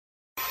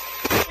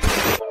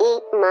See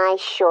my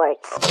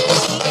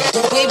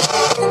shorts.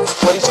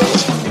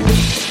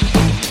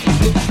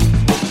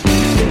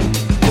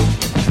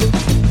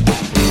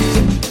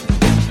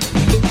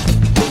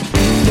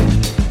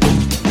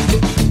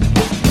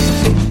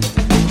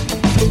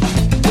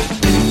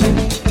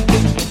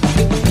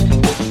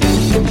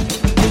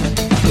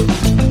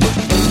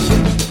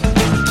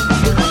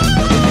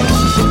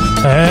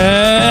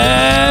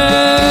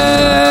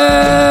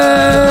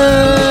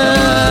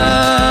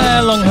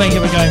 How long think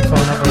we're going for?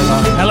 Not very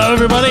long. Hello,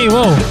 everybody.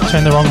 Whoa,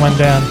 turn the wrong one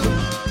down.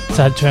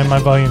 So I turn my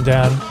volume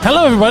down.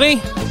 Hello, everybody.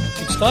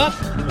 Good start.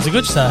 It was a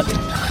good start.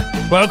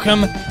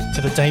 Welcome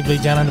to the Dave Lee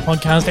Down Under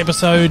podcast,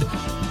 episode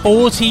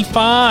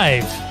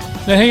 45.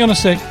 Now, hang on a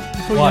sec.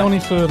 Before What? you go any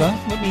further,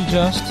 let me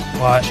just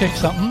What? check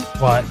something.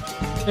 What?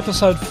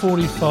 Episode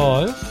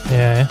 45.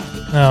 Yeah.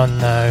 Oh,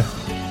 no.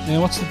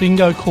 Now, what's the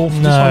bingo call for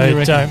this one, No, you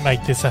reckon? don't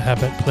make this a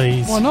habit,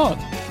 please. Why not?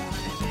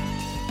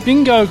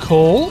 Bingo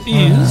call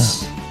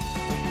is...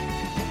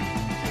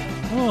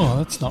 Oh,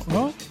 that's not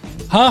right.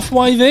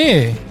 Halfway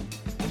there.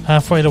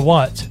 Halfway to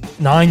what?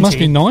 90? Must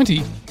be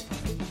 90.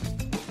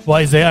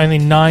 What, is there only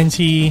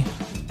 90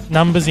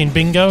 numbers in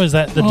bingo? Is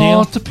that the Oh,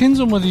 deal? it depends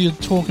on whether you're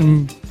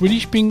talking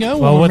British bingo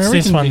Well, or what's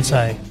American this one bingo.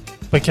 say?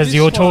 Because This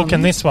you're talking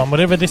one- this one,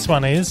 whatever this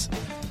one is,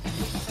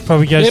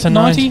 probably goes Yep, to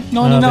 90. 90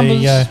 There you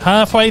numbers. go.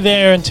 Halfway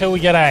there until we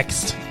get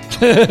axed.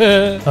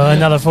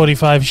 Another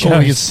 45 Or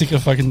we get shows. sick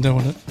of fucking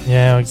doing it.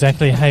 Yeah,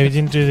 exactly. Hey, we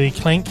didn't do the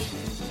clink.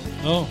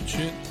 Oh,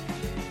 shit.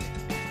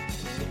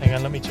 Hang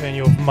on, let me turn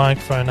your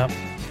microphone up.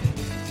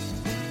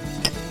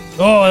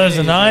 Oh, there's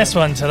a nice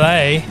one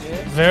today.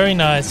 Very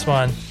nice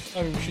one.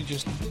 Maybe we should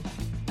just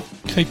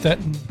keep that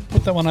and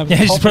put that one over Yeah,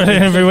 the just top. put it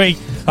in every week.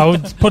 I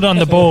would put it on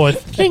the board.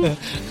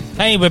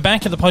 Hey, we're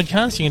back at the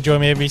podcast. You can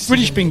join me every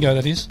British bingo,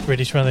 that is.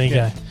 British one, there you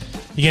Yeah. go.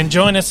 You can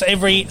join us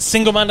every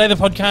single Monday. The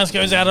podcast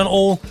goes out on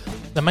all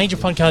the major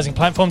podcasting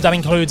platforms. That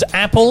includes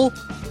Apple,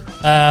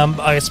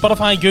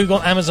 Spotify,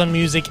 Google, Amazon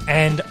Music,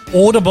 and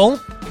Audible.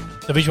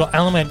 The visual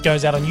element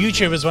goes out on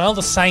YouTube as well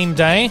the same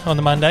day on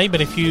the Monday.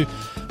 But if you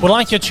would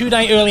like your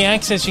 2-day early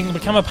access, you can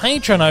become a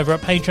patron over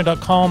at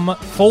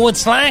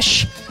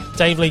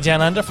patreon.com/Dave Lee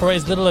Down Under. For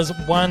as little as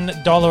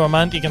 $1 a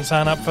month, you can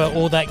sign up for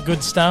all that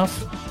good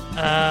stuff.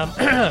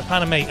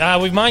 Pardon me.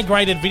 We've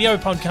migrated video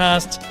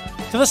podcasts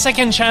to the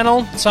second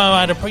channel, so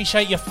I'd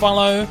appreciate your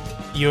follow,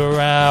 your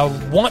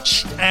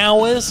watch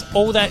hours,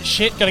 all that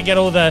shit. Got to get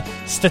all the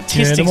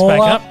statistics all back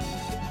up. up.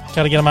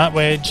 Got to get them up.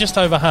 We're just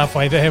over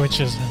halfway there, which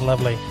is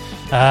lovely.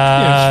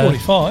 Yeah,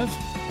 it's 45.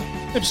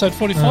 Episode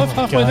 45, oh my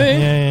halfway God.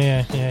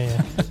 there.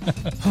 Yeah.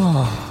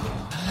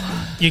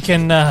 You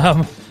can,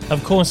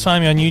 of course,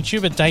 find me on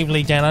YouTube at Dave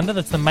Lee Down Under.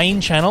 That's the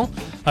main channel.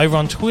 Over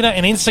on Twitter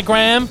and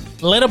Instagram,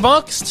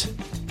 Letterboxd.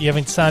 You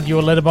haven't started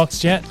your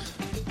Letterboxd yet?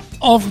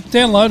 I've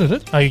downloaded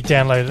it. Oh, you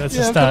downloaded it. That's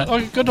the Yeah, start.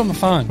 I got it on my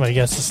phone. Well, you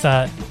got to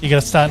start. You got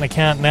to start an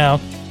account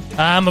now.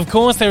 Of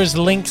course, there is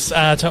links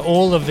to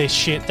all of this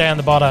shit down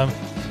the bottom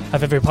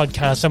of every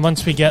podcast. And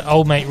once we get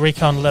old mate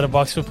Rick on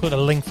Letterboxd, we'll put a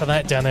link for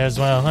that down there as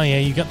well. Oh yeah,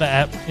 you got the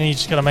app, and you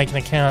just got to make an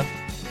account.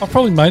 I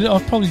probably made it. I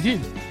probably did.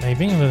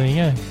 Maybe. Well, there you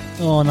go.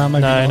 Oh, no,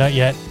 maybe No, not. not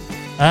yet.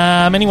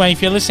 Anyway,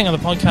 if you're listening on the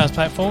podcast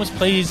platforms,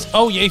 please.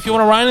 Oh yeah, if you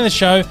want to write in the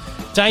show,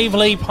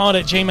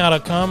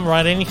 DaveLeePod@gmail.com.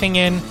 Write anything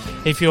in.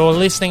 If you're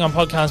listening on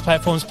podcast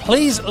platforms,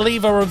 please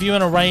leave a review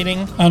and a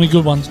rating. Only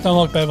good ones. Don't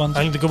like bad ones.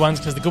 Only the good ones,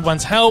 because the good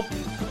ones help.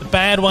 The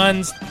bad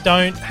ones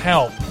don't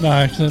help.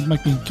 No, because it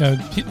make me go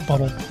hit the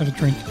bottle, have a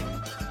drink.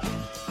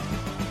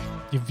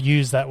 You've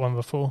used that one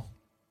before.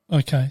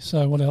 Okay,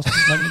 so what else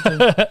does it make me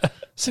do?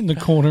 Sit in the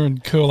corner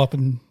and curl up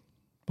and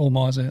bawl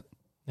my eyes out.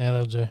 Yeah,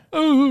 that'll do.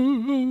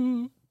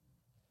 Ooh.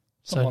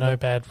 So Something no like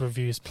bad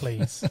reviews,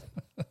 please.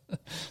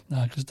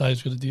 No, because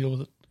Dave's got to deal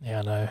with it. Yeah,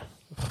 I know.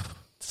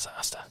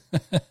 Disaster.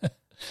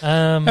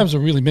 That was a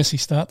really messy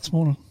start this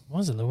morning.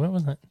 Was it, Lou?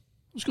 Wasn't it?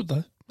 It was good,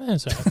 though. Yeah,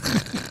 it's all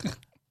right.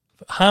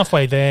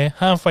 Halfway there,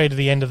 halfway to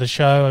the end of the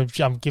show,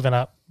 I'm giving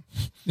up.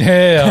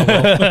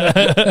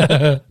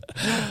 Yeah,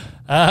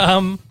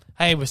 well.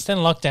 Hey, we're still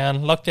in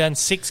lockdown. Lockdown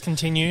 6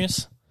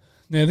 continues.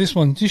 Now, this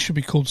should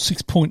be called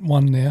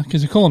 6.1 now,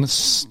 because they're calling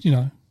it,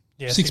 Yeah,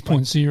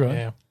 6.0.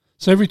 Yeah.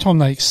 So every time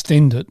they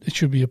extend it, it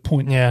should be a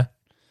point. Yeah.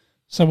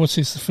 So what's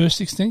this, the first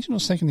extension or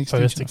second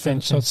extension? First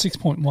extension. So it's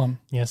 6.1.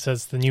 Yeah, so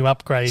it's the new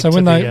upgrade. So to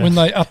when the,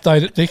 they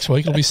update it next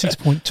week, it'll be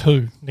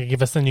 6.2. they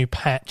give us the new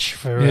patch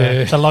for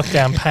Yeah. the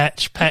lockdown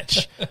patch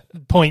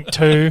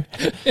 0.2,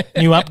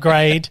 new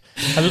upgrade.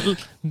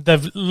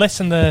 They've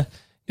lessened the...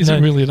 Is it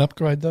really an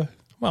upgrade, though?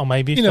 Well,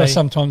 maybe. You know,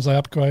 sometimes they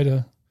upgrade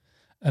an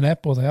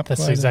app or they upgrade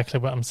That's exactly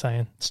what I'm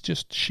saying. It's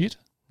just shit.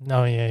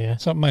 No, yeah.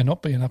 So it may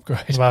not be an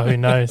upgrade. Well, who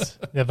knows?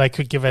 Yeah, they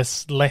could give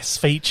us less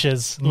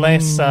features,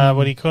 less,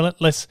 what do you call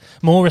it?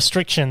 More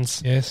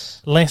restrictions. Yes.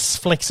 Less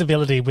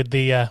flexibility with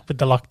the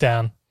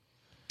lockdown.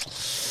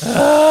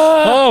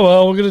 Oh,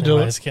 well, we're going to do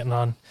Anyways, it. getting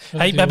on.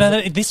 Gotta Hey, deal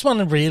but this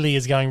one really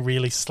is going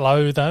really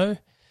slow, though,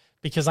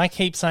 because I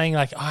keep saying,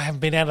 like, I haven't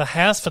been out of the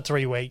house for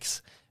 3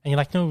 weeks. And you're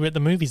like, no, we were at the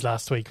movies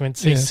last week. We went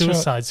to see Yeah, that's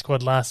Suicide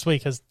Squad last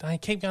week. I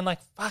keep going like,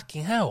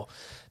 fucking hell.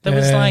 That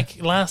was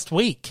like last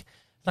week.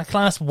 like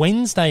last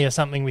Wednesday or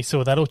something we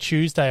saw that, or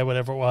Tuesday or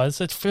whatever it was.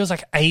 It feels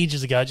like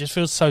ages ago. It just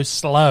feels so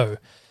slow.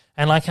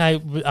 And like I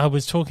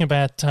was talking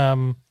about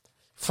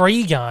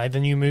Free Guy, the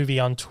new movie,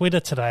 on Twitter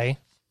today.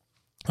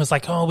 I was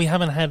like, we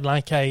haven't had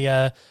like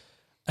a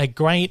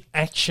great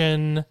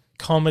action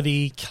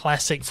comedy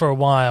classic for a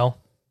while.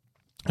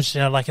 Which,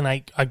 like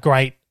a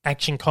great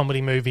action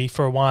comedy movie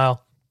for a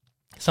while.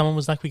 Someone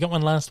was like, we got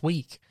one last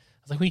week.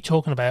 I was like, what are you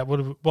talking about?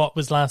 What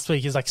was last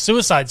week? He's like,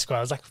 Suicide Squad.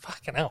 I was like,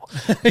 fucking hell.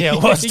 Yeah,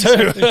 it was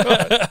too.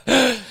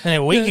 And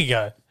a week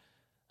ago.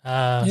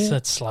 So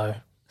it's slow.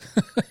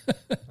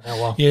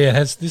 Oh, well. Yeah,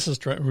 this is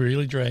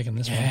really dragging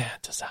this one. Yeah,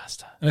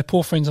 disaster. And our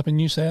poor friends up in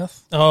New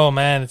South. Oh,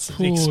 man, it's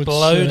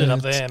exploded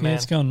up there, man.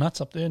 It's going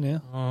nuts up there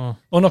now.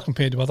 Well, not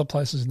compared to other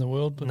places in the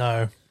world. But,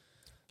 no.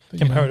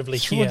 Comparatively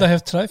here. What did they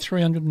have today?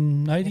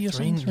 380 or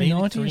something?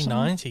 390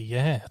 390,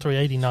 yeah.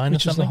 389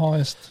 which or something. Which is the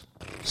highest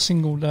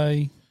single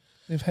day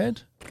they've had.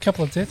 A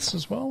couple of deaths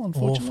as well,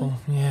 unfortunately.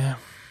 Awful, yeah.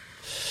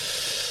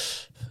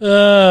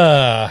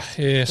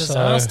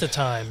 Disaster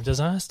time.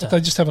 Disaster. But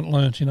they just haven't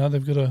learnt,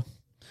 they've got to...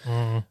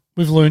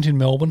 We've learnt in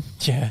Melbourne.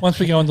 Yeah. Once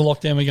we go into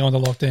lockdown, we go into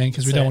lockdown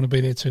because we don't want to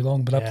be there too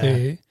long. But up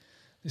there,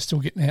 they're still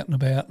getting out and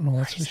about and all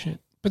that sort of shit.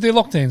 But their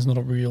lockdown's not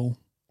a real...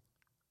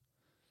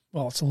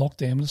 Well, it's a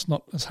lockdown, but it's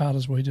not as hard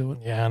as we do it.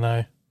 Yeah, I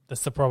know.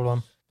 That's the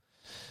problem.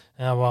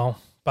 But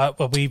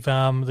we've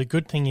the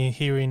good thing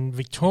here in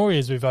Victoria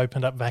is we've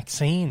opened up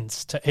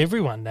vaccines to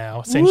everyone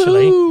now,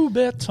 essentially. Woo,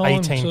 about time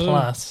 18 too.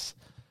 plus.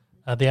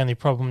 The only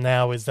problem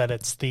now is that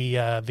it's the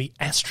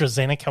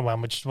AstraZeneca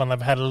one, which is one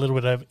I've had a little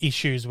bit of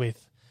issues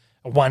with.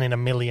 1 in a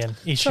million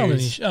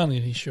issues. Only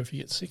an issue if you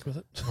get sick with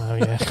it. Oh,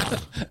 yeah.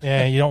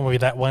 Yeah, you don't want to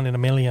be that 1 in a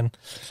million.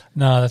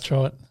 No, that's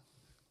right.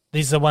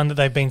 This is the one that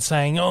they've been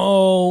saying,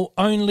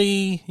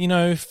 only,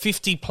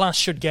 50 plus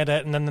should get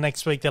it. And then the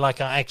next week they're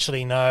like,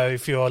 actually, no,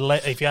 if you're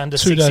under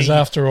 60. 2 days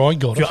after I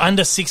got if you're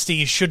under 60,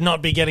 you should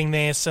not be getting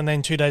this. And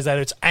then 2 days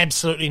later, it's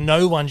absolutely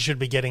no one should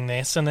be getting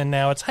this. And then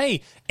now it's,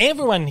 hey,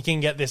 everyone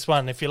can get this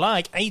one if you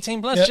like.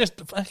 18 plus,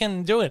 just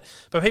fucking do it.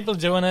 But people are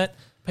doing it.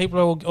 People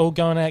are all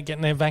going out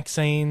getting their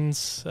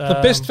vaccines. The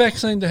best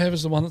vaccine to have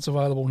is the one that's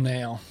available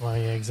now. Well,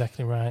 yeah,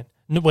 exactly right.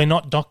 We're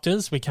not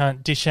doctors. We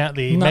can't dish out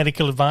the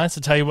medical advice to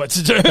tell you what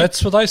to do.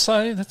 That's what they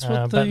say. That's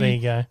what but there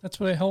you go.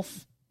 That's what our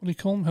health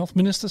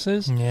minister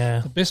says. Yeah.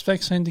 The best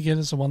vaccine to get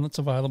is the one that's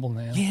available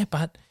now. Yeah,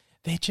 but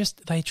they're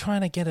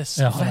trying to get us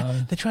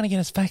they're trying to get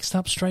us vaxxed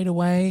up straight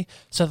away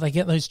so that they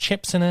get those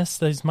chips in us,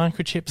 those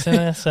microchips in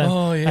us.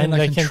 And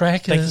they can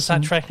track us. They can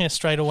start tracking us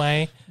straight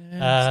away.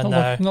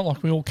 Yeah, not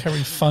like we all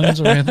carry phones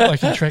around that they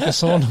can track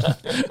us on.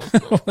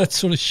 All that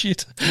sort of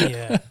shit.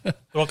 Yeah.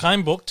 Look,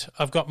 I'm booked.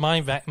 I've got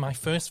my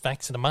first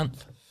vax in a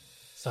month.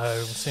 So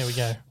we'll see how we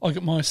go. I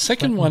got my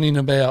second one in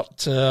about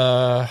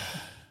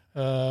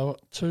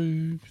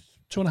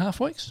 2.5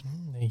 weeks.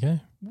 There you go.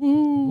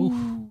 Woo!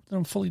 Then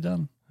I'm fully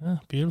done. Oh,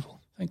 beautiful.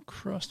 Thank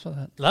Christ for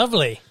that.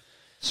 Lovely.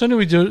 Sooner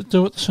we do it,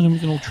 the sooner we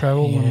can all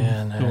travel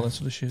and do all that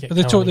sort of shit. But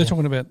they're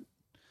talking about,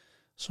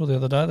 saw the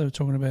other day, they were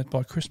talking about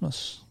by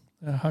Christmas,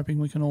 they're hoping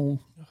we can all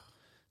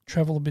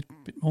travel a bit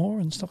more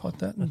and stuff like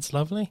that. That's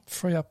lovely.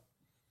 Free up,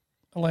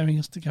 allowing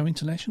us to go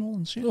international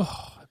and shit.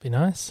 Oh, that'd be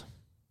nice.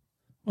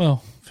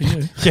 Well, for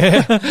you.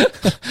 Yeah.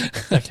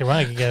 Okay,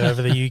 right. I can go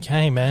over the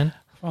UK, man.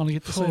 Finally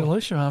get to see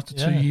Alicia after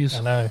 2 years.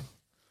 I know.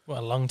 What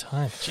a long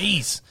time.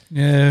 Jeez.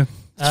 Yeah.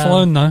 It's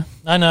flown, though.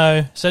 I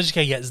know. So I just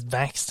got to get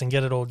vaxxed and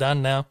get it all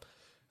done now.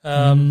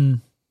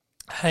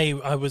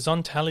 Hey, I was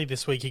on Tally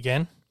this week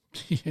again.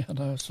 Yeah, I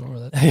know. I saw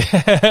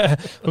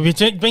that. We've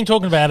been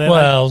talking about it.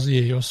 Well,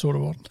 yeah, you're sort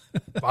of on.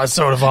 I was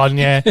sort of on,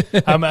 yeah.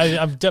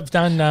 I've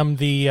done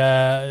the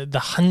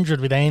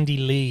 100 with Andy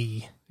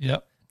Lee.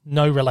 Yep.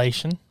 No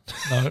relation.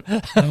 No, not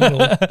at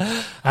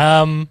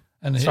all.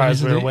 And as far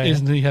as we're aware.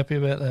 Isn't he happy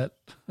about that?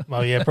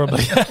 Well, yeah,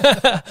 probably.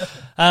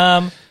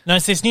 No,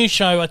 it's this new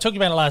show. I talked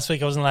about it last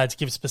week. I wasn't allowed to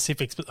give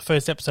specifics, but the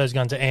first episode's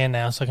gone to air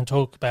now, so I can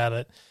talk about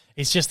it.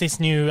 It's just this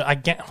new,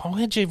 what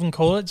would you even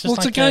call it?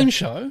 It's a game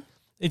show.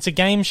 It's a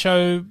game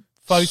show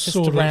focused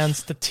around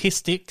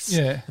statistics.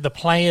 Yeah. The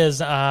players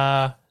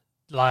are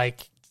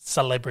like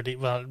celebrity.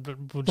 Well,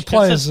 the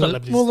players are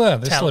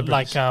they're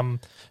celebrities. Like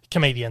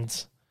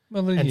comedians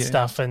and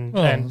stuff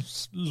and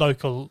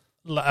local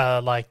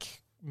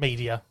like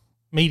media.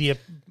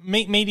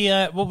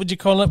 What would you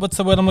call it? What's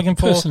the word I'm looking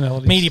for?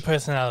 Personalities. Media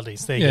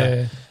personalities. There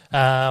you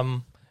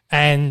go.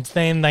 And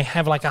then they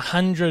have like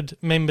 100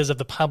 members of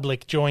the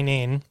public join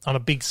in on a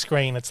big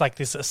screen. It's like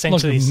this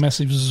essentially like a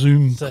massive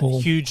Zoom call.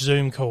 A huge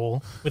Zoom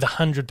call with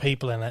 100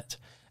 people in it.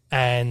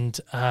 And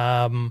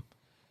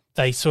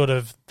they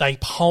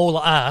poll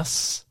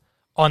us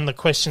on the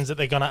questions that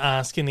they're going to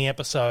ask in the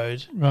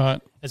episode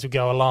as we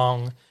go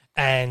along.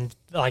 And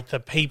like the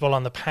people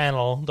on the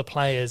panel, the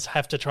players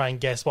have to try and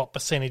guess what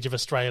percentage of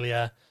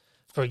Australia,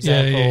 for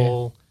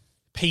example,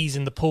 pees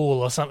in the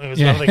pool or something was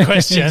one of the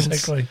questions.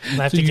 Exactly. And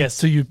they have to guess.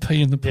 Do you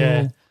pee in the pool?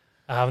 Yeah.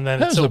 And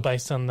then it's all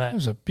based on that. That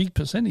was a big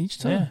percentage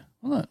too,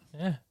 wasn't it?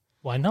 Yeah.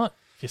 Why not?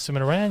 If you're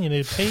swimming around, you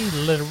need to pee,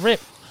 let it rip.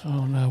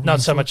 Oh, no.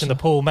 Not so much in the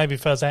pool, maybe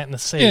if I was out in the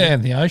sea. Yeah,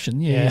 in the ocean,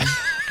 yeah.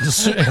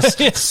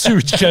 The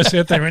sewage goes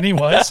out there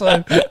anyway, so.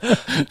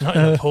 Not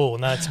in the pool.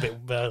 No, it's a bit...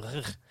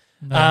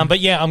 No. But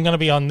yeah, I'm going to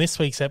be on this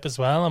week's ep as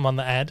well. I'm on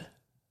the ad.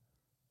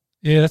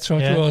 Yeah, that's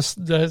right. Yeah. I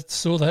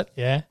saw that.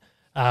 Yeah.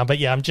 But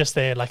yeah, I'm just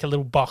there like a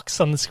little box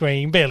on the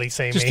screen. Barely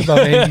see me. Just above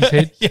Andy's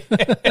head.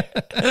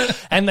 Yeah.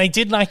 And they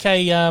did like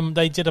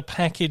a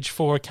package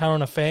for a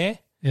current affair.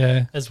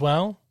 Yeah. As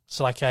well.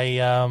 So like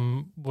a,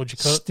 what'd you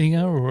call it?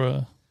 Stinger or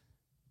a...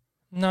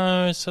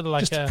 No, it's sort of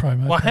like just a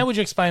promo. Well, how would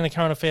you explain a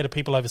current affair to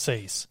people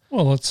overseas?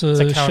 Well, it's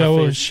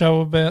a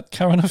show about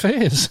current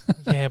affairs.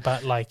 Yeah,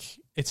 but like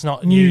it's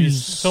not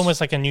news. It's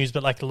almost like a news,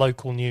 but like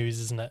local news,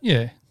 isn't it?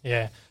 Yeah.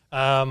 Yeah.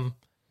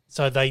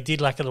 So they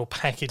did like a little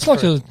package.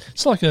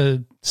 It's like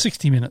a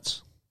 60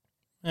 minutes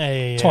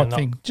type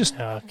thing. Just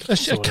a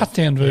cut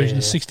down version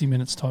of 60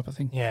 minutes type of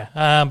thing.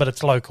 Yeah. But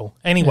it's local.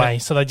 Anyway,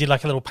 so they did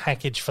like a little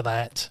package for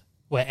that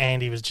where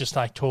Andy was just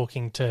like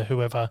talking to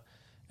whoever.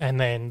 And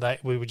then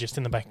we were just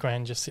in the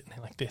background, just sitting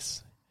there like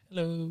this.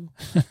 Hello.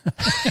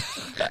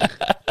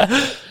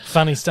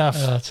 Funny stuff.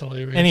 Oh, that's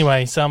hilarious.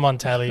 Anyway, so I'm on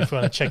tally if you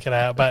want to check it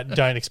out, but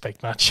don't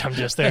expect much. I'm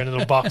just there in a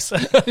little box.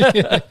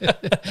 Yeah,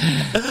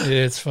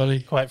 it's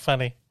funny. Quite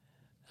funny.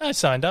 I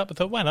signed up. I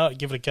thought, why not?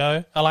 Give it a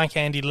go. I like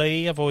Andy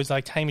Lee. I've always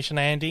liked Hamish and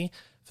Andy.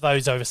 For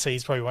those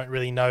overseas, probably won't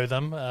really know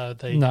them.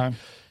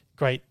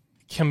 Great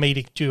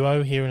comedic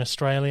duo here in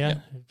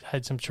Australia. Yep.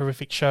 Had some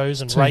terrific shows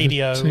and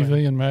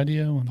TV and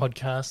radio and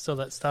podcasts, all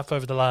that stuff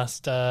over the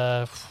last,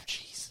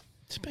 it's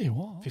been a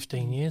while.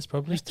 15 years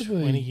probably,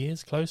 20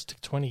 years, close to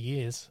 20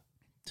 years.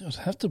 It does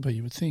have to be,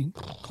 you would think,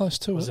 close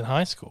to it. I was in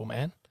high school,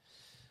 man.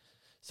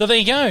 So there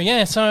you go,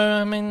 yeah. So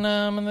I'm in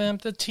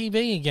the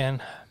TV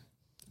again.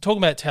 Talking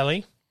about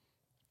telly,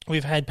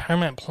 we've had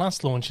Paramount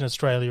Plus launch in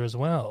Australia as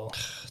well.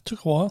 It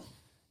took a while.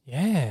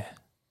 Yeah.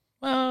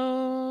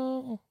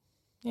 Well...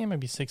 yeah,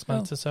 maybe 6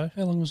 months or so.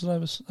 How long was it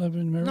over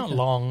in America? Not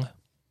long.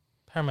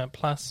 Paramount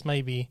Plus,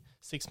 maybe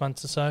 6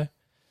 months or so.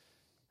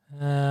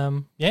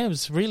 It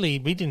was really,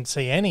 we didn't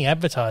see any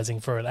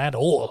advertising for it at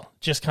all.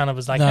 Just kind of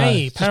was like,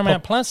 hey,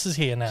 Paramount Plus is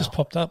here now. Just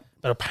popped up.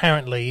 But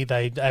apparently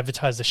they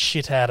advertised the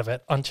shit out of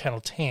it on Channel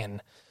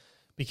 10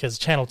 because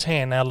Channel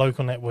 10, our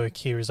local network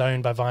here, is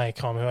owned by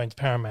Viacom, who owns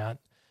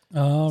Paramount.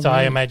 Oh, so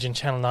really? I imagine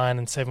Channel 9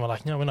 and 7 were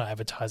like, no, we're not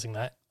advertising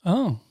that.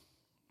 Oh,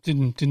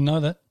 didn't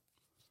know that.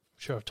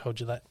 Sure, I've told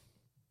you that.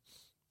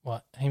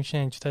 What? Hamish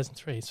in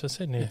 2003. So I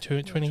said nearly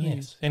 20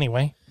 years.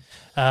 Anyway,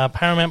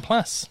 Paramount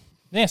Plus.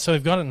 Yeah, so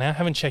we've got it now.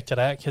 Haven't checked it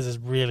out because there's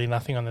really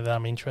nothing on there that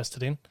I'm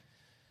interested in.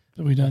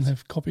 That we don't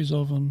have copies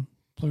of on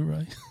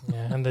Blu-ray.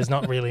 Yeah, and there's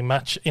not really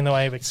much in the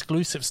way of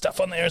exclusive stuff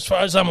on there as far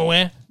as I'm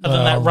aware. Other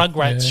than that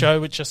Rugrats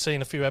show, which I've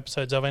seen a few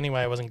episodes of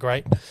anyway. It wasn't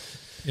great.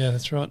 Yeah,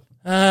 that's right.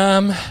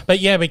 But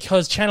yeah,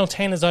 because Channel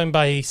 10 is owned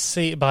by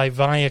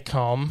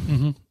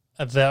Viacom,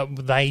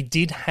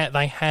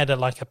 they had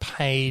a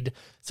paid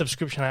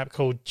subscription app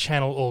called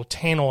Channel or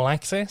 10 All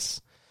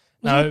Access.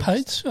 Was it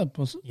paid sub,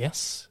 was it?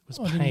 Yes, it was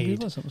paid. I didn't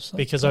realise it was so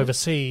because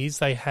overseas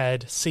they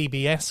had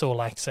CBS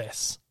All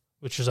Access,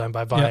 which was owned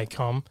by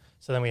Viacom. Yep.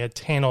 So then we had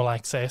 10 All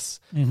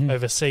Access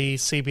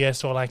overseas,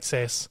 CBS All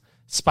Access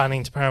spun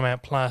into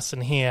Paramount Plus,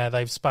 and here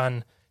they've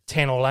spun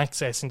 10 All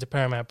Access into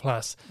Paramount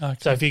Plus. Okay.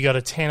 So if you go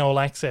to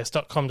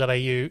 10allaccess.com.au,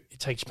 it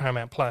takes you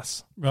Paramount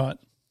Plus. Right.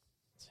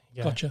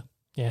 Go. Gotcha.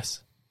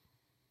 Yes.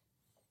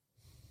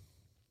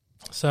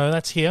 So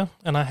that's here,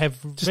 and I have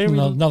just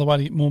another way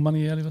to get more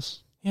money out of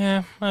us.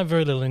 Yeah, I have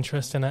very little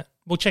interest in it.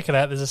 We'll check it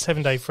out. There's a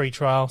 7-day free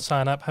trial.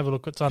 Sign up, have a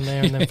look what's on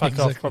there, and then fuck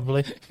off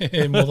probably.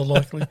 Yeah, more than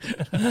likely.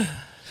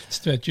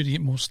 It's about due to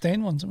get more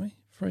Stan ones, aren't we?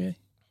 Free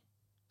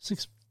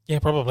 6. Yeah,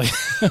 probably.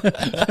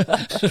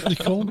 What do you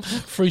call them?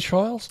 Free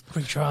trials?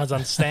 Free trials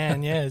on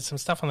Stan, yeah. There's some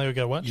stuff on there we've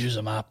got to watch. Use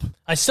them up.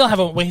 We still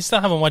haven't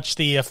watched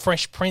the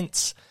Fresh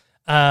Prince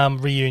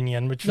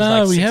reunion, which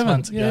was 6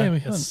 months ago. Yeah, we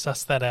haven't. Let's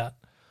suss that out.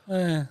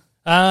 Yeah.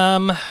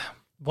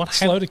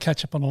 Slow to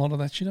catch up on a lot of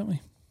that shit, don't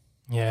we?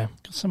 Yeah.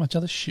 Got so much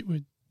other shit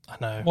we're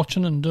know.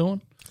 Watching and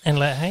doing. And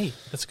hey,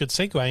 that's a good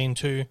segue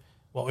into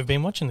what we've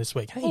been watching this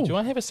week. Hey, do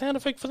I have a sound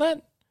effect for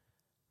that?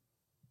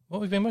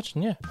 What we've been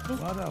watching, yeah.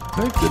 What a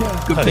picture.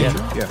 Good picture.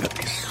 Yeah.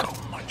 It's so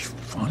much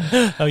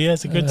fun. Oh, yeah,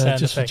 it's a good sound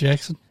just effect. For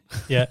Jackson.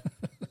 Yeah.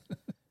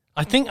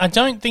 I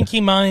don't think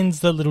he minds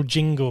the little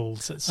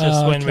jingles. It's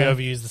just when we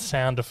overuse the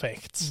sound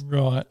effects.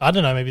 Right. I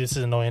don't know, maybe this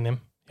is annoying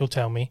him. He'll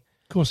tell me.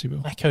 Of course he will.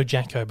 Wacko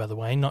Jacko, by the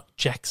way, not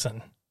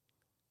Jackson.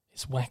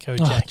 It's Wacko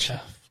Jacko.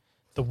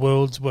 The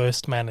world's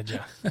worst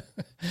manager.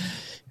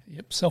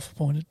 Yep,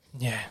 self-appointed.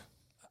 Yeah.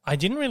 I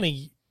didn't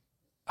really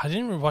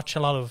watch a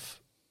lot of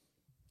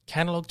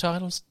catalogue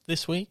titles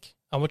this week.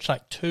 I watched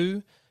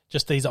 2,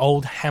 just these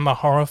old Hammer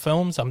horror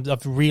films.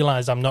 I've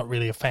realised I'm not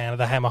really a fan of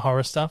the Hammer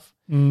horror stuff.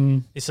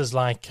 This is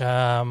like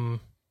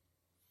those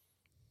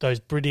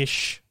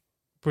British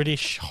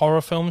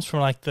horror films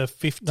from the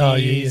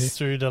 50s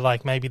through to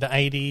maybe the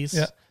 80s.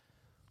 Yeah.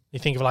 You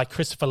think of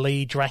Christopher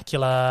Lee,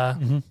 Dracula.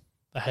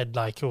 They had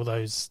all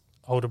those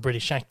older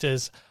British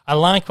actors. I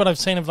like what I've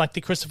seen of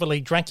the Christopher Lee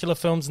Dracula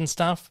films and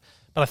stuff,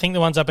 but I think the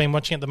ones I've been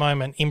watching at the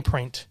moment,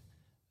 Imprint,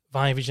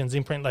 Viavision's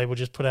imprint label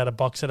just put out a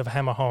box set of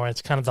Hammer Horror.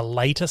 It's kind of the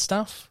later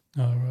stuff.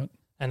 Oh, right.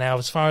 And now,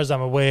 as far as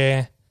I'm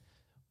aware,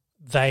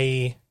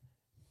 their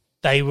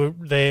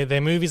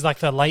movies like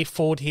the late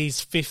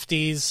 40s,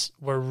 50s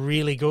were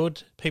really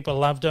good. People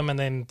loved them, and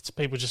then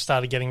people just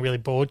started getting really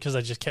bored because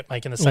they just kept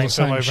making the same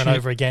film over and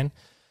over again.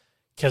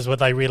 Because what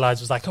they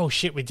realized was like, oh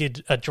shit, we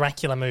did a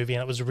Dracula movie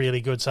and it was really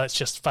good, so let's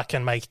just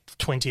fucking make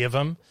 20 of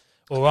them.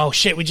 Or, oh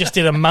shit, we just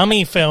did a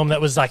mummy film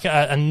that was like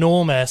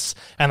enormous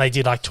and they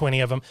did like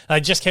 20 of them. And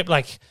they just kept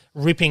like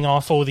ripping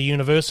off all the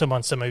Universal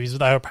monster movies.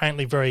 They were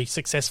apparently very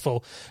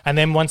successful. And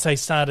then once they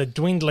started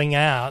dwindling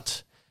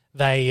out,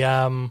 they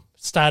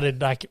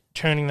started like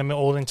turning them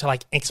all into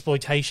like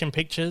exploitation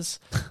pictures.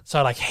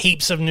 So like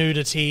heaps of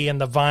nudity and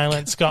the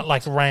violence got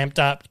like ramped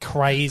up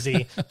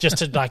crazy just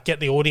to like get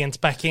the audience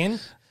back in.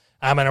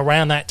 And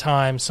around that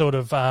time, sort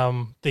of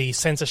the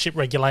censorship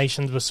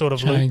regulations were sort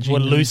of were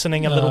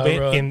loosening a little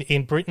bit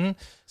in Britain,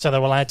 so they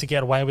were allowed to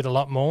get away with a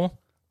lot more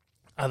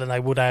than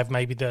they would have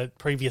maybe the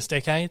previous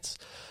decades.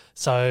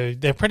 So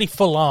they're pretty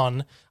full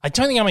on. I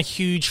don't think I'm a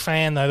huge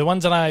fan though. The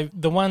ones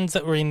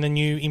that were in the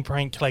new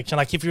Imprint collection,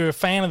 like if you're a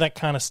fan of that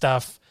kind of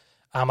stuff,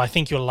 I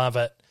think you'll love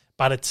it.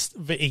 But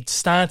it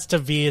starts to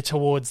veer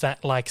towards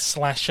that like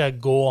slasher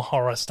gore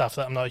horror stuff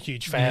that I'm not a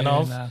huge fan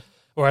of. Nah.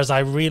 Whereas I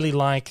really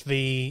like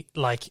the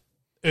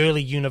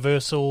early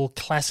Universal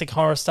classic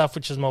horror stuff,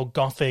 which is more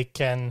gothic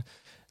and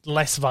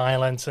less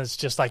violence. It's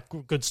just like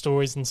good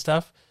stories and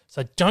stuff.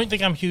 So I don't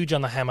think I'm huge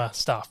on the Hammer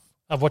stuff.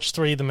 I've watched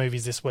 3 of the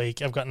movies this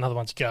week. I've got another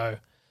one to go,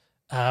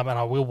 and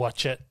I will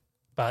watch it.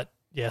 But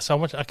yeah,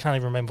 so I can't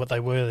even remember what they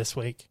were this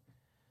week.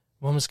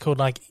 One was called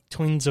like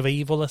Twins of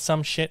Evil or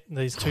some shit.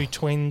 These 2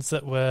 twins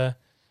that were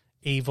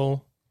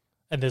evil,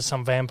 and there's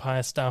some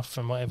vampire stuff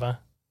and whatever.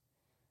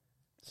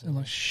 Sound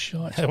like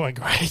shite. They weren't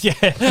great,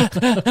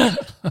 yeah.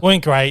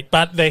 Weren't great,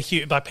 but they're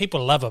huge. But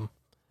people love them.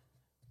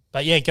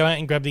 But yeah, go out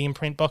and grab the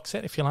Imprint box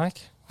set if you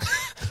like.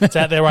 It's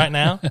out there right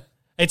now.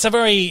 It's a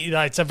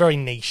very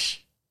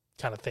niche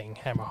kind of thing,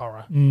 Hammer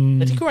Horror.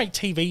 They did a great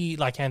TV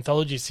like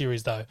anthology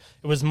series though.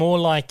 It was more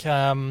like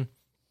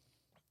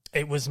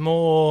it was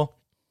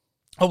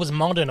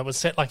modern. It was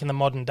set like in the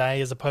modern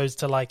day as opposed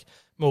to like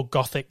more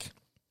gothic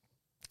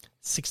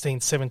 16th,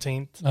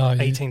 17th,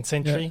 18th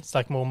century. Yeah. It's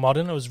like more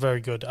modern. It was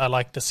very good. I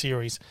liked the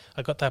series.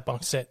 I got that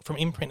box set from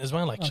Imprint as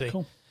well, actually. Oh,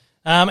 cool.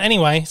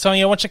 Anyway, so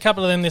I watched a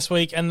couple of them this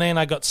week, and then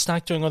I got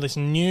stuck doing all this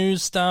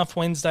news stuff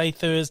Wednesday,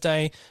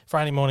 Thursday.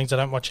 Friday mornings I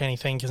don't watch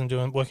anything because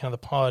I'm working on the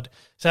pod.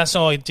 So that's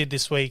all I did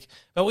this week.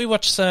 But we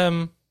watched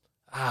some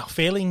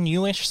fairly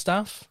newish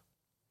stuff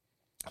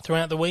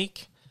throughout the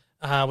week.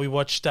 We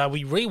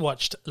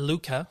rewatched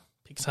Luca,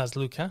 Pixar's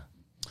Luca.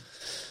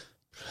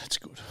 That's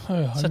good.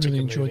 I really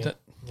enjoyed that.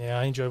 Yeah,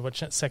 I enjoyed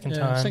watching it second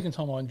time. Second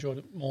time I enjoyed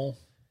it more.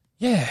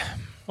 Yeah.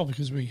 Probably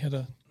because we had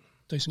a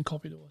decent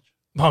copy to watch.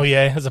 Oh,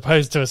 yeah, as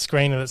opposed to a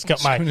screener that's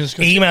got my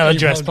email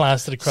address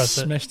plastered across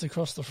it. Smashed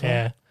across the front.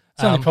 Yeah.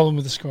 It's the only problem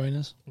with the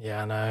screeners.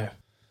 Yeah, I know.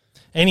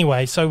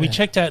 Anyway, so we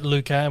checked out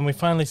Luca and we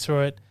finally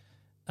saw it.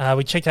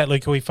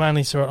 We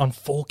finally saw it on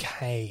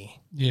 4K.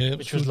 Yeah.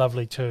 Which was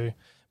lovely too.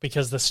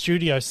 Because the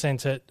studio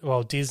sent it,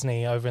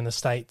 Disney over in the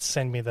States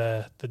sent me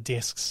the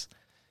discs.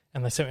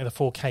 And they sent me the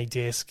 4K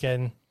disc.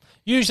 And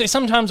usually,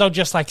 sometimes I'll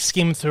just like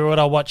skim through it.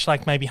 I'll watch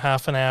like maybe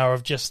half an hour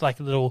of just like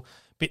little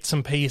bits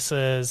and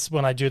pieces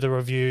when I do the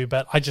review,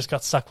 but I just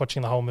got stuck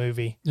watching the whole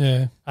movie.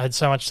 Yeah. I had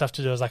so much stuff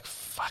to do. I was like,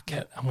 fuck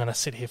it. I'm going to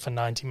sit here for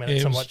 90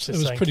 minutes and watch this.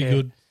 It was pretty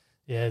good.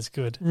 Yeah, it's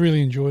good.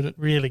 Really enjoyed it.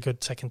 Really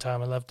good second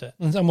time. I loved it.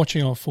 And I'm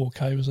watching on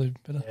 4K. Was even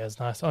better. Yeah, it's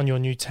nice. On your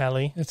new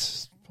tally.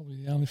 It's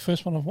probably the only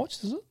first one I've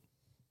watched, is it?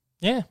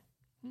 Yeah.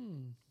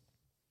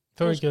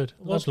 Very good.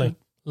 Lovely.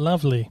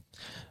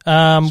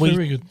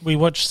 Very good. We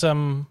watched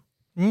some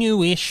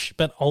newish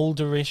but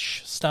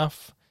olderish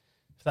stuff,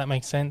 if that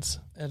makes sense.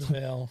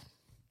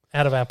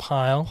 Out of our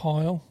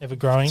pile. Ever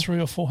growing.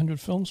 300 or 400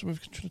 films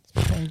we've tried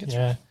and get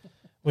through.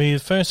 The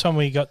first one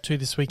we got to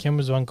this weekend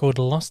was one called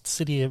Lost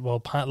City of,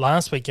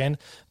 last weekend,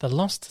 The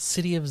Lost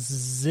City of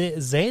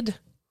Zed?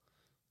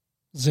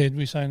 Z,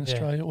 we say in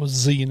Australia, or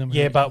Z in America.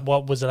 Yeah, but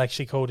what was it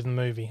actually called in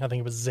the movie? I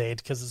think it was Zed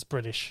because it's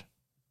British.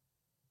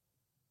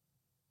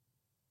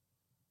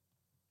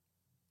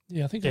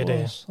 Yeah, I think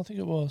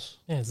it was.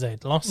 Yeah,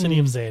 Zed. Lost City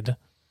of Zed.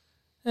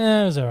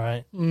 Yeah, it was all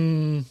right.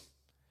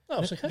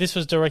 Oh, it's okay. This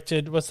was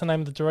directed, what's the name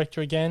of the director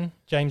again?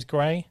 James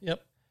Gray.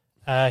 Yep.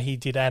 He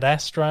did Ad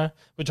Astra.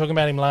 We were talking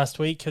about him last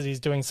week because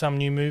he's doing some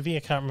new movie. I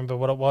can't remember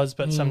what it was,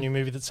 but some new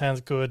movie that sounds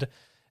good.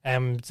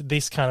 And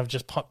this kind of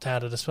just popped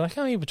out at us. We're like,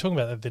 oh, you were talking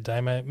about that the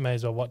other day. May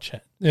as well watch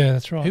it. Yeah,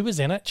 that's right. Who was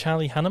in it?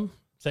 Charlie Hunnam?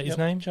 Is that his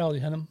name? Charlie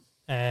Hunnam.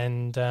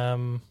 And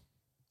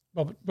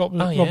Robert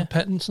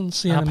Pattinson,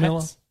 Sienna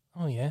Miller.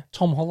 Oh, yeah.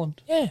 Tom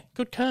Holland. Yeah,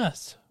 good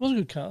cast. It was a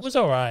good cast. It was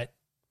all right.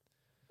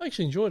 I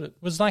actually enjoyed it.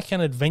 It was like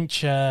an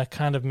adventure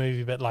kind of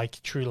movie, but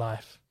like true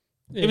life.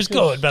 Yeah, it was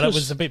good, but it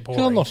was a bit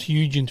boring. I'm not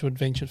huge into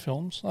adventure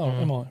films. Oh,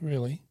 am I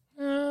really?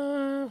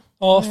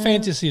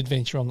 Fantasy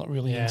adventure I'm not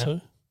really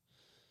into.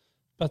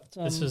 But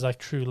this is like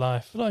true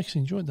life. But I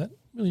actually enjoyed that.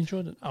 Really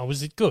enjoyed it. Oh,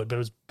 was it good? But it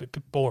was a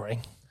bit boring.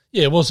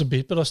 Yeah, it was a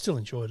bit, but I still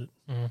enjoyed it.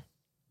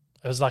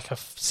 It was like a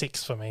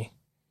 6 for me,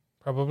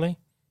 probably.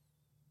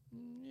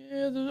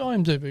 Yeah, the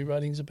IMDb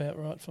rating's about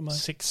right for me.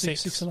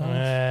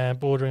 6.5.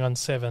 Bordering on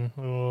 7,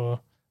 or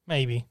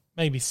maybe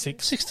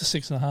 6. 6 to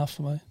 6.5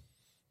 for me.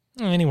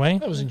 Anyway,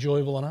 That was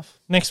enjoyable enough.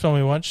 next one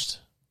we watched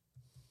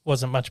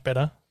wasn't much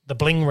better. The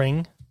Bling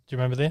Ring. Do you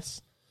remember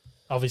this?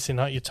 Obviously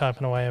not. You're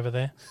typing away over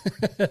there.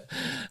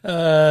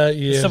 Yeah,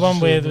 It's the one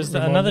just where to there was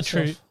remind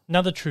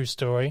another true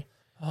story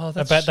Oh,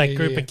 that's about that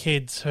group of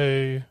kids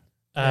who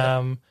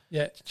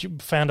Yeah,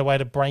 found a way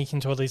to break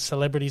into all these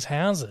celebrities'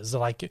 houses,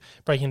 like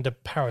break into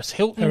Paris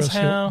Hilton's Paris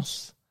Hilton.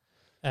 house.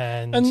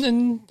 And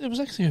and it was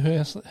actually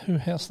her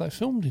house they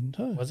filmed in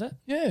too. was it?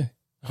 Yeah,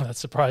 Oh, that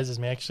surprises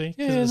me actually.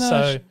 'cause yeah. it was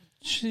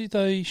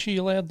No, she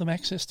allowed them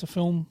access to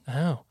film.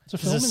 oh, To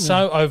this film is in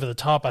so over the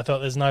top. I thought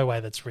there's no way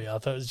that's real. I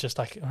thought it was just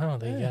like, oh,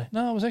 there you go.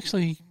 No, it was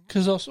actually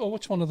because I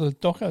watched one of the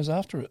docos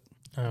after it,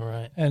 Oh,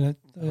 right. and it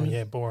Oh,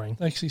 yeah, boring.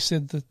 they actually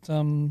said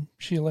that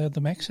she allowed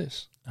them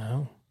access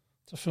Oh,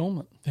 to film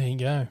it. there you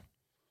go.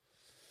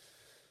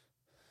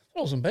 It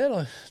wasn't bad.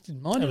 I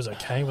didn't mind It it. was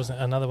okay. Wasn't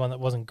another one that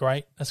wasn't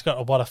great. It's got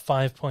a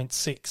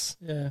 5.6.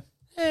 Yeah.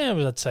 Yeah,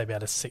 well, I'd say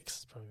about a 6.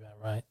 It's probably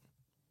about right.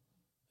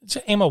 It's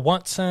Emma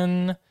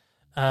Watson,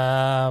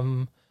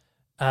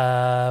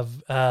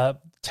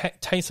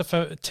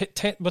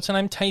 Taysa, what's her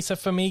name? Taysa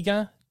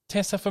Farmiga?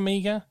 Tessa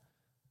Farmiga?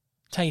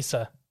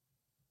 Taysa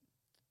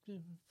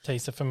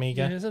Farmiga.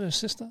 Yeah, is that her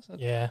sister?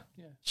 Yeah.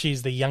 Yeah.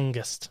 She's the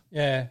youngest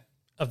Yeah.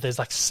 there's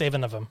like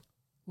 7 of them.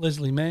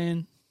 Leslie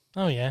Mann.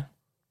 Oh, yeah.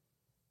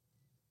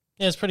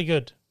 Yeah, it's pretty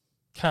good.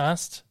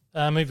 Cast.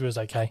 Movie was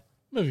okay.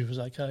 Movie was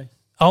okay.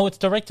 Oh, it's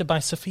directed by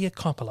Sofia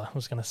Coppola, I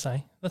was going to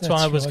say. That's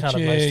why I was right. kind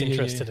of Yeah, most yeah,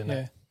 interested yeah, in yeah.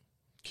 it.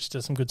 Just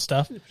did some good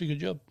stuff. Did a pretty good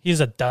job. Here's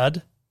a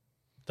dud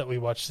that we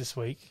watched this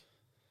week.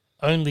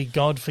 Only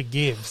God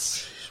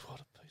Forgives. Jeez, what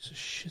a piece of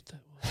shit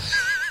that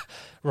was.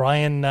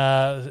 Ryan,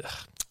 I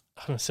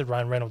said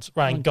Ryan Reynolds.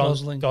 Ryan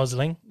Gosling.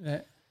 Gosling.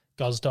 Yeah.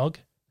 Gosdog.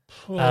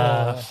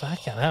 Oh,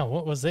 Fucking hell,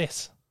 what was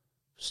this?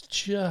 it's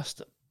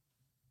just a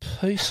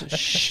piece of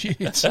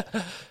shit.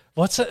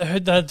 What's it?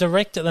 The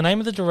director, the name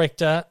of the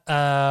director,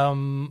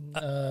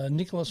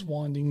 Nicholas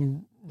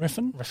Winding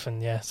Refn.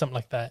 Refn, yeah, something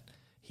like that.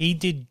 He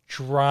did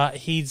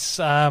his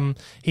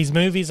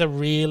movies are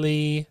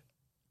really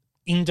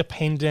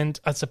independent,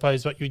 I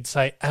suppose what you'd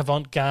say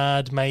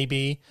avant-garde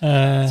maybe.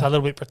 It's a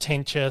little bit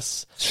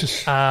pretentious.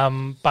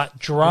 But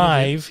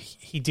Drive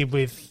he did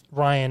with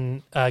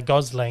Ryan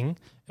Gosling.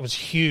 It was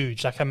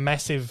huge, like a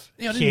massive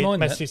Yeah, I didn't hit,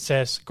 mind that. massive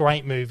success,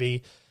 great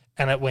movie,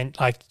 and it went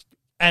like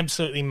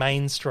absolutely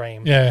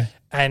mainstream. Yeah.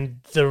 And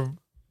the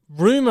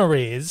rumor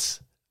is,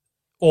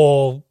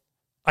 or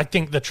I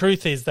think the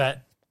truth is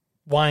that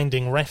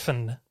Winding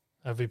Refn,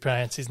 however you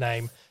pronounce his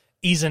name,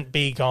 isn't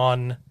big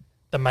on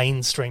the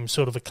mainstream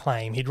sort of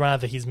acclaim. He'd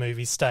rather his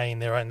movies stay in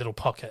their own little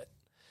pocket.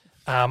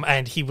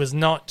 And he was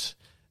not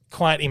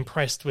quite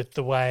impressed with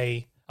the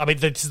way, I mean,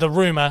 this is the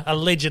rumor,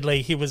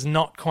 allegedly he was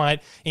not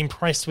quite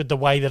impressed with the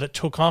way that it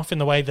took off in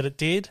the way that it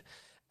did.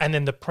 And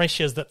then the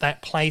pressures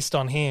that placed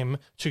on him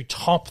to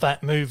top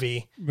that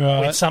movie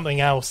with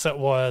something else that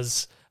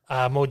was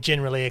more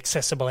generally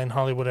accessible in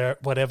Hollywood or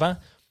whatever.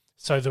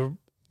 So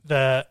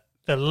the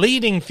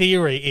leading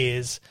theory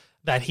is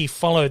that he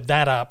followed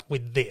that up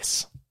with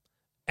this.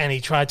 And he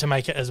tried to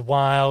make it as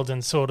wild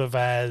and sort of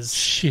as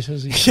Shit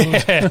as he could.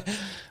 yeah,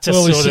 to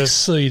Well, he sort of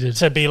succeeded.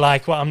 to be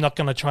like, well, I'm not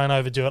going to try and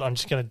overdo it. I'm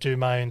just going to do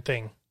my own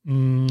thing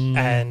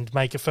and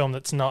make a film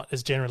that's not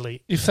as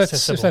generally If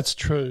accessible. that's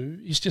true,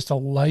 he's just a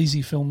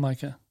lazy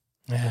filmmaker.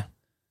 Yeah,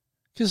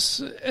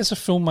 Because as a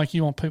filmmaker,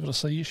 you want people to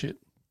see your shit.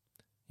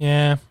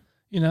 yeah.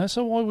 You know,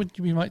 so why would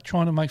you be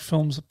trying to make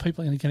films that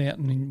people are going to get out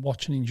and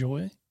watch and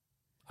enjoy?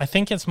 I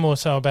think it's more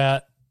so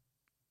about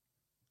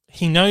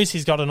he knows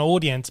he's got an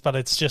audience, but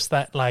it's just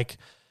that like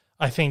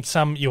I think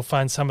you'll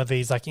find some of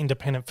these like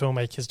independent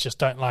filmmakers just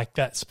don't like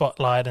that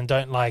spotlight and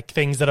don't like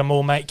things that are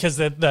more because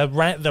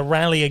the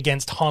rally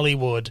against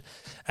Hollywood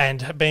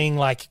and being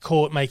like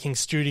caught making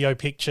studio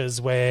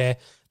pictures where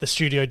the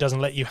studio doesn't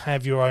let you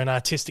have your own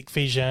artistic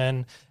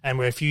vision and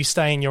where if you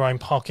stay in your own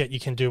pocket you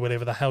can do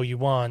whatever the hell you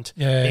want.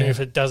 Yeah. Even if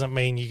it doesn't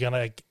mean even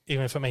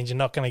if it means you're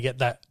not going to get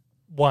that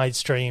wide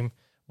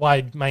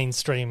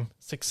mainstream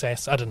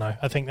success. I don't know.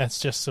 I think that's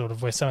just sort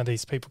of where some of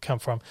these people come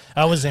from.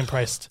 I was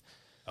impressed.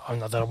 Oh,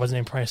 not that I wasn't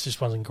impressed, it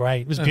just wasn't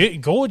great. It was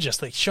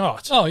gorgeously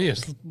shot. Oh,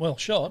 yes, well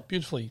shot,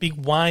 beautifully. Big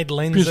wide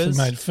lenses.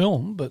 Beautifully made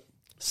film, but...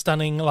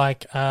 Stunning,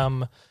 like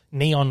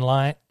neon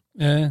light.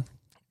 Yeah.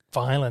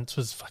 Violence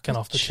was fucking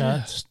off the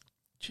charts.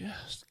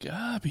 Just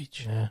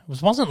garbage. Yeah.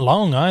 It wasn't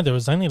long either. It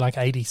was only like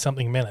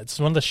 80-something minutes. It's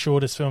one of the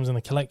shortest films in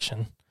the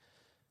collection.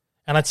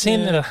 And I'd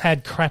seen that it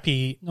had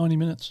crappy... 90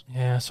 minutes.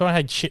 Yeah, so I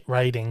had shit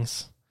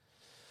ratings.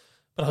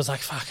 But I was like,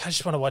 fuck, I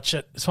just want to watch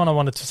it. It's one I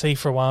wanted to see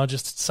for a while,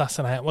 just to suss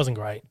it out. It wasn't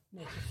great.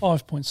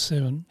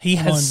 5.7. He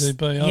has...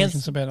 IMDb, I reckon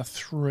it's about a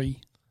 3.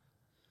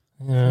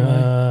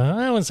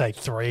 I wouldn't say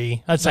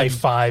 3. I'd say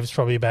 5's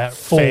probably about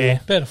 4. fair.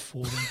 About a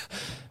 4.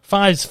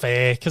 5's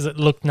fair because it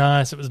looked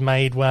nice. It was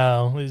made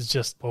well. It was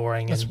just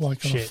boring. That's and why I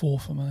got shit. a 4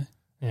 for me.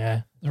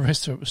 Yeah. The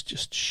rest of it was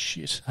just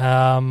shit.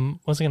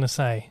 What was I going to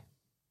say?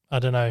 I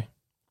don't know. I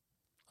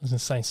was going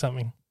to say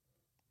something.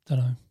 Don't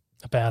know.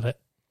 About it.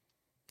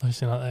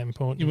 Obviously not that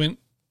important. You went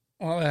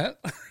like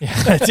that?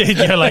 Yeah, I did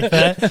go like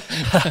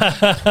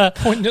that.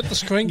 Pointing at the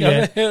screen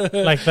going,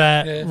 like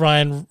that. Yeah.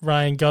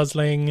 Ryan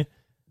Gosling did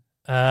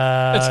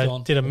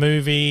a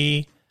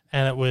movie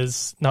and it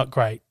was not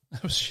great.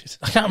 That was shit.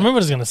 I can't remember what I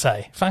was going to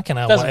say. Fucking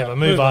hell, whatever.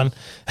 Move on.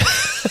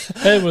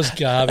 It was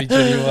garbage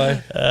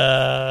anyway.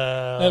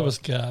 That was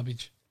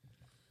garbage.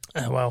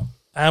 Well,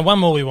 one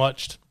more we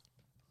watched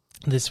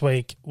this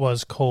week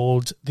was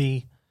called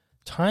The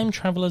Time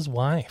Traveler's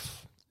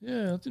Wife.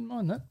 Yeah, I didn't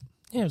mind that.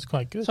 Yeah, it was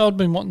quite good. So I'd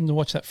been wanting to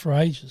watch that for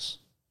ages.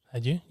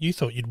 Had you? You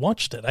thought you'd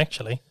watched it,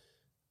 actually.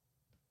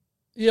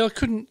 Yeah, I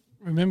couldn't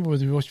remember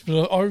whether we watched it,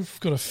 but I've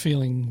got a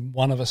feeling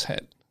one of us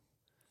had.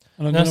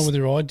 And I don't know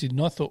whether I did,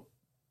 and I thought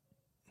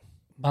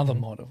Mother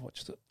might have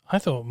watched it. I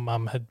thought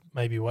Mum had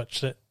maybe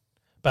watched it,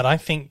 but I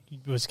think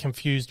it was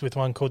confused with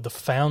one called The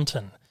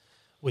Fountain,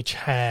 which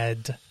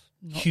had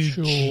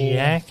Hugh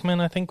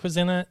Jackman, I think, was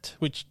in it,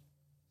 which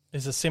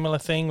is a similar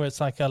thing where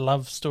it's like a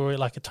love story,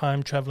 like a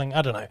time traveling.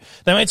 I don't know.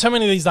 They made so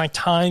many of these like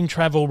time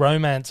travel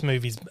romance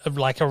movies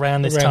like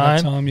around this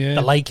time. Yeah.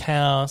 The Lake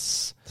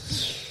House,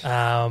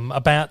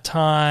 About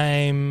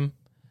Time,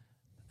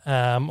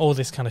 all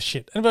this kind of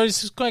shit. But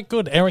it's quite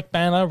good. Eric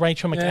Bana,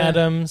 Rachel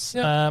McAdams,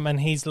 and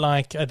he's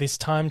like this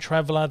time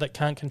traveler that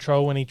can't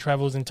control when he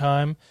travels in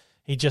time.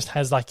 He just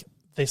has like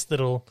this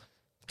little,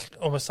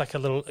 almost like a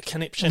little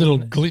conniption. Little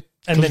glitch.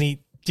 And then he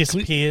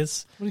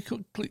disappears. What do you call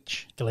it?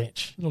 Glitch.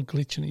 Glitch. Little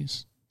glitch in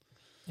his.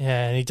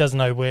 Yeah, and he doesn't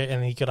know where,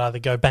 and he could either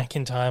go back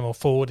in time or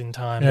forward in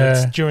time. Yeah.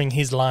 It's during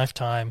his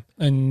lifetime.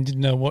 And didn't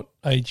know what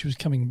age he was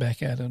coming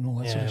back at and all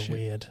that sort of shit. Yeah,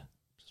 weird.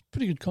 It's a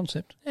pretty good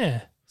concept.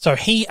 Yeah. So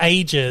he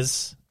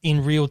ages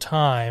in real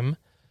time,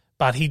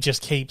 but he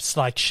just keeps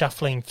like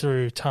shuffling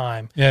through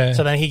time. Yeah.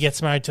 So then he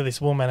gets married to this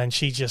woman and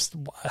she just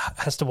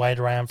has to wait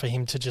around for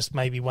him to just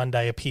maybe one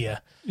day appear.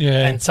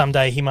 Yeah. And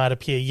someday he might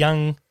appear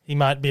young. He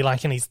might be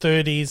like in his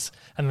 30s,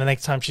 and the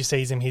next time she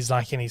sees him, he's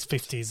like in his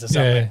 50s or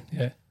something.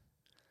 Yeah.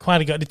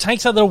 Quite a good. It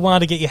takes a little while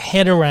to get your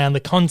head around the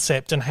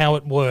concept and how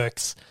it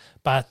works,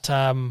 but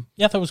I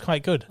thought it was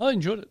quite good. I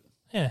enjoyed it.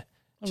 Yeah,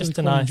 I just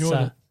really a nice.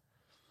 enjoyed it.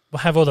 We'll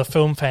have all the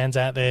film fans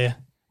out there.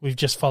 We've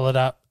just followed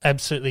up,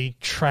 absolutely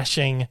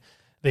trashing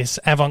this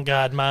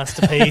avant-garde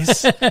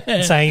masterpiece,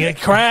 saying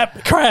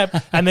crap,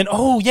 and then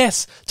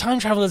yes, Time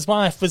Traveler's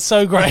Wife was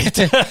so great.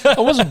 It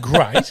wasn't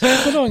great,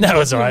 but no, it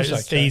was all right. It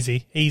was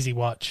okay. Easy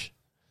watch.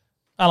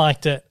 I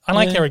liked it. I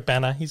like Eric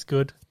Bana. He's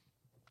good.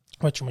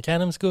 Rachel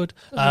McAdams good.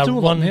 Doesn't do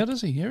a lot now,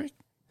 does he, Eric?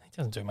 He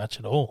doesn't do much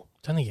at all.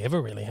 Don't think he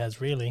ever really has,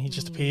 really. He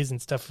just appears in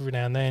stuff every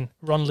now and then.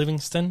 Ron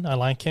Livingston, I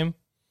like him.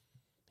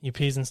 He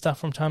appears in stuff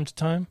from time to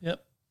time.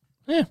 Yep.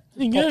 Yeah,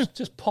 there you go.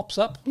 Just pops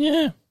up.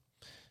 Yeah.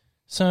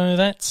 So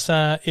that's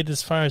it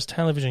as far as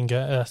television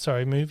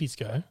movies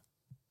go.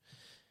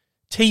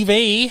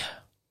 TV,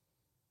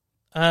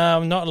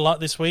 not a lot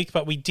this week,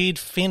 but we did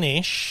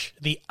finish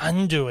The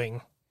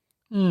Undoing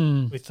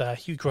with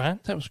Hugh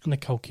Grant. That was good.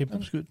 Nicole Kidman. That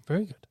was good.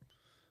 Very good.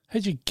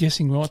 Had you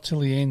guessing right till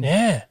the end?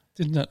 Yeah.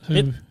 Didn't it?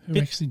 Who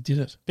actually did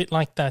it? Bit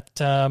like that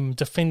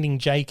Defending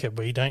Jacob,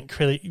 where you don't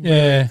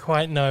really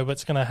quite know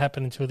what's going to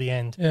happen until the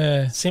end.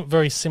 Yeah.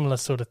 Very similar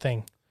sort of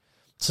thing.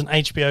 It's an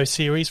HBO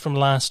series from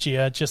last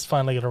year. Just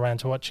finally got around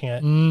to watching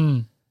it.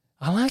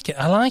 I like it.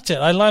 I liked it.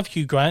 I love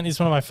Hugh Grant. He's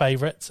one of my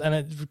favourites, and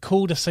it's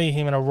cool to see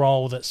him in a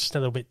role that's just a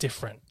little bit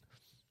different.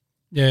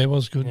 Yeah, it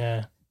was good.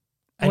 Yeah.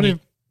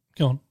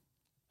 Go on.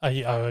 I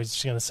was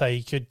just going to say,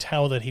 you could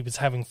tell that he was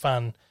having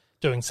fun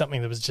doing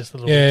something that was just a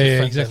little bit different.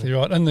 Yeah, exactly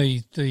right. And the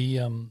what do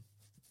you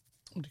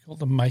call it,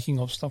 the making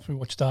of stuff we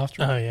watched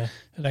after. Oh, yeah.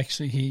 And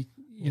actually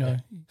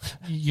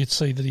you'd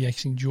see that he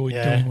actually enjoyed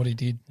doing what he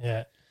did.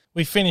 Yeah.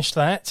 We finished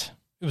that.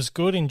 It was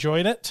good.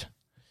 Enjoyed it.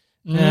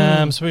 So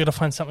we got to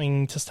find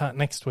something to start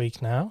next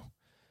week now.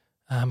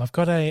 I've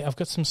got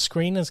some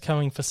screeners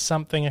coming for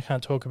something. I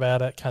can't talk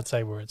about it. Can't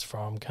say where it's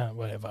from. Can't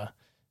whatever.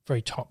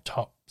 Very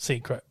top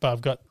secret. But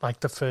I've got like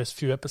the first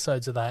few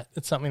episodes of that.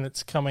 It's something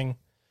that's coming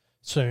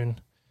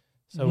soon.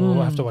 So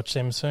we'll have to watch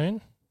them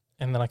soon,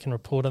 and then I can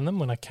report on them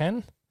when I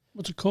can.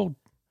 What's it called?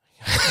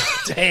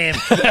 Damn.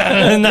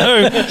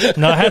 No,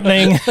 not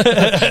happening.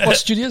 What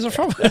studios are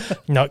from?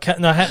 Not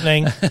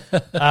happening.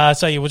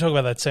 So we'll talk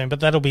about that soon, but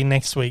that'll be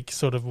next week.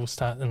 Sort of, we'll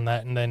start in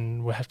that, and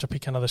then we'll have to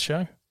pick another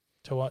show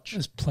to watch.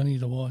 There's plenty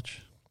to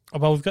watch. Oh,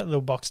 well, we've got a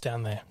little box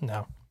down there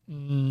now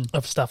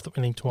of stuff that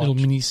we need to watch.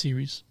 Little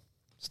mini-series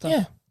stuff.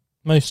 Yeah,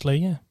 mostly,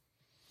 yeah.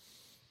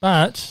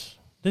 But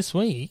this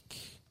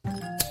week...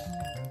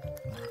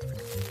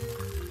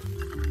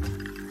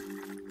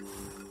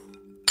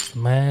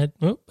 Mad.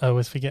 I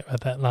always forget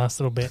about that last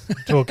little bit.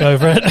 Talk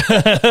over it.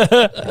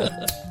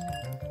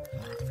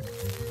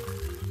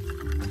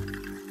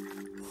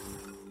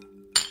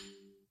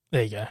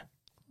 There you go. I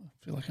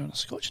feel like I'm on a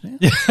scotch now.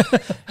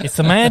 It's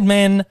the Mad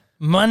Men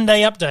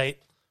Monday update.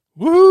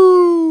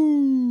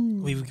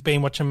 Woo! We've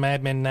been watching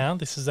Mad Men now.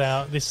 This is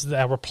our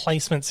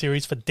replacement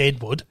series for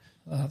Deadwood.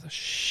 Oh, the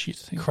shit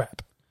thing.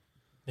 Crap.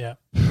 Yeah.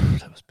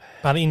 That was bad.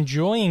 But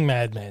enjoying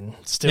Mad Men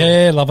still.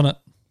 Yeah, loving it.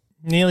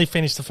 Nearly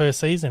finished the first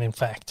season, in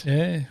fact.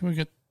 Yeah,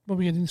 what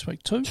we getting this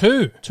week? Two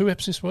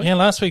eps this week. Yeah,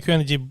 last week we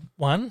only did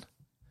one.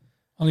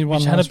 Only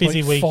one. Which had a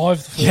busy week. 5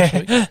 the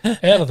first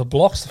week. Out of the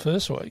blocks the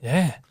first week.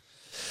 Yeah.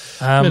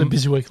 We had a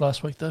busy week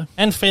last week though.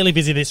 And fairly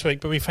busy this week,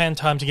 but we found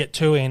time to get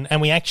 2 in,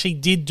 and we actually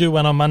did do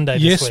one on Monday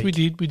this week. Yes, we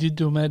did. We did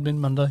do a Mad Men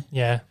Monday.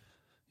 Yeah.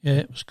 Yeah,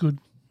 it was good.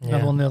 Another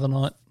Yeah. one the other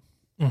night.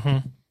 Mm-hmm.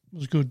 It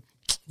was good.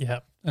 Yeah.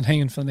 And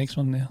hanging for the next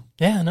one now.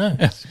 Yeah, I know.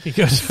 It's be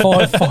good.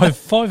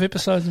 five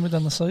episodes and we're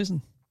done the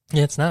season.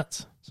 Yeah, it's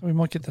nuts. So we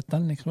might get that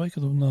done next week.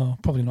 Or no,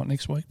 probably not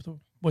next week, but the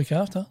week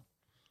after.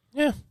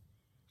 Yeah.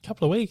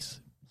 Couple of weeks.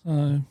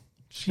 So,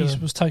 jeez,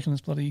 it was taking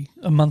us bloody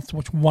a month to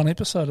watch one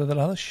episode of that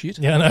other shit.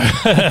 Yeah, I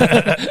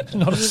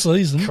know. Not a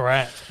season.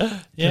 Crap.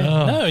 Yeah.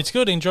 Oh. No, it's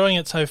good. Enjoying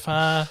it so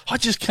far. I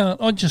just can't.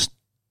 Well,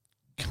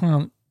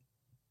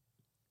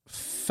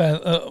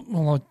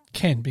 I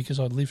can because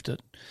I lived it.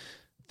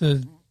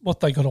 What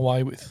they got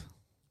away with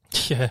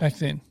Yeah. back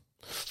then.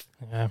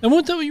 Yeah. And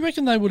what do you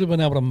reckon they would have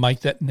been able to make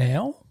that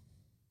now?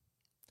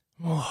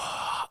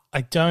 I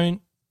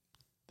don't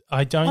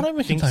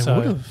reckon think they so.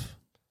 would have.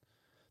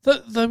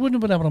 They wouldn't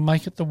have been able to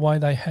make it the way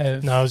they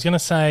have. No, I was going to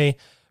say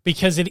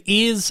because it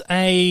is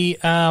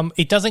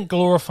it doesn't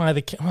glorify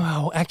the.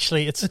 Well,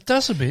 actually, It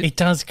does a bit. It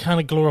does kind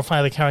of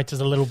glorify the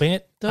characters a little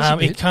bit. Does a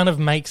bit. It kind of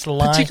makes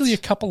light, Particularly a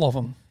couple of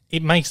them.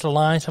 It makes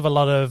light of a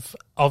lot of.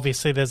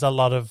 Obviously, there's a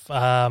lot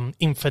of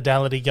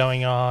infidelity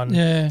going on.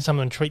 Yeah. Some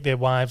of them treat their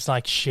wives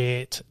like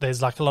shit.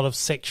 There's like a lot of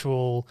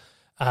sexual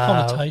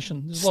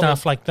Connotation. There's a lot stuff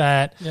of- like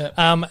that. Yeah.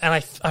 And I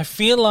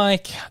feel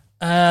like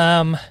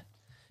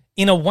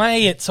in a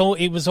way it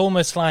was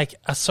almost like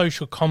a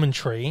social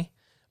commentary,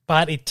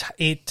 but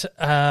it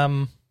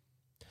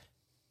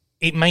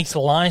makes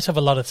light of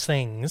a lot of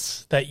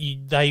things that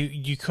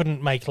you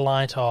couldn't make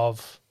light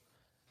of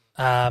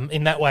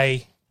in that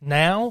way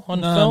now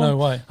on film. No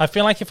way. I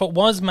feel like if it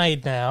was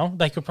made now,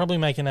 they could probably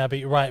make it now, but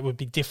you're right, it would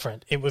be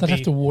different. It would They'd be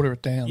have to water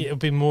it down. it would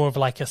be more of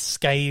like a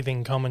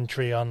scathing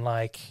commentary on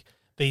like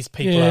these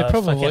people Yeah, are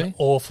probably. fucking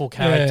awful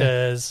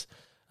characters,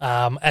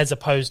 as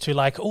opposed to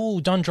like,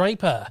 oh, Don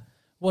Draper,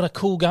 what a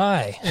cool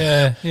guy.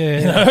 Yeah.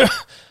 You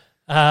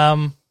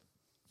know?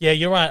 Yeah,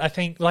 you're right. I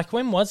think like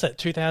when was it?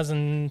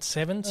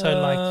 2007. So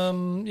like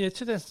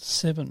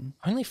 2007.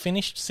 only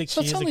finished 6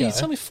 So years it's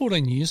ago. only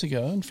 14 years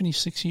ago and finished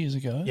 6 years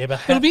ago. Yeah,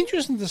 but it'll be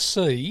interesting to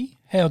see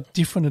how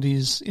different it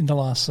is in the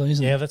last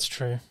season. Yeah, that's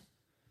true.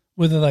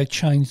 Whether they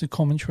change the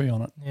commentary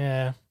on it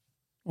Yeah,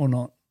 or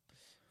not.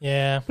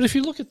 yeah. But if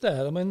you look at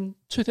that, I mean,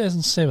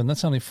 2007.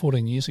 That's only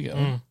 14 years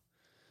ago.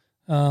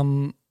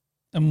 Mm.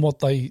 And what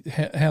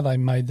how they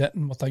made that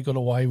and what they got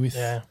away with.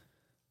 Yeah.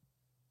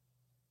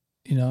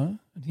 You know,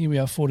 and here we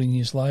are 14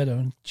 years later,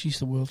 and geez,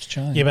 the world's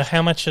changed. Yeah, but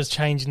how much has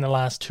changed in the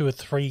last 2 or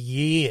 3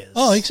 years?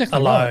 Oh, exactly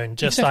alone. right.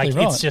 Just Exactly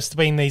like right. it's just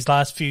been these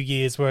last few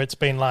years where it's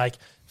been like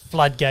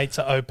floodgates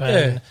are open.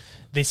 Yeah.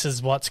 This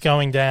is what's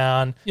going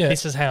down. Yeah.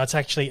 This is how it's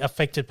actually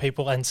affected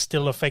people and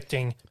still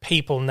affecting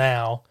people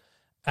now.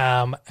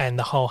 And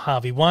the whole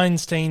Harvey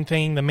Weinstein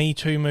thing, the Me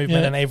Too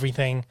movement, Yeah. and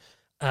everything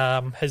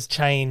has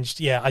changed.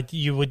 Yeah,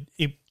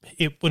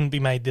 it wouldn't be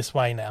made this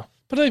way now.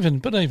 But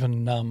even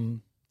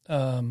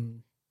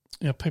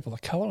you know, people of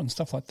colour and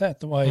stuff like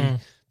that, the way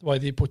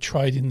they're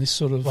portrayed in this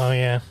sort of Well,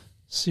 yeah.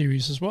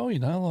 series as well, you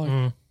know,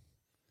 like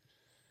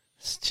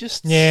it's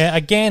just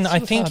Again, sort I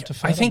of think hard to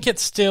fathom.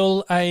 it's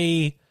still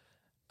a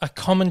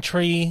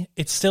commentary.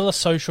 It's still a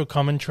social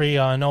commentary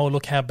on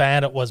look how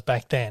bad it was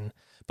back then.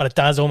 But it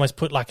does almost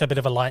put like a bit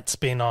of a light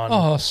spin on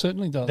Oh, it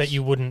certainly does. that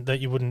you wouldn't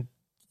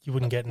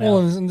get now. Well,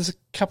 and there's a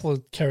couple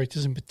of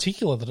characters in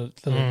particular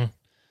that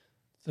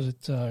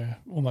it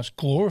almost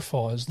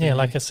glorifies. Yeah,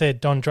 like I said,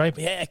 Don Draper.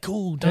 Yeah,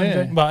 cool, Don Yeah.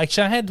 Draper. Well,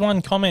 actually, I had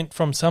one comment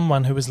from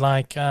someone who was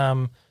like,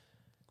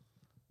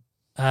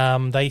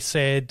 they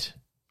said,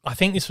 I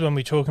think this was when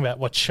we were talking about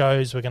what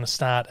shows we're going to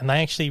start, and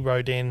they actually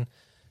wrote in.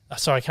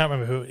 Sorry, I can't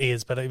remember who it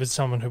is, but it was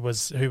someone who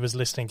was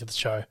listening to the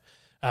show,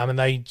 and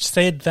they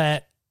said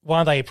that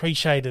while they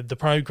appreciated the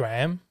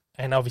program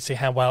and obviously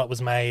how well it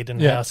was made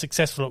and how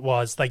successful it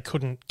was, they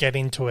couldn't get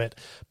into it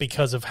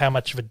because of how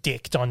much of a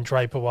dick Don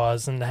Draper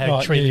was and how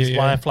he treated his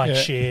wife like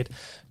shit,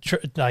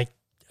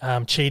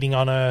 cheating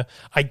on her.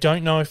 I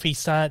don't know if he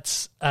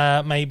starts,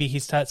 maybe he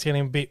starts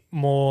getting a bit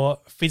more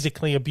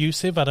physically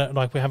abusive. I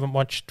don't we haven't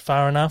watched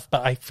far enough,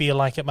 but I feel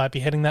like it might be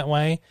heading that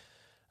way.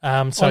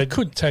 So I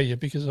could tell you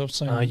because I've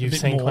seen. you've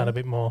seen quite a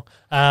bit more.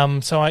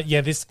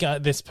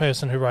 This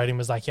person who wrote him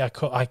was like,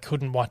 I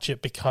couldn't watch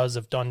it because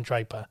of Don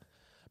Draper,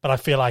 but I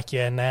feel like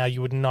now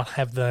you would not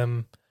have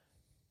them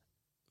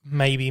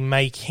maybe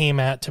make him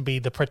out to be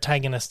the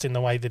protagonist in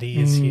the way that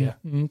he is here.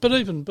 But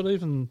even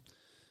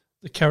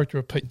the character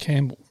of Pete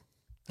Campbell,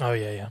 Oh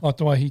yeah, like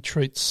the way he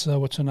treats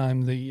what's her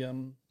name, the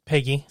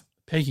Peggy,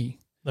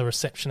 the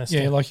receptionist.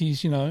 Yeah, like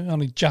he's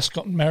only just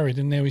gotten married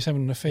and now he's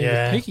having an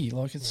affair with Peggy.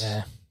 Like it's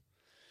yeah.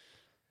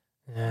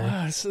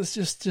 it's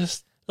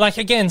just like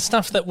again,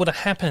 stuff that would have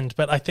happened,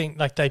 but I think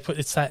like they put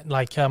it's that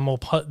like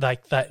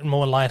that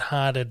more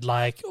lighthearted,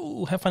 like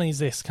oh, how funny is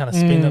this kind of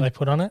spin that they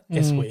put on it?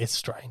 It's weird, it's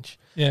strange.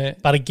 Yeah,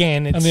 but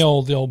again, it's and the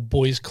old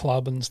boys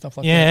club and stuff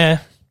like that. Yeah,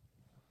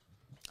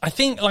 I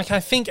think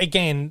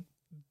again,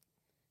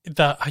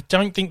 I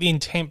don't think the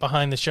intent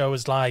behind the show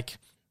was like,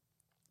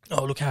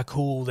 oh look how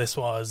cool this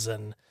was,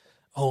 and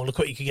oh look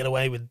what you could get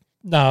away with.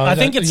 No, I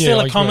think it's still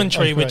a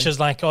commentary, I agree. which is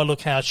like, oh, look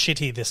how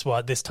shitty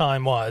this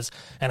time was,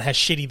 and how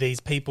shitty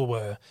these people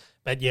were.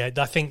 But yeah,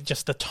 I think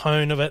just the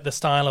tone of it, the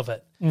style of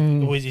it,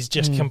 is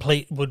just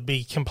would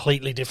be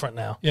completely different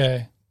now.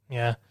 Yeah,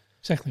 yeah,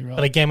 exactly right.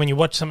 But again, when you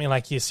watch something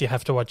like this, you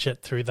have to watch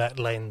it through that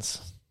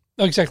lens.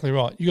 Oh, exactly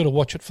right. You got to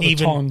watch it for the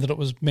time that it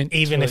was meant.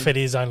 Even if it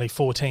is only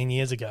 14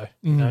 years ago,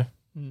 you know.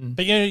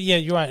 But yeah,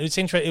 you're right.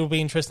 It will be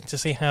interesting to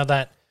see how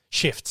that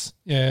shifts.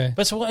 Yeah,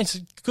 but it's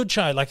a good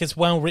show. Like it's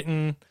well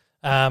written.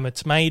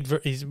 It's made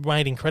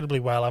incredibly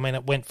well. I mean,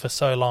 it went for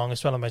so long.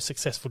 It's one of the most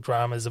successful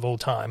dramas of all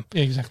time.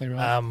 Yeah, exactly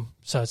right.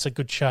 So it's a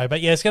good show.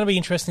 But yeah, it's going to be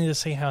interesting to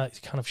see how it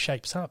kind of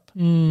shapes up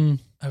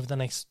over the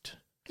next.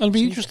 It'll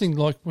be interesting,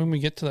 like when we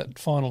get to that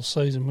final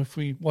season, if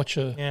we watch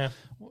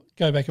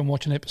go back and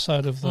watch an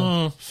episode of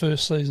the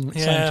first season at the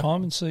same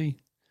time and see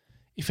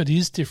if it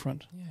is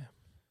different. Yeah,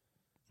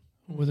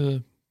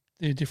 whether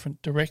they're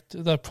different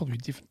directors. They're probably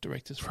different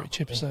directors for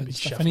each episode and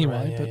stuff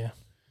anyway. But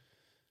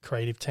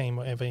creative team,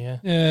 whatever,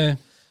 Yeah.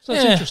 So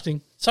it's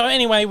interesting. So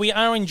anyway, we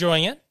are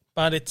enjoying it,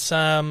 but it's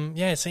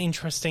it's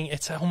interesting.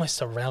 It's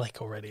almost a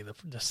relic already.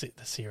 The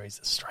series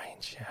is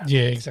strange.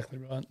 Yeah, exactly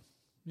right.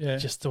 Yeah,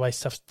 just the way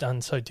stuff's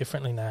done so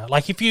differently now.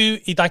 Like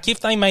if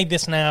they made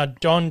this now,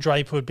 Don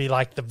Draper would be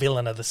like the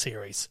villain of the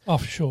series. Oh,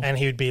 for sure. And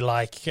he would be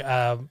like,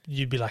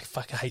 you'd be like,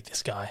 fuck, I hate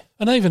this guy.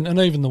 And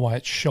even the way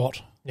it's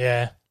shot,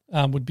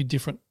 would be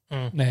different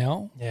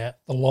now. Yeah,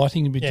 the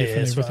lighting would be different.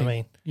 That's everything. What I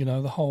mean. You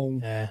know, the whole.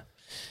 Yeah.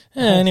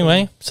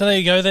 Anyway, so there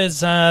you go.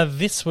 There's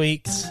this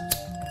week's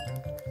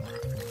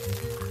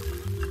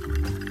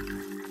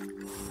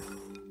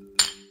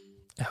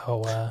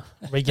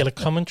regular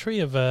commentary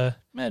of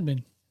Mad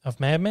Men. Of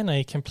Mad Men,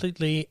 a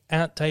completely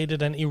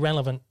outdated and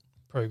irrelevant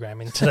program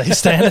in today's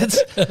standards.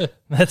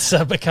 That's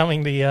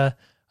becoming the I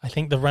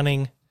think the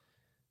running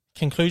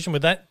conclusion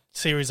with that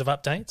series of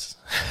updates.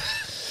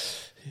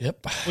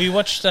 Yep. We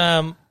watched.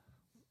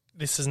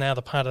 This is now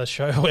the part of the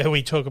show where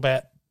we talk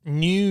about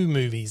new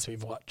movies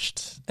we've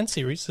watched and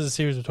series. There's a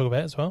series we'll talk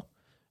about as well.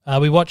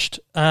 We watched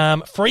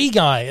Free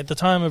Guy. At the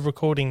time of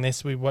recording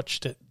this, we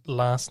watched it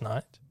last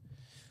night.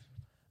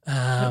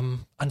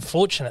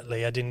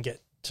 Unfortunately, I didn't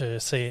get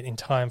to see it in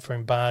time for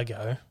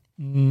embargo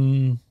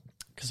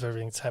because of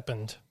everything that's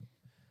happened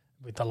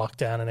with the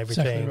lockdown and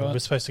everything. Exactly right. We were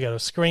supposed to go to a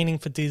screening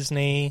for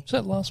Disney. Was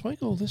that last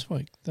week or this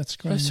week? That's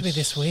supposed to be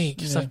this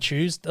week. Yeah. So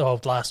Tuesday.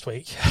 Oh, last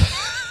week.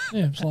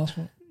 Yeah, it was last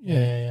week.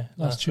 Yeah.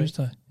 Last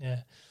Tuesday. Week.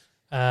 Yeah.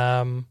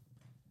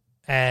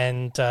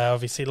 And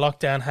obviously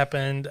lockdown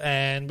happened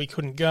and we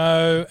couldn't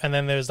go. And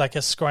then there was like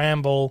a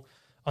scramble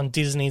on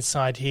Disney's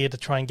side here to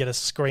try and get us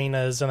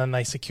screeners, and then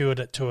they secured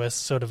it to us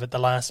sort of at the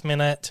last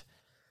minute.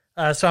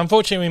 So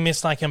unfortunately we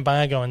missed like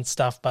embargo and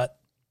stuff, but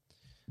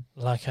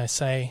like I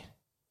say,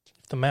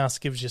 if the mouse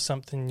gives you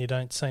something, you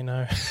don't say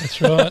no.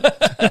 That's right.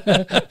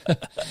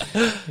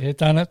 Yeah,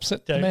 don't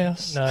upset the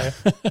mouse.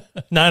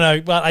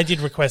 No. Well, I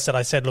did request it.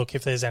 I said, look,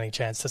 if there's any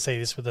chance to see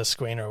this with a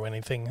screener or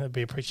anything, it'd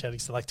be appreciated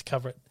because I'd like to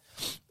cover it.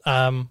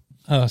 Oh,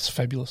 it's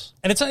fabulous.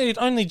 And it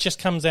only just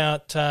comes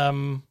out,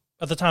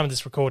 at the time of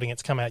this recording,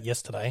 it's come out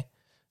yesterday.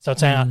 So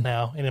it's out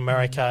now. In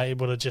America, it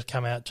would have just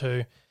come out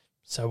too.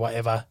 So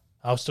whatever.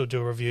 I'll still do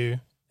a review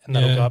and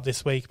that'll go up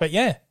this week. But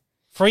yeah,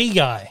 Free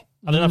Guy.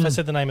 I don't know if I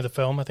said the name of the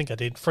film. I think I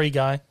did. Free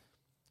Guy.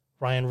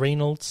 Ryan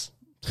Reynolds.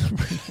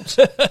 Taika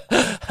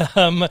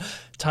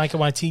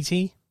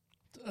Waititi.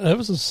 That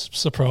was a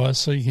surprise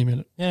seeing him in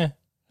it. Yeah.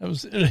 He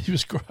was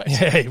great.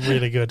 Yeah,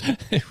 really good.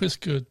 It was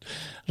good.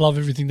 Love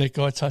everything that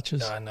guy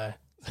touches. I know.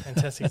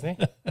 Fantastic, isn't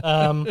he?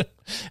 And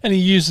he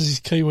uses his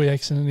Kiwi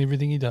accent and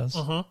everything he does.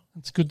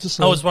 It's good to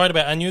see. I was worried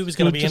about it. I knew he was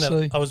going to be in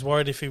it. I was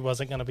worried if he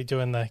wasn't going to be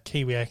doing the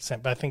Kiwi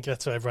accent, but I think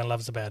that's what everyone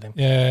loves about him.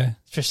 Yeah.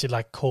 Especially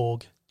like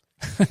Korg.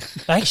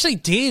 They actually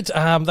did.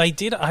 They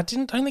did. I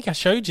don't think I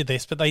showed you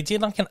this, but they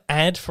did like an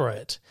ad for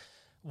it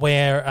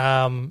where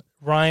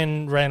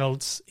Ryan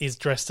Reynolds is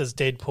dressed as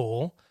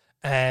Deadpool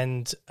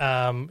and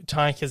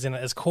Taika's in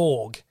it as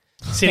Korg,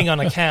 sitting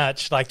on a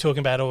couch, like talking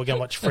about, we're going to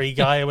watch Free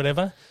Guy or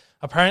whatever.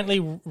 Apparently,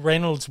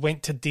 Reynolds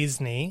went to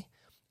Disney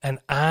and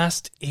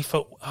asked if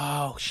it...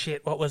 Oh,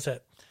 shit, what was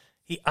it?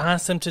 He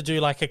asked them to do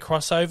like a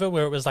crossover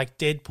where it was like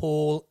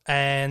Deadpool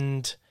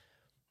and...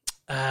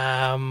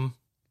 I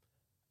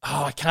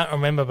can't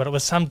remember, but it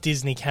was some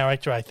Disney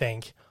character, I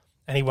think.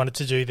 And he wanted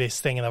to do this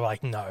thing, and they were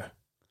like, no.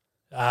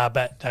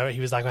 But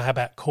he was like, well, how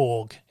about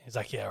Korg? He's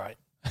like, yeah, right.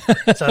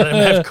 So they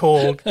didn't have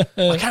Korg.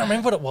 I can't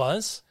remember what it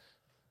was.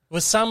 It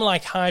was some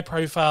like high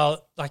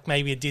profile, like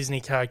maybe a Disney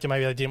character.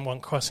 Maybe they didn't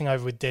want crossing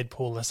over with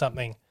Deadpool or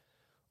something.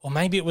 Or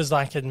maybe it was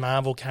like a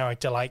Marvel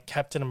character like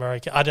Captain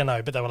America. I don't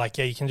know, but they were like,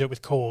 yeah, you can do it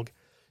with Korg.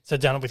 So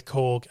done it with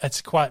Korg.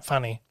 It's quite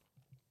funny.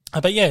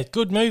 But yeah,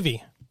 good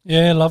movie.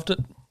 Yeah, loved it.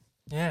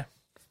 Yeah.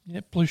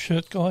 Yeah, blue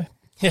shirt guy.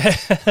 Yeah.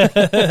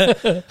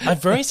 I'm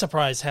very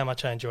surprised how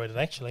much I enjoyed it,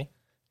 actually.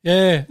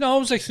 Yeah. No, I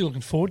was actually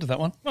looking forward to that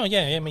one. Oh,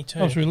 yeah, me too.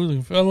 I was really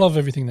looking I love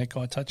everything that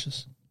guy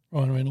touches,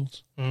 Ryan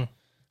Reynolds. Mm.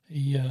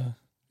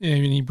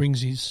 He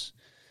brings his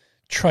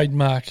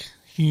trademark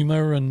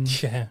humour and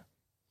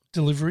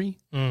delivery.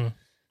 Mm.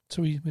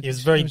 So it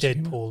was very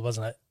Deadpool,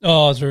 wasn't it?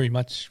 Oh, it was very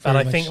much. But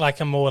I think like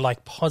a more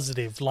like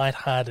positive,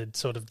 light-hearted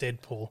sort of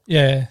Deadpool.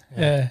 Yeah.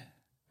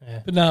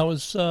 But no, it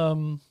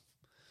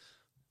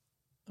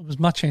was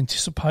much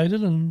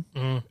anticipated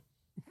and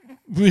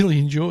really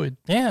enjoyed.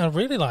 Yeah, I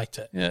really liked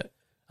it. Yeah.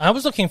 I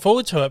was looking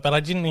forward to it, but I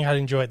didn't think I'd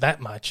enjoy it that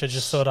much. I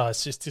just thought,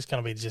 it's just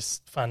going to be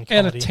just fun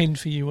comedy. Out of 10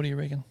 for you, what do you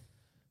reckon?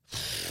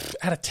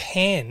 Out of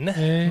 10,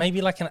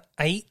 maybe like an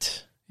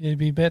 8. Yeah, it'd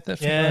be about that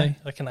for me. Yeah,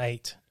 like an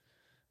 8.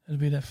 It'd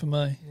be that for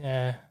me.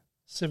 Yeah.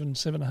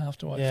 7.5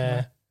 to 8 for me.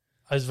 It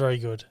was very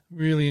good.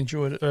 Really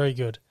enjoyed it. Very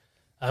good.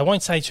 I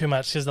won't say too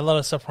much because there's a lot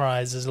of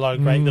surprises, a lot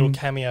of great little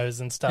cameos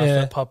and stuff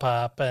that pop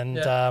up.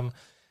 And,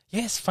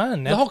 it's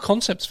fun. The whole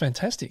concept's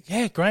fantastic.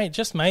 Yeah, great.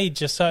 Just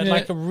made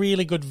like a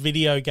really good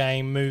video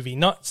game movie.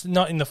 Not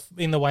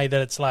in the way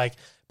that it's like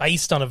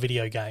based on a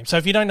video game. So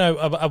if you don't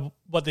know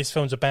what this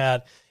film's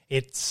about,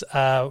 it's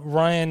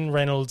Ryan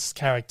Reynolds'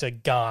 character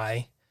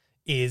Guy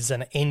is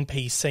an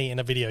NPC in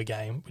a video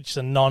game, which is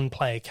a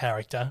non-player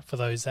character for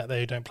those out there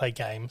who don't play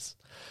games.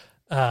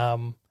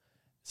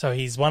 So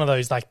he's one of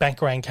those like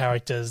background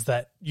characters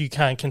that you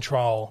can't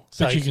control.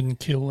 But you can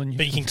kill and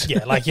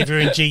like if you're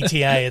in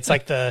GTA, it's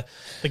like the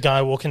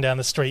guy walking down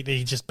the street that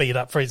you just beat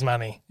up for his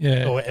money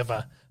or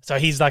whatever. So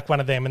he's like one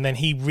of them, and then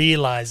he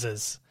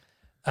realizes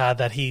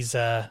that he's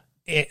a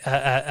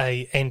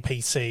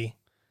NPC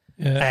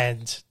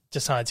and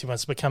decides he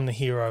wants to become the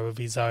hero of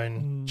his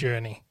own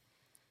journey.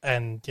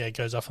 And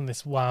goes off on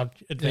this wild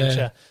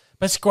adventure.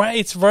 But it's great.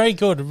 It's very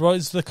good.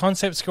 The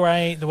concept's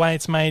great. The way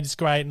it's made is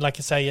great. And like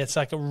I say, it's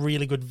like a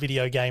really good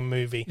video game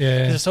movie.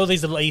 Yeah. There's all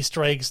these little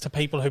Easter eggs to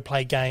people who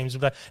play games.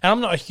 And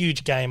I'm not a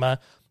huge gamer,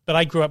 but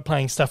I grew up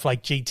playing stuff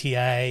like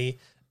GTA,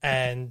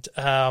 and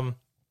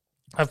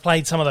I've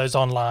played some of those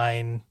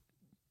online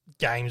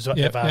games,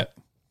 whatever. Yep.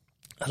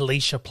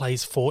 Alicia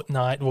plays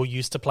Fortnite, or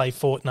used to play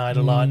Fortnite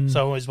a lot,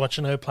 so I was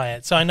watching her play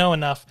it. So I know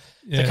enough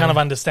to kind of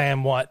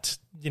understand what,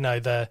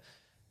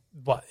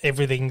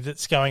 everything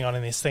that's going on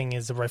in this thing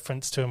is a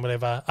reference to and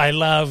whatever.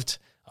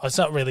 It's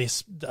not really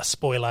a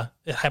spoiler.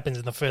 It happens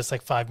in the first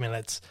 5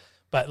 minutes.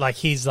 But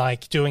he's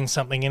doing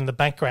something in the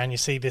background. You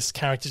see this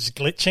character just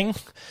glitching.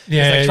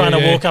 He's trying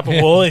to walk up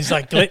a wall. He's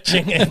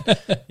glitching.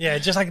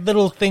 And just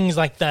little things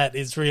like that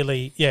is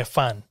really,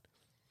 fun.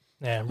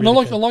 Yeah,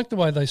 really I like the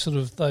way they sort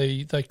of,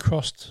 they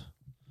crossed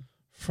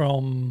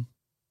from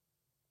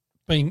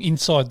being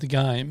inside the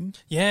game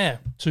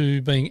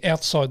to being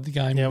outside the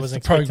game with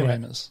the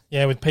programmers.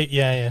 Yeah, with Pete.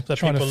 Yeah. The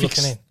trying to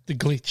fix the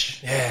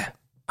glitch. Yeah.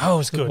 Oh, it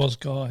was good. It was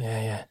Guy.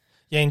 Yeah.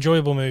 Yeah,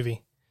 enjoyable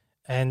movie.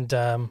 And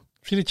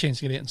if you get a chance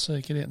to get out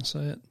and see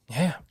it.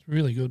 Yeah. It's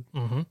really good.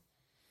 Mm-hmm.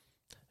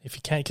 If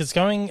you can, because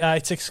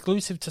it's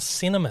exclusive to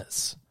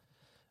cinemas.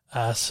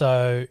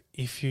 So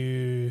if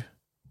you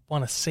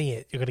want to see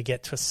it, you've got to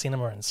get to a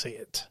cinema and see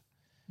it.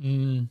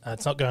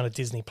 It's not going to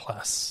Disney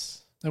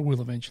Plus. It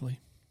will eventually.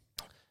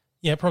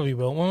 Yeah, it probably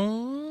will.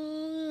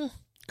 Well,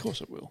 of course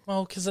it will.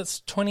 Well, because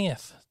it's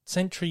 20th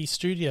Century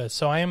Studios,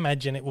 so I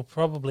imagine it will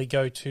probably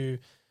go to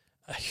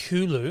a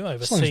Hulu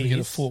overseas. As long as we get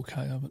a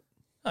 4K of it.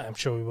 I'm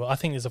sure we will. I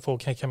think there's a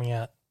 4K coming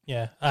out.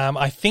 Yeah.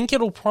 I think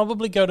it'll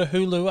probably go to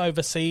Hulu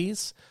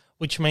overseas,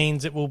 which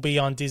means it will be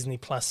on Disney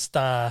Plus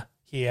Star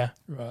here.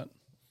 Right.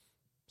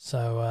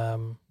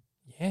 So,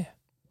 yeah.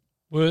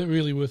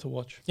 Really worth a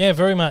watch. Yeah,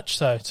 very much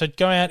so. So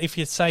go out if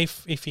you're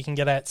safe, if you can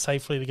get out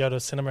safely to go to a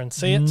cinema and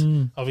see it.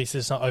 Obviously,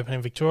 it's not open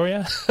in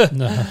Victoria. No, not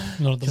at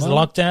the moment. Because of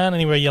lockdown,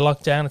 anywhere you're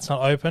locked down, it's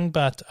not open.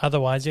 But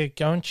otherwise,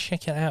 go and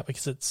check it out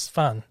because it's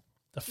fun.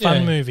 The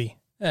fun movie.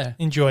 Yeah.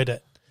 Enjoyed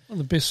it. One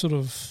of the best sort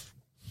of,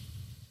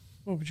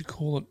 what would you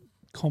call it?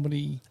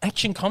 Comedy.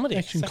 Action comedy.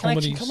 Action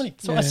comedy.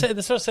 That's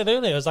what I said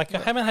earlier. I was like, I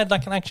haven't had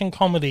an action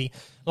comedy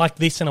like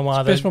this in a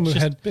while. Best one we've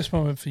had. Best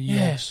one for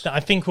years. I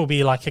think will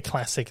be like a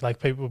classic.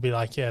 People will be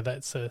like,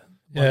 that's a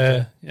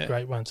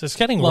great one. So it's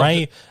getting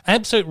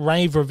absolute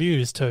rave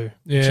reviews too.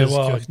 Yeah,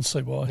 well, I can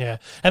see why. Yeah,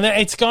 and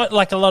it's got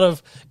a lot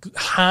of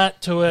heart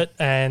to it,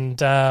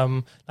 and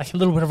a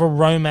little bit of a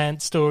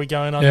romance story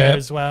going on there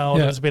as well.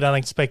 It was a bit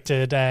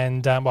unexpected,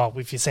 and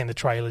if you've seen the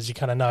trailers, you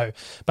kind of know.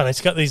 But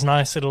it's got these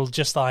nice little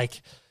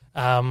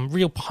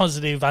real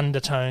positive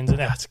undertones, and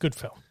it's a good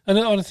film. And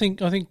I think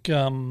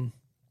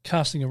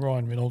casting of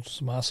Ryan Reynolds was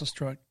a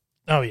masterstroke.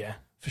 Oh yeah,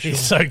 for sure. He's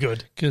so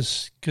good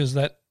because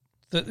that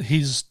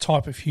his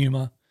type of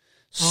humour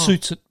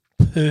suits it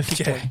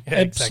perfectly,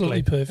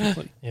 absolutely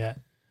perfectly. Yeah,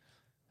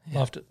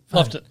 loved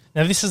it.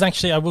 Now this is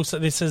actually, I will say,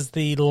 this is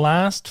the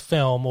last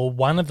film or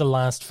one of the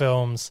last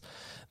films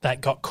that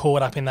got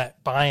caught up in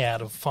that buyout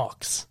of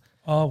Fox.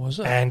 Oh, was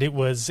it? And it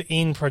was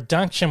in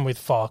production with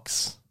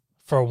Fox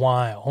for a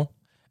while.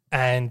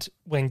 And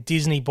when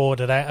Disney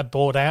bought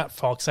out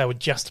Fox, they were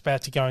just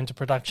about to go into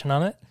production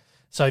on it.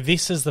 So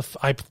this is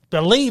I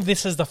believe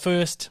this is the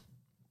first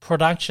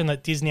production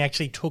that Disney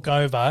actually took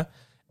over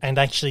and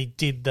actually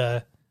did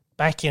the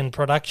back-end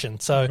production.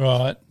 So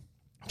Right.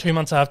 2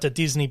 months after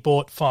Disney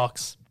bought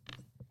Fox,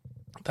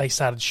 they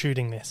started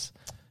shooting this.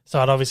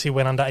 So it obviously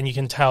went under, and you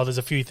can tell there's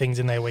a few things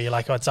in there where you're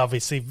like, oh, it's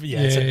obviously,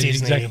 it's a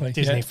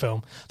Disney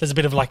film. There's a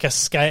bit of like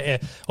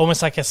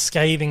almost like a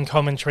scathing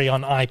commentary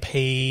on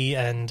IP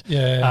and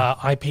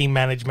IP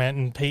management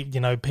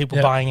and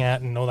people buying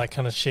out and all that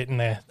kind of shit in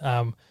there.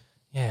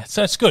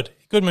 So it's good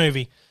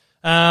movie.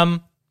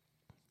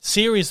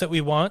 Series that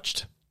we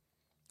watched.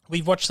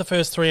 We've watched the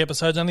first 3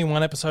 episodes. Only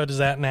 1 episode is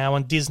out now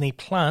on Disney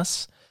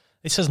Plus.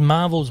 This is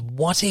Marvel's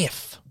What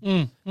If,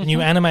 new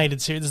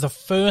animated series. This is the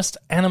first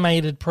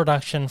animated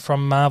production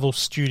from Marvel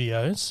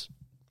Studios.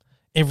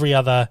 Every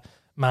other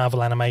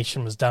Marvel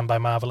animation was done by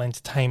Marvel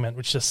Entertainment,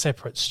 which is a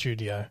separate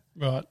studio.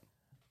 Right.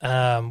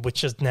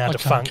 Which is now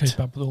defunct. Can't keep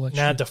up with all that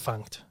now shit.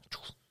 defunct.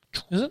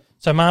 Is it?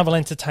 So Marvel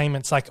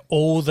Entertainment's like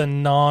all the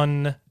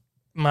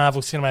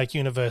non-Marvel Cinematic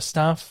Universe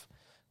stuff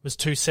was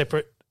 2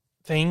 separate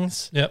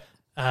things. Yep.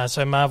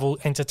 So Marvel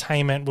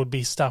Entertainment would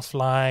be stuff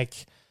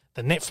like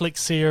the Netflix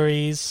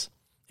series,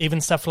 even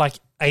stuff like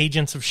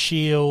Agents of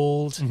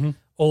S.H.I.E.L.D.,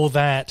 all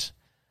that.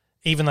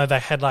 Even though they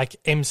had like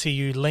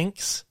MCU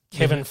links,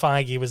 Kevin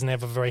Feige was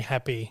never very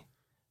happy.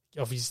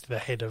 Obviously the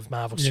head of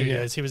Marvel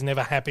Studios. He was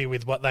never happy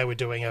with what they were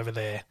doing over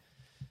there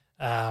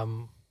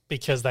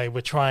because they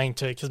were trying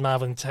to – because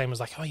Marvel Entertainment was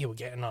like, oh, yeah, we're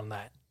getting on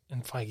that.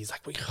 And Feige's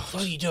like,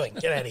 what are you doing?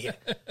 Get out of here.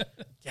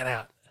 Get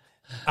out.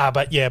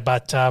 But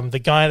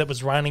the guy that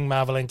was running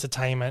Marvel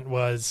Entertainment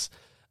was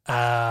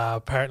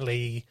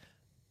apparently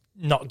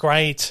not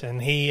great, and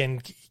he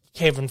and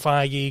Kevin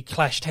Feige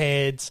clashed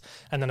heads,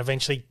 and then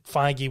eventually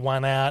Feige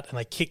won out, and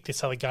they kicked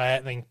this other guy out,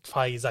 and then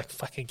Feige's like,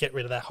 fucking get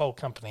rid of that whole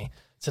company.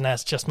 So now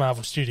it's just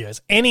Marvel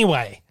Studios.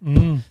 Anyway,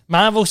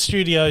 Marvel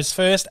Studios'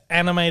 first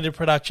animated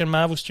production,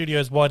 Marvel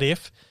Studios' What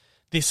If.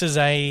 This is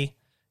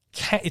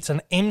it's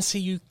an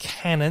MCU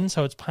canon,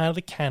 so it's part of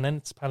the canon.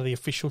 It's part of the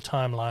official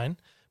timeline.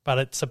 But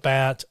it's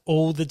about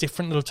all the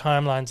different little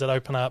timelines that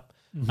open up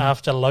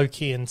after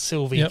Loki and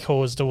Sylvie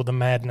caused all the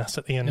madness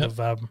at the end of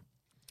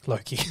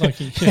Loki.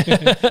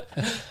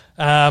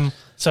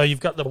 So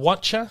you've got the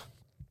Watcher,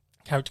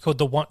 a character called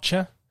the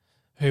Watcher,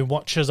 who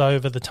watches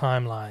over the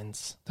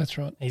timelines. That's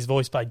right. He's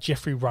voiced by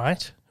Jeffrey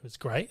Wright, who's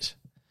great.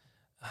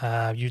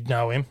 You'd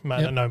know him. You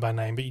might not know by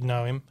name, but you'd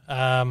know him.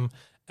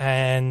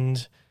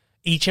 And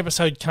each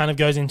episode kind of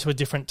goes into a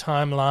different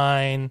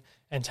timeline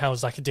and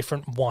tells like a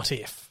different what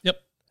if.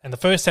 Yep. And the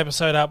first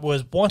episode up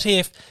was, what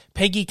if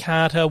Peggy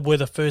Carter were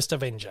the first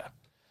Avenger?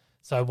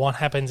 So what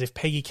happens if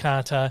Peggy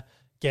Carter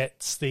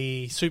gets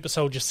the super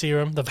soldier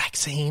serum, the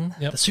vaccine,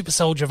 the super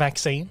soldier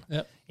vaccine,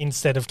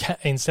 instead of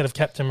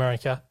Captain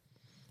America,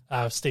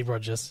 Steve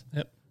Rogers.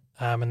 Yep.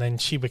 And then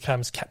she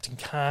becomes Captain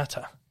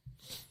Carter.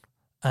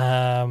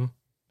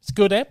 It's a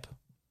good ep.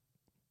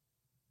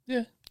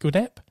 Yeah. Good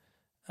ep.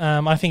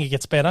 I think it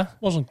gets better.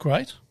 Wasn't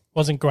great.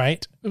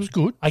 It was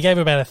good. I gave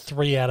it about a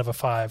 3 out of a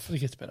 5. It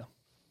gets better.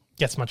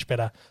 Gets much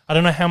better. I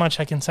don't know how much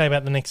I can say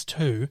about the next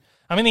 2.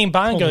 I mean, the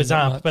embargo's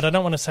up, but I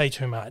don't want to say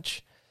too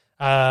much.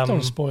 Don't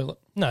want to spoil it.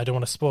 No, I don't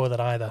want to spoil it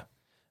either.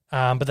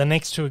 But the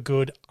next 2 are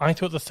good. I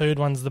thought the third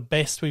one's the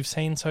best we've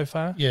seen so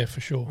far. Yeah,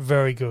 for sure.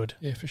 Very good.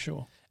 Yeah, for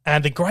sure.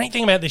 And the great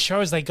thing about this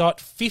show is they got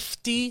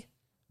 50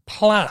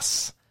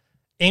 plus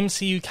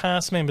MCU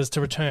cast members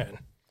to return.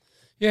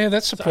 Yeah,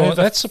 that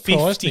surprised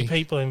 50 me.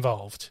 people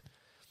involved.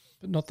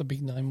 But not the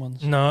big name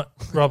ones. Not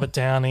Robert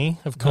Downey,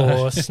 of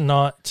course.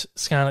 Not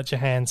Scarlett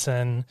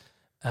Johansson.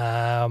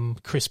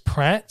 Chris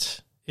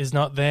Pratt is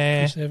not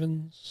there. Chris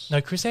Evans.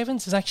 No, Chris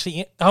Evans is actually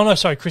in. Oh, no,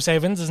 sorry. Chris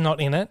Evans is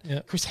not in it.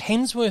 Yep. Chris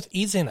Hemsworth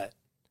is in it.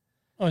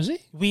 Oh, is he?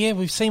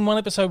 We've seen one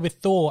episode with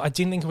Thor. I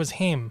didn't think it was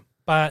him,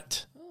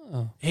 but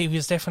he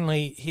was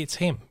definitely, it's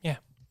him. Yeah.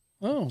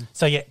 Oh.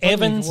 So, yeah,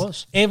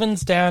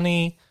 Evans,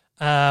 Downey,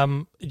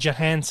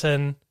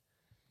 Johansson,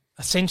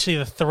 essentially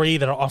the 3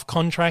 that are off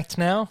contract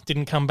now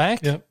didn't come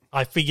back. Yep.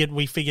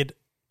 We figured,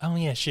 oh,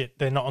 yeah, shit,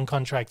 they're not on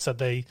contract, so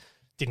they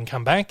didn't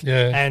come back.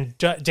 Yeah. And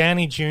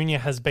Downey Jr.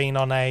 has been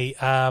on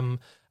a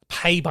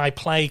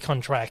pay-by-play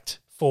contract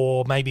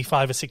for maybe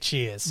 5 or 6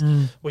 years,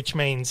 which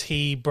means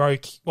he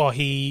broke,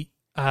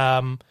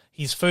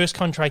 his first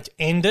contract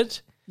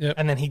ended,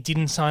 and then he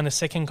didn't sign a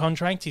second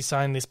contract. He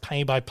signed this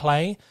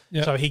pay-by-play,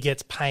 so he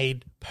gets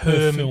paid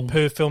per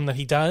film that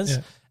he does,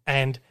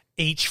 and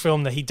each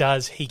film that he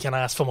does, he can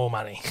ask for more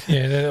money.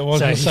 Yeah, that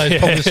was going to say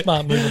probably a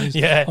smart move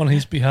on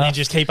his behalf. You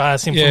just keep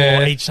asking for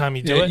more each time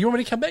you do it. You want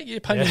me to come back? You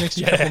pay me an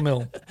extra couple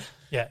mil.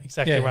 Yeah,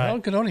 exactly right. Oh,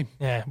 good on him.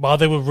 Yeah, well,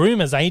 there were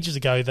rumours ages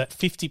ago that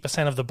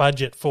 50% of the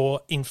budget for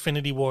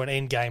Infinity War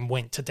and Endgame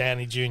went to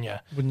Downey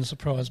Jr. Wouldn't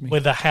surprise me.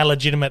 Whether how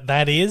legitimate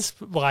that is,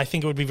 well, I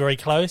think it would be very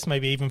close,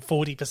 maybe even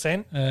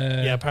 40%.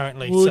 Yeah,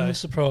 apparently. Wouldn't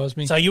surprise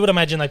me. So you would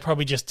imagine they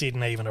probably just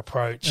didn't even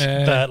approach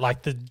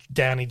the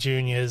Downey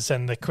Jr.'s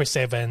and the Chris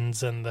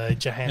Evans and the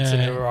Johansson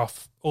who are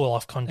all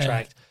off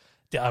contract.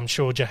 I'm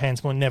sure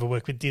Johansson will never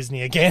work with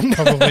Disney again.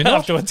 Probably not.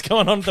 After what's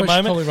going on at the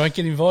moment. Probably won't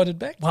get invited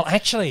back. Well,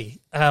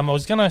 actually, I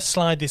was going to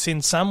slide this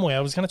in somewhere.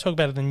 I was going to talk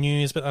about it in the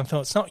news, but I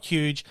thought it's not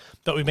huge.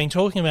 But we've been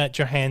talking about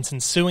Johansson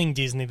suing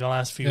Disney the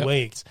last few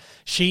weeks.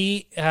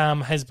 She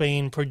has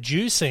been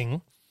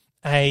producing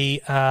a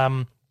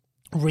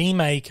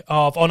remake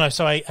of,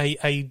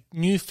 a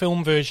new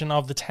film version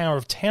of The Tower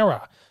of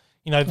Terror.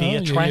 You know, the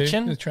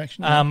attraction. The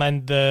attraction.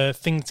 And the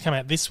thing that's come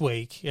out this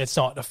week, it's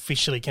not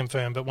officially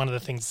confirmed, but one of the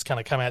things that's kind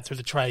of come out through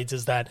the trades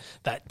is that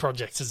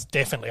project is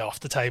definitely off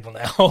the table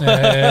now.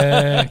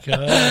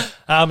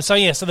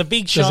 So the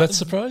big shot. Does that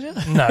surprise you?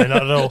 No,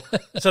 not at all.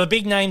 So the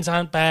big names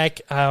aren't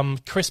back.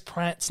 Chris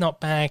Pratt's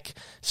not back.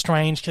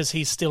 Strange because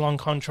he's still on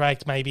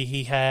contract. Maybe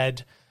he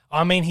had...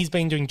 he's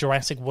been doing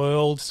Jurassic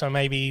World, so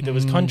maybe there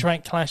was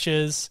contract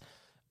clashes.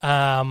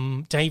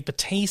 Dave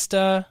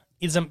Bautista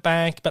isn't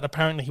back, but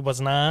apparently he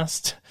wasn't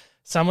asked.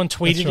 Someone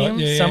tweeted him.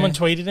 Yeah, Someone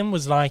tweeted him,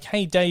 was like,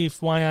 "Hey Dave,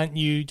 why aren't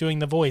you doing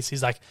the voice?"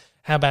 He's like,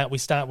 "How about we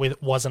start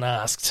with wasn't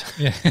asked?"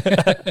 Yeah.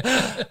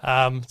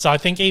 So I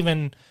think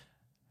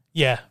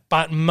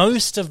but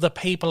most of the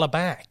people are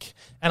back,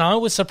 and I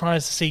was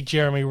surprised to see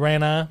Jeremy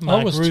Renner,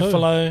 Mark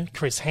Ruffalo,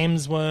 Chris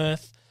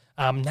Hemsworth,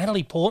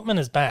 Natalie Portman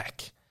is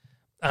back.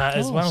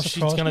 As well,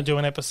 she's going to do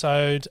an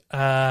episode.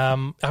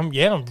 I'm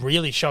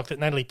really shocked that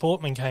Natalie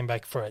Portman came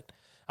back for it.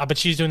 But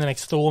she's doing the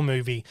next Thor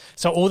movie.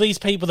 So all these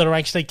people that are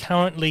actually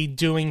currently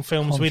doing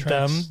films with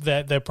them,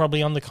 they're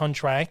probably on the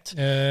contract.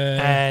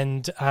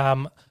 And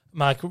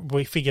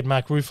we figured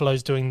Mark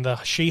Ruffalo's doing the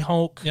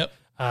She-Hulk. Yep.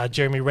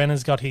 Jeremy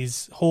Renner's got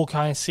his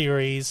Hawkeye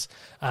series.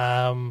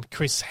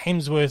 Chris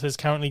Hemsworth is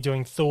currently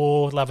doing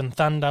Thor, Love and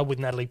Thunder with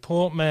Natalie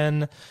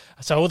Portman.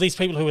 So all these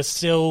people who are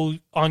still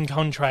on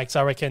contracts,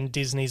 I reckon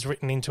Disney's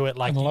written into it.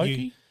 Like and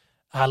Loki?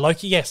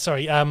 Loki, yes,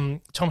 sorry.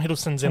 Tom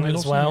Hiddleston's in it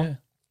as well. Yeah.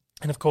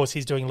 And, of course,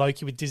 he's doing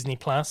Loki with Disney+.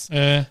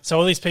 So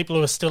all these people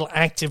who are still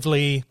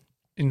actively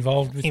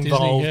involved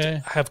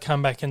Disney, have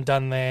come back and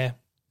done their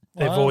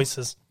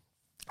voices.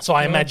 So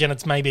I imagine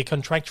it's maybe a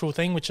contractual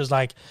thing, which is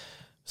like,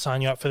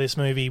 sign you up for this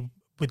movie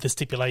with the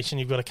stipulation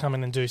you've got to come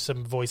in and do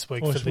some voice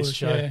work for this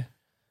show. Yeah.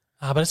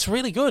 But it's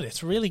really good.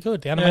 It's really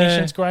good. The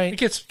animation's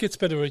great. It gets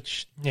better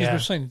each. Yeah.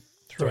 We've seen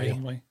 3,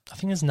 haven't we? I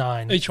think there's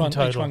 9 Each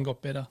one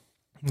got better.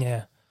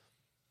 Yeah.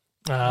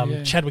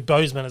 Chadwick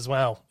Boseman as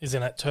well is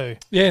in it too.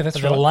 Yeah,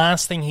 that's right. The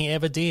last thing he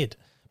ever did.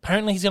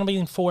 Apparently he's going to be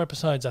in 4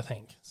 episodes, I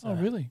think. So, oh,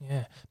 really?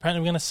 Yeah.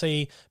 Apparently we're going to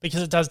see,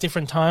 because it does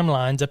different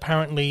timelines,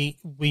 apparently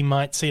we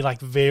might see like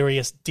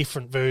various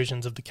different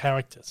versions of the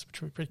characters,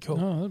 which would be pretty cool.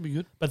 Oh, that'd be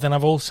good. But then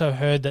I've also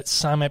heard that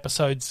some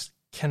episodes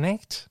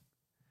connect.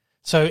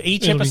 So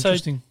each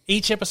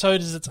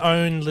episode is its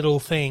own little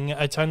thing,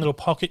 its own little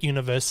pocket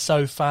universe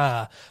so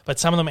far, but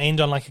some of them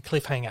end on like a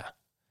cliffhanger.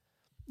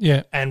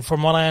 Yeah. And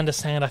from what I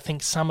understand, I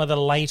think some of the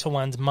later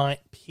ones might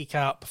pick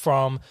up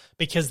from,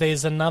 because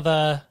there's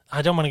another,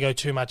 I don't want to go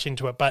too much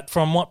into it, but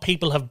from what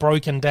people have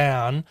broken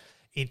down,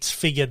 it's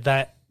figured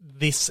that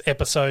this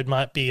episode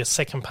might be a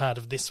second part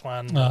of this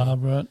one.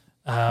 Right.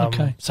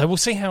 Okay. So we'll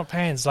see how it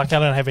pans. Like, I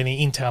don't have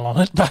any intel on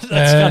it, but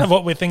that's kind of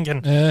what we're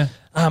thinking. Yeah.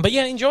 But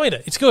yeah, enjoyed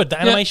it. It's good.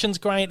 The animation's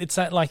great. It's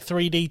that like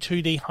 3D,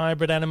 2D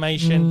hybrid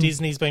animation.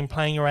 Disney's been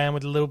playing around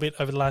with a little bit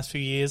over the last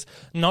few years.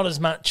 Not as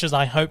much as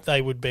I hoped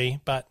they would be,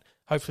 but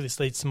hopefully this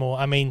leads to more.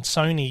 I mean,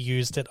 Sony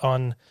used it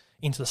on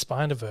Into the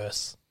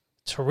Spider-Verse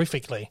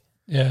terrifically.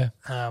 Yeah.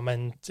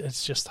 And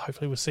it's just,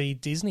 hopefully we'll see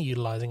Disney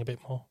utilising a bit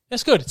more.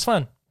 It's good. It's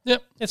fun.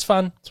 Yep. It's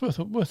fun. It's worth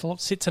a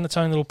lot. Sits in its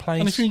own little place.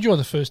 And if you enjoy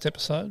the first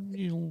episode,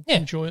 you'll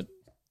enjoy it.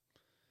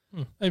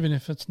 Even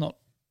if it's not,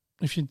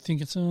 if you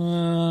think it's, keep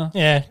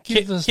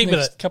with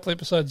it. Couple of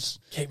episodes.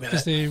 Keep with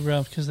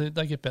because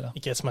they get better.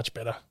 It gets much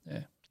better.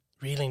 Yeah.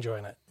 Really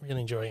enjoying it.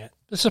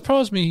 It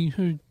surprised me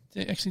who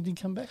actually did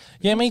come back.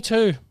 Yeah, me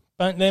too.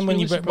 But then when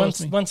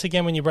once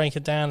again, when you break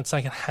it down, it's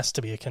like it has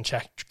to be a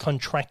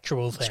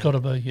contractual thing. It's got to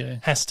be, yeah.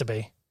 Has to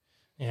be.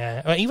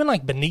 Yeah. Or even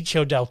like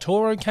Benicio del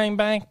Toro came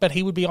back, but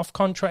he would be off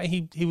contract.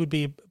 He would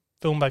be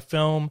film by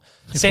film.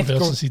 What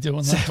else is he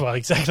doing? Well,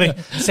 exactly.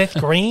 Seth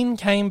Green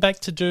came back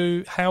to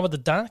do Howard the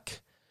Duck,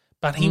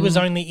 but he was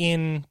only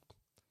in...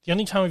 The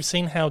only time we've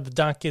seen Howard the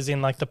Duck is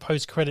in like the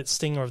post-credit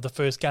stinger of the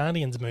first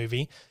Guardians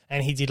movie,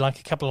 and he did like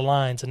a couple of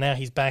lines, and now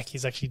he's back.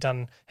 He's actually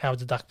done Howard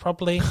the Duck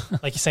properly,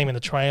 like you see him in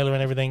the trailer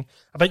and everything.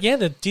 But yeah,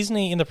 the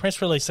Disney, in the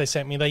press release they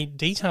sent me, they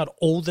detailed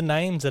all the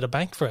names that are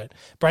back for it.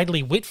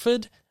 Bradley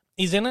Whitford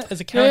is in it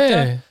as a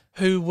character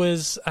who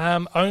was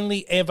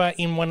only ever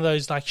in one of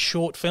those like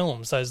short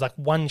films, those like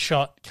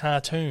one-shot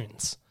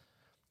cartoons.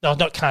 No,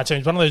 not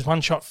cartoons, one of those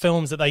one-shot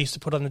films that they used to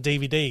put on the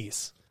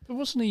DVDs. But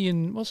wasn't he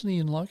in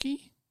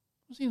Loki?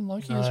 Was he in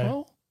Loki as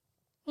well?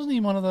 Wasn't he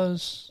in one of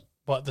those?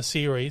 What, the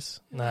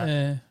series? No.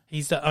 Yeah.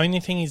 He's the only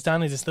thing he's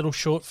done is this little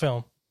short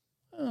film.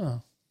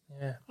 Oh.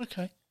 Yeah.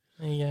 Okay.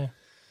 Yeah.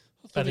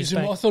 I thought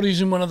he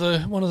was in one of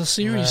the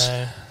series.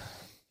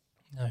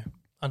 No.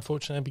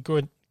 Unfortunately, it'd be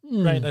good.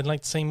 Great. I'd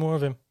like to see more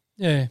of him.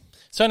 Yeah.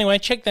 So anyway,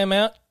 check them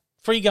out.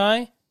 Free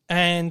Guy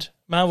and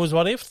Marvel's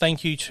What If.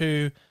 Thank you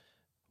to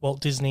Walt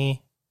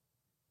Disney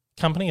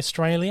Company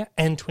Australia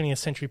and 20th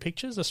Century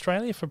Pictures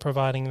Australia for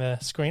providing the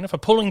screener, for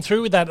pulling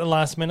through with that at the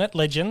last minute.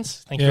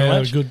 Legends. Thank you very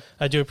much. Good.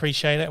 I do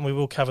appreciate it, and we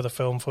will cover the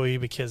film for you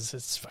because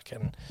it's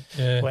fucking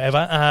whatever.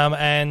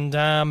 And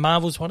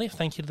Marvel's What If.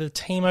 Thank you to the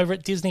team over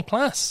at Disney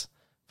Plus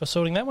for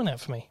sorting that one out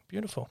for me.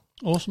 Beautiful.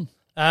 Awesome.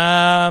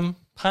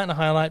 Partner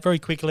highlight, very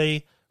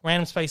quickly,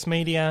 Random Space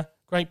Media,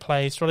 great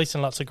place,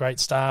 releasing lots of great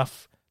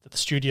stuff that the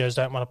studios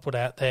don't want to put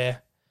out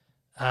there.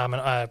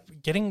 And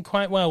getting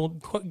quite well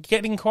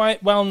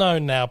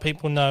known now.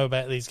 People know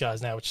about these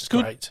guys now, which is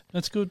good. Great.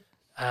 That's good.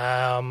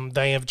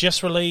 They have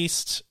just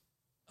released,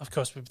 of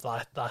course, we've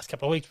the last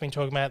couple of weeks been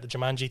talking about the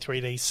Jumanji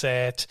 3D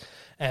set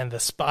and the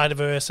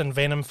Spider-Verse and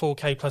Venom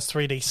 4K plus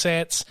 3D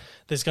sets.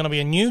 There's going to be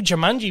a new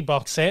Jumanji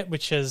box set,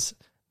 which is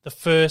the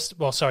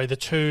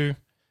two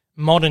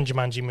modern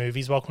Jumanji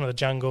movies, Welcome to the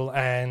Jungle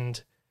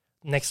and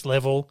Next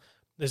Level.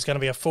 There's going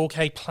to be a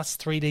 4K plus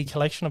 3D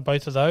collection of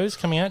both of those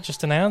coming out,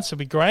 just announced. It'll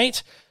be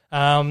great.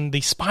 The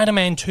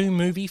Spider-Man 2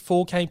 movie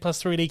 4K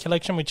plus 3D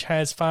collection, which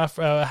has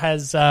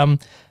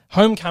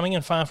Homecoming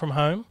and Far From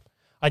Home.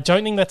 I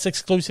don't think that's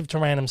exclusive to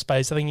Random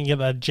Space. I think you can get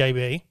that at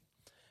JB.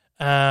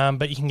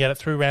 But you can get it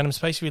through Random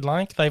Space if you'd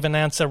like. They've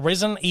announced a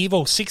Resident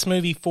Evil 6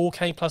 movie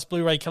 4K plus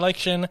Blu-ray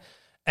collection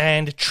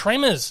and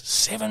Tremors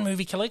 7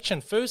 movie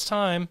collection. First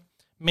time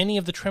many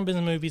of the Tremors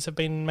movies have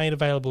been made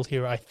available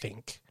here, I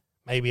think.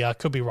 Maybe I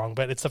could be wrong,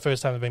 but it's the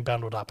first time they've been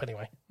bundled up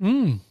anyway.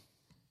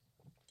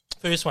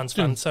 First one's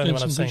fun. So the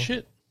one I've seen.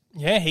 Shit.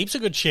 Yeah, heaps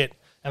of good shit.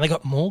 And they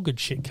got more good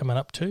shit coming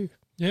up too.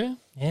 Yeah?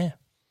 Yeah.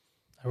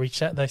 I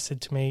reached out. They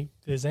said to me,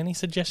 if there's any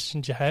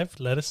suggestions you have,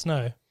 let us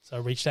know. So I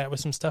reached out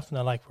with some stuff and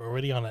they're like, we're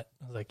already on it.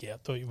 I was like, yeah, I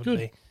thought you would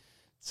be.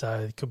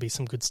 So there could be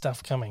some good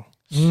stuff coming.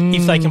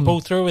 If they can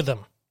pull through with them.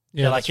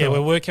 Yeah, they're like, right.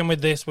 We're working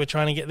with this. We're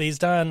trying to get these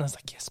done. I was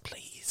like, yes,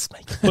 please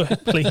make it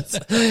work.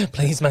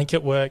 Please make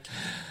it work.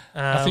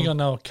 I think I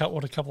know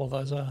what a couple of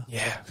those are.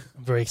 Yeah,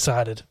 I'm very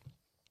excited.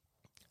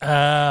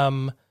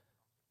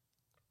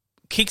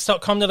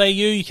 Kicks.com.au,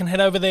 you can head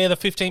over there. The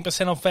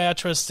 15% off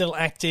voucher is still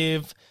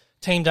active.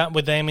 Teamed up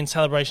with them in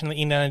celebration of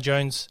the Indiana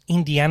Jones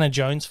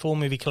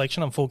 4-movie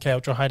collection on 4K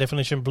Ultra High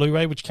Definition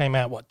Blu-ray, which came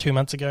out, 2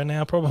 months ago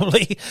now,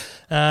 probably.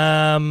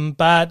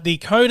 But the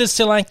code is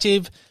still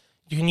active.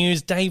 You can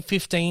use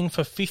Dave15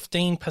 for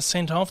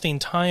 15% off the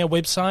entire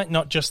website,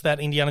 not just that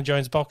Indiana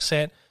Jones box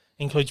set.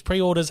 Includes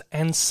pre-orders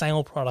and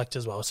sale product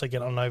as well. So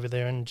get on over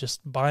there and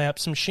just buy up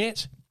some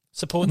shit.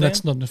 Support them.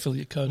 That's not an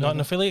affiliate code. Not an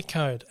affiliate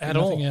code at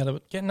all. Get nothing out of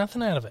it. Get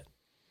nothing out of it.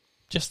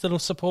 Just a little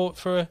support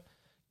for a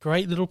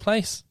great little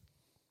place.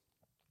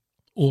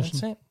 Awesome.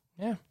 That's it.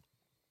 Yeah.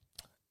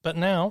 But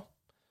now,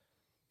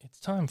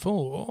 it's time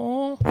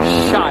for...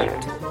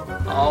 Shite.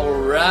 All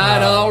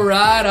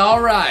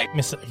right.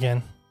 Miss it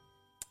again.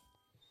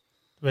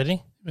 Ready?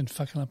 You've been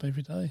fucking up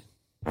every day.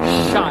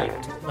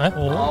 Shite. Huh?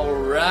 All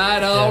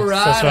right.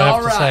 That's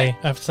what I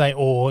have to say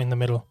or in the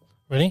middle.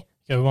 Ready?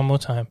 Go one more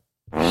time.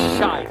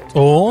 Shite.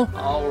 Or.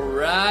 All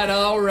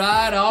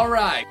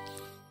right.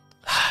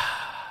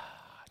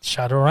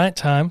 Shite, all right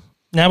time.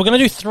 Now we're going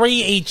to do 3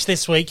 each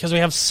this week because we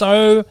have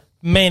so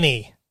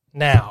many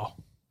now.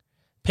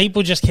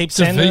 People just keep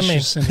sending them in.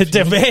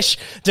 Devesh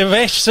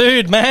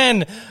Sood,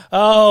 man.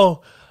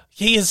 Oh,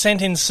 he has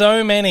sent in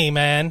so many,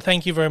 man.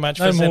 Thank you very much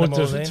for sending them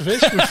all in.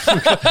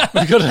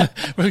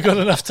 We've got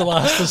enough to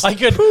last us. I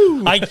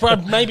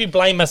could maybe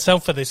blame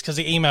myself for this because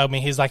he emailed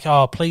me. He's like,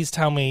 oh, please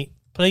tell me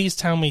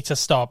to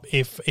stop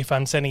if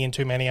I'm sending in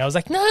too many. I was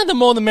like, no, the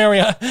more the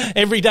merrier.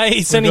 Every day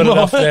he's sending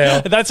more.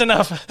 That's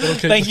enough.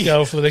 Thank you.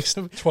 Go for the next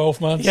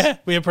 12 months. Yeah,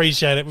 we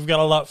appreciate it. We've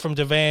got a lot from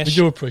Devesh. We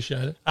do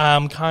appreciate it.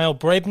 Kyle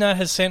Brebner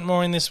has sent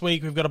more in this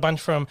week. We've got a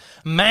bunch from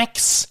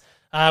Max.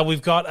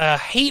 We've got a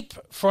heap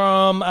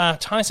from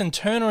Tyson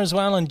Turner as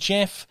well, and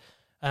Jeff,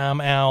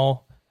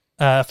 our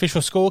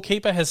official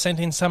scorekeeper, has sent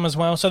in some as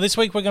well. So this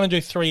week we're going to do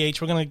 3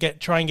 each. We're going to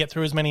try and get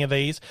through as many of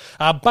these.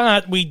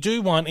 But we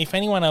do want, if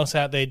anyone else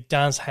out there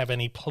does have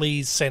any,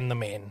 please send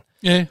them in.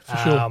 Yeah, for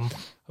sure.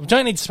 We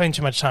don't need to spend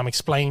too much time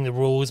explaining the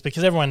rules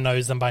because everyone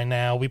knows them by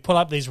now. We pull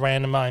up these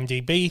random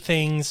IMDb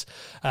things.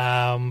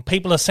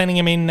 People are sending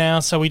them in now,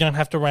 so we don't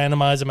have to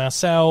randomize them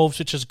ourselves,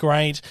 which is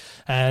great.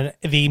 And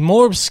the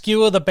more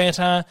obscure, the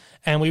better.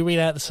 And we read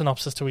out the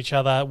synopsis to each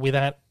other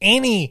without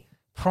any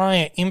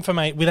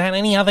without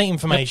any other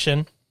information.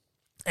 Yep.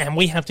 And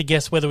we have to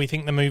guess whether we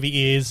think the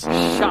movie is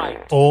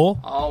shite or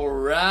all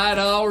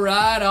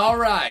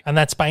right. And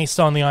that's based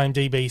on the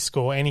IMDb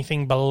score.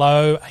 Anything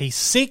below a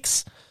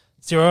 6,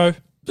 0.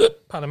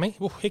 Pardon me.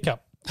 Ooh,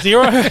 hiccup.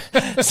 0 to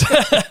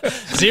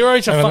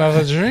 5.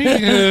 Another drink.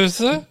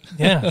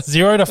 Yeah,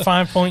 0 to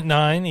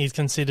 5.9 is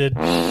considered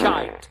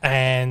shite,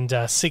 and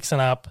 6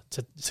 and up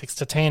to 6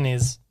 to 10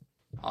 is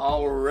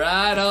all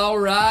right. All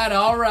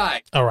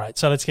right,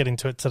 so let's get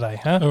into it today,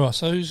 huh? All right,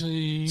 so who's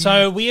the...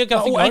 So we are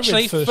going.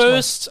 Actually,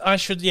 first one. I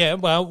should. Yeah.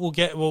 Well, we'll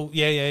get. Well,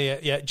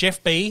 yeah.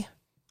 Jeff B.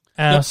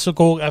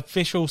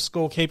 Official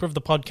scorekeeper of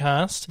the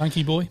podcast.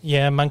 Monkey Boy.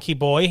 Yeah, Monkey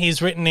Boy.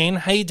 He's written in,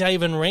 hey,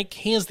 Dave and Rick,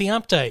 here's the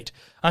update.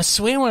 I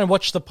swear I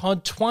watch the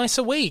pod twice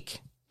a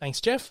week.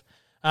 Thanks, Jeff.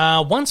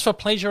 Once for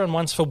pleasure and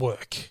once for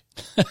work.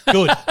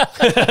 Good.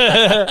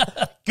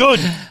 Good.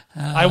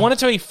 I want it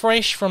to be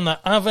fresh from the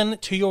oven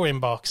to your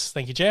inbox.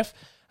 Thank you, Jeff.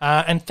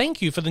 And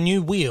thank you for the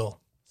new wheel.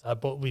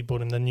 So we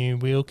bought him the new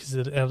wheel because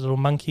it was a little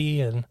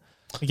monkey, and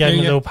we gave him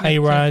a little pay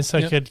rise so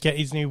he could get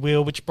his new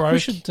wheel, which broke. We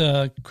should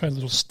create a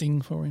little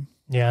sting for him.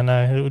 Yeah, I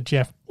know. Little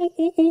Jeff.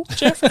 Ooh,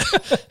 Jeff.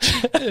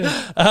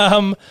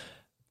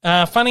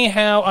 Funny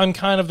how I'm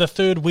kind of the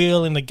third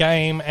wheel in the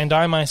game, and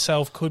I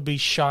myself could be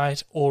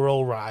shite or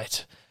all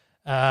right.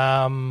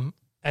 And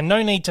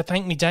no need to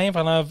thank me, Dave.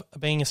 I love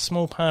being a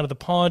small part of the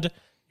pod.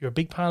 You're a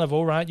big part of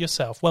all right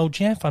yourself. Well,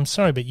 Jeff, I'm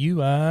sorry, but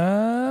you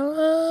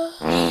are...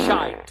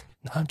 Shite.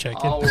 No, I'm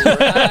joking. All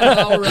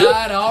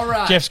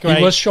right. Jeff's great.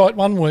 He was shite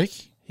 1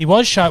 week. He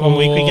was shite 1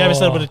 week. He gave us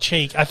a little bit of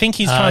cheek. I think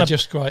he's trying to...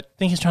 Just great. I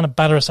think he's trying to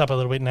butter us up a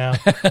little bit now.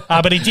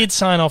 But he did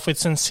sign off with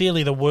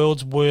sincerely the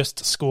world's worst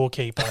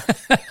scorekeeper.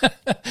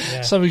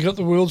 Yeah. So we got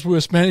the world's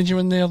worst manager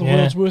and now the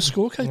world's worst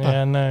scorekeeper.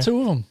 Yeah, I know.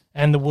 2 of them.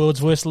 And the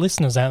world's worst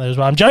listeners out there as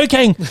well. I'm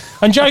joking.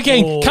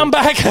 Come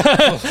back.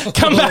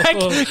 Come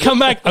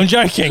back. I'm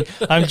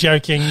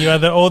joking. You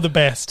are all the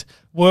best.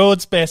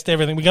 World's best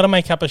everything. We got to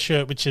make up a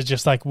shirt which is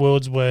just like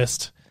world's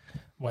worst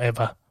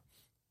whatever.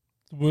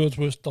 The world's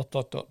worst ...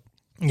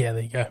 Yeah,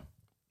 there you go.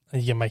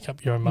 You can make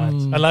up your own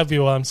minds. I love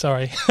you all. I'm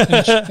sorry.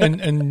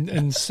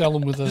 and sell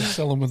them with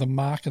a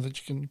marker that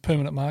you can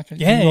permanent marker.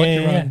 You Yeah, can write yeah,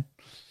 your yeah. own.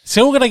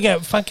 Still gonna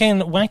get fucking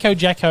Wacko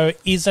Jacko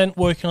isn't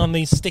working on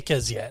these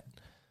stickers yet.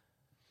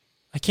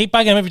 I keep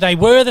bugging him every day.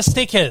 Where are the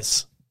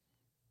stickers?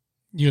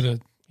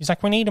 He's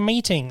like, we need a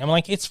meeting. I'm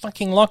like, it's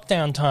fucking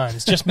lockdown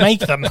times. Just make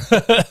them.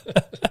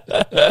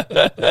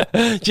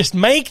 Just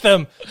make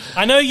them.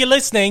 I know you're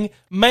listening.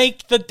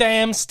 Make the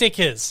damn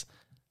stickers.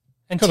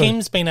 And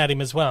Tim's been at him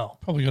as well.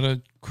 Probably got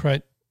to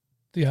create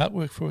the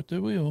artwork for it,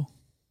 do we? Or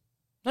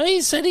No,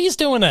 he said he's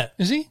doing it.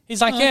 is he?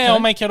 He's like, I'll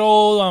make it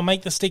all. I'll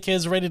make the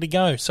stickers ready to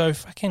go. So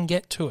fucking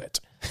get to it.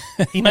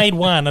 He made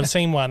one. I've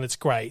seen one. It's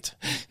great.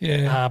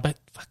 Yeah. But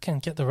fucking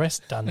get the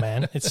rest done,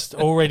 man. It's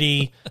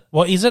already,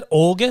 what is it,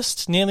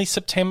 August? Nearly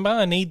September.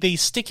 I need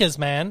these stickers,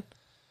 man.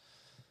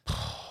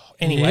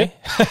 Anyway,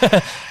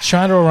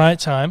 try to all right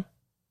time.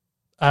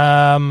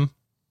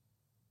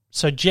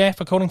 So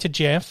Jeff, according to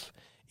Jeff,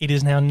 it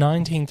is now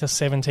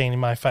 19-17 in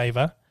my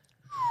favour.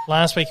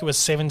 Last week it was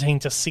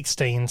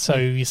 17-16, so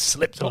you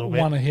slipped a little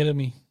bit. One ahead of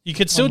me. You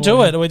could still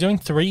do it. We're doing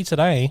 3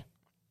 today.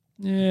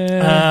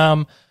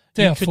 Yeah.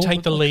 You could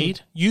take the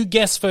lead. You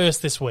guess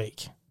first this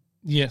week.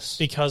 Yes.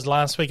 Because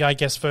last week I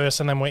guessed first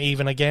and then we're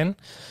even again.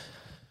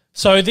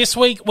 So this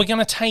week we're going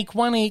to take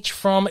one each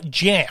from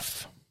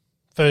Jeff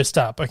first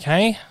up,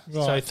 okay?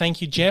 Right. So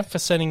thank you, Jeff, for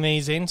sending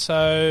these in. Hope I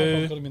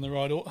So, got him in the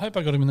right order. Hope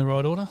I got him in the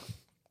right order.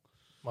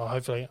 well,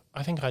 hopefully.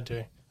 I think I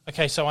do.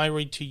 Okay, so I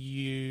read to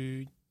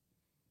you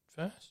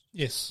first?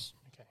 Yes.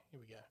 Okay, here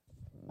we go.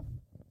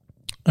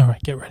 All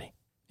right, get ready.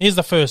 Here's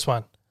the first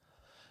one.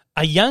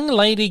 A young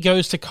lady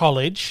goes to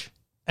college,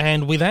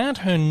 and without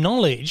her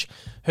knowledge,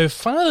 her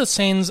father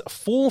sends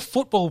 4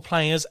 football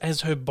players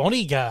as her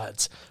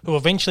bodyguards, who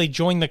eventually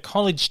join the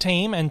college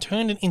team and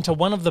turn it into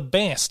one of the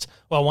best,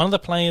 while one of the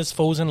players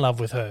falls in love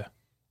with her.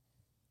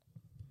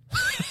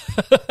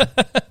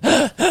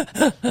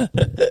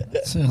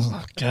 Sounds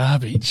like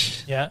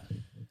garbage. Yeah.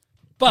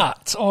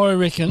 But I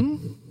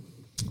reckon,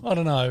 I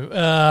don't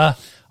know,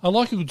 I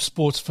like a good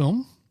sports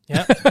film,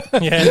 Yeah.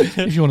 Yeah.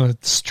 if you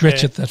want to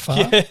stretch it that far.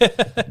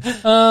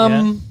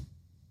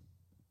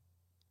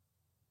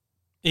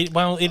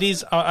 It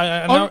is.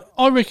 I know.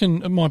 I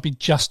reckon it might be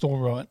just all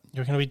right.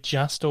 You're going to be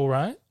just all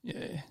right?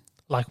 Yeah.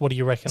 Like, what do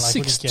you reckon? Like, what do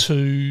you get?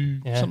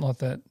 6-2, Yeah. something like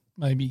that,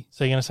 maybe.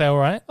 So you're going to say all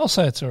right? I'll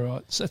say it's all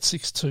right. It's at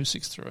 6-2,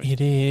 6-3.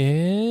 It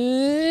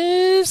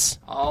is.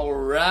 All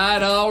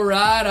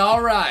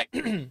right.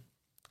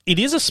 It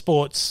is a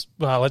sports.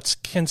 Well, it's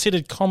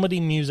considered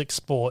comedy music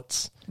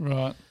sports.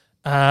 Right.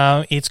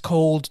 It's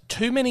called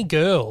Too Many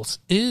Girls.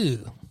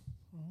 Ew.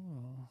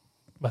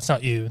 That's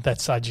not you.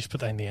 That's I just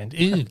put that in the end.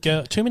 Ew.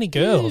 Too Many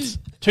Girls.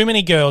 Too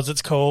Many Girls.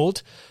 It's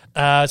called.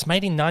 It's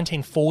made in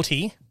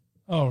 1940.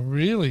 Oh,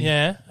 really?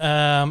 Yeah.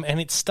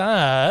 And it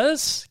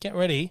stars. Get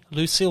ready.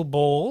 Lucille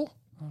Ball.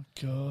 Oh,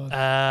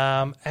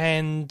 God.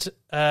 And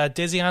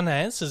Desi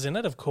Arnaz is in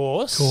it, of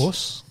course. Of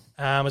course.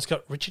 It's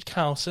got Richard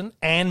Carlson,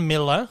 Ann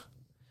Miller,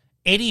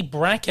 Eddie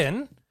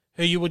Bracken,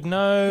 who you would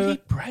know.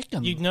 Eddie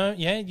Bracken? You'd know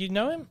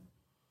him?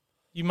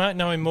 You might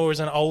know him more as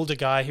an older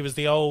guy. He was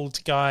the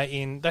old guy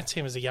in... That's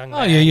him as a young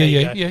man. Oh, There you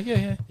yeah.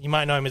 go. You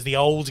might know him as the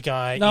old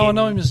guy. No, I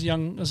know him as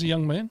a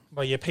young man.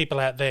 Well, yeah, people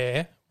out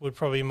there would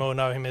probably more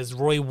know him as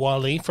Roy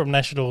Wally from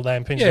National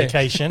Lampoon's Yeah.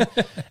 Vacation.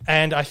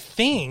 And I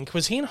think...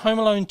 Was he in Home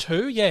Alone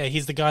 2? Yeah,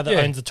 he's the guy that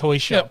owns the toy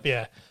shop.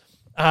 Yeah.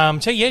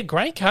 So, yeah,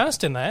 great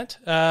cast in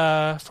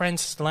that.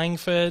 Frances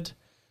Langford.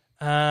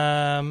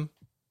 Yeah,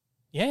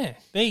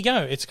 there you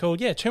go. It's called,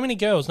 Too Many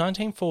Girls,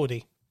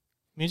 1940.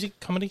 Music,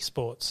 comedy,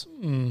 sports.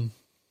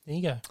 There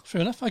you go.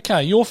 Fair enough.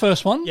 Okay, your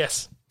first one.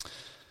 Yes.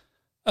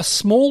 A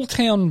small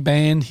town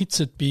band hits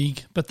it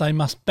big, but they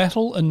must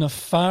battle a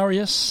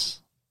nefarious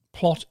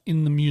plot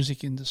in the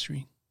music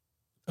industry.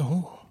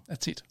 Oh,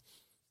 That's it.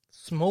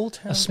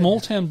 A small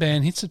town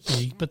band hits it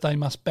big, but they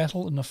must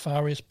battle a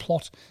nefarious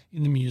plot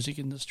in the music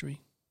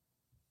industry.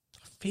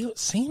 It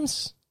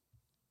seems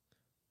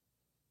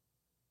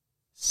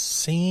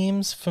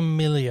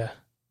familiar.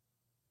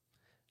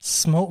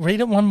 Read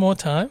it one more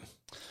time.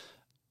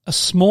 A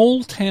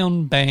small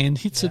town band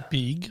hits it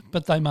big,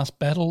 but they must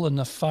battle a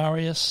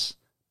nefarious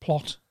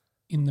plot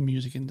in the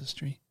music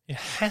industry. It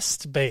has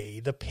to be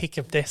The Pick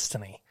of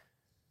Destiny.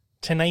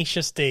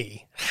 Tenacious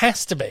D.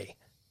 Has to be.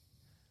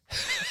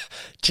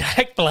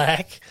 Jack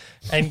Black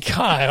and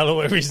Kyle, or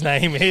whatever his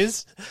name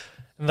is,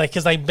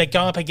 because they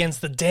go up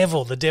against the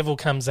devil. The devil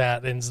comes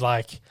out and is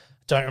like,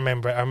 don't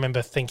remember it. I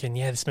remember thinking,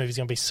 this movie's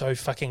going to be so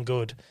fucking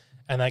good.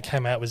 And that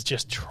came out was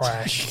just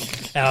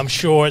trash. And I'm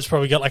sure it's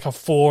probably got like a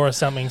 4 or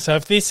something. So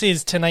if this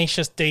is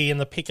Tenacious D and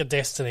The Pick of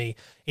Destiny,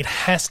 it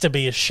has to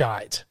be a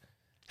shite.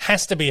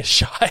 Has to be a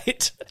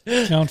shite.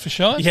 Going for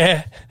shite?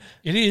 Yeah.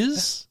 It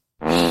is.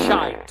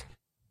 Shite.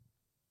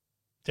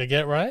 Did I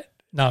get it right?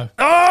 No.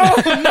 Oh,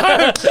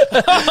 no.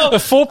 A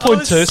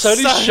 4.2, so it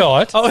is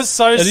shite. I was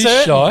so certain. It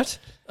is shite.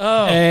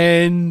 Oh.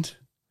 And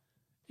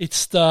it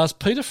stars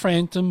Peter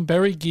Frampton,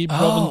 Barry Gibb,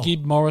 Robin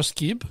Gibb, Morris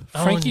Gibb,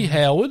 Frankie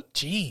Howard.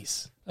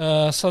 Jeez.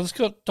 So it's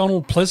got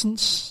Donald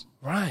Pleasance.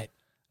 Right.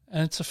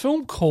 And it's a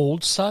film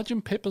called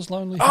Sgt. Pepper's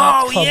Lonely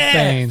Hearts Club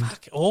Band.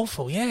 Fuck,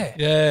 awful, yeah.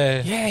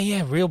 Yeah.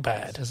 Yeah, real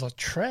bad. It's like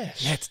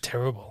trash. Yeah, it's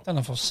terrible. Don't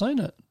know if I've seen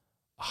it.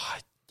 Oh,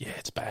 yeah,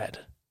 it's bad.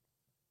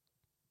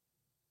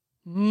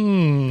 There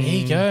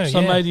you go.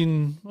 So made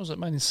in, what was it,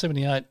 made in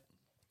 78.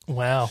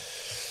 Wow.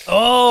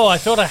 Oh, I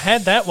thought I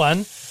had that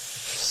one.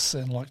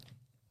 Sound like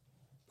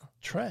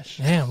trash.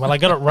 Yeah, well, I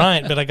got it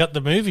right, but I got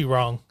the movie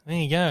wrong. There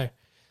you go.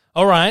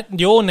 All right,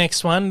 your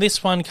next one.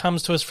 This one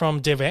comes to us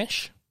from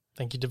Devesh.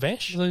 Thank you,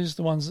 Devesh. Are these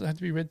the ones that had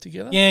to be read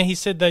together? Yeah, he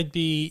said they'd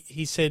be.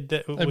 He said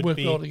that it would work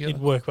be. well together.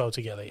 It'd work well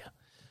together. Yeah.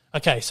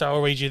 Okay, so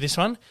I'll read you this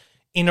one.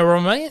 In a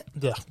romantic.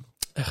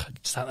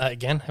 Start that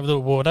again. Have a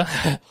little water.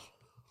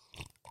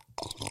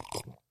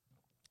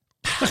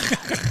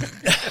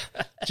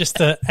 Just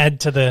to add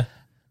to the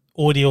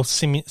audio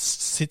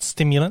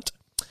stimulant.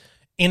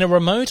 In a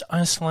remote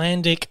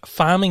Icelandic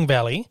farming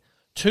valley,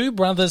 2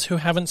 brothers who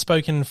haven't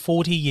spoken in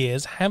 40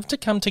 years have to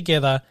come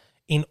together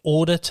in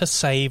order to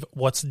save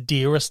what's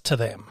dearest to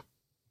them.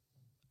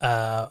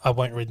 I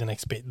won't read the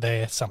next bit.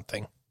 There's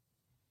something.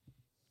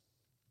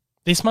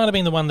 This might have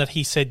been the one that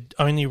he said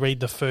only read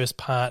the first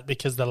part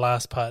because the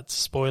last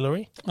part's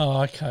spoilery.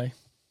 Oh, okay.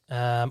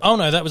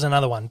 No, that was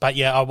another one. But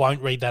yeah, I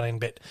won't read that in a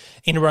bit.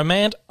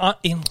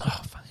 Fucking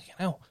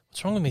hell.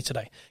 What's wrong with me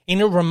today?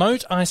 In a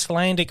remote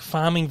Icelandic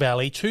farming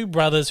valley, 2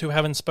 brothers who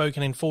haven't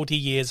spoken in 40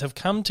 years have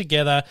come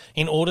together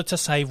in order to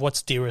save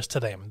what's dearest to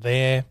them.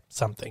 They're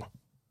something.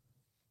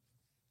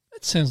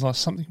 That sounds like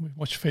something we've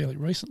watched fairly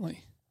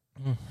recently.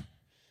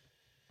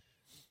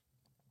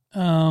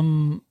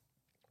 And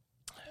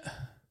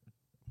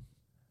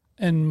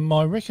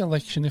my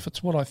recollection, if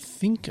it's what I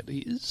think it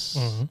is,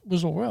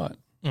 was all right.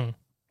 I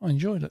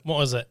enjoyed it. What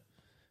was it?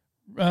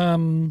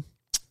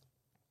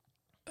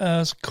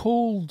 It's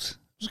called...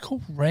 Was it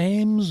called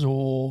Rams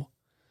or?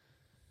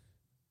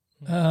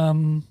 I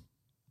think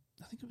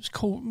it was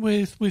called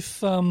with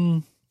what's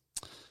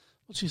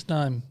his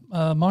name?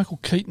 Michael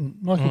Keaton.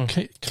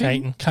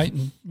 Keaton.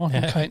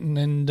 Michael Keaton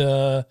and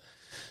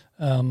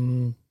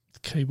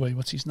Kiwi.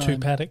 What's his name? 2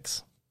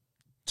 Paddocks.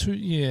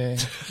 Yeah,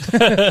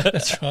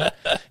 that's right.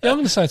 Yeah, I'm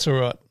going to say it's all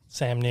right.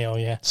 Sam Neill.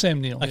 Yeah. Sam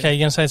Neill. Okay, you're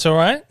going to say it's all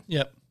right?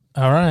 Yep.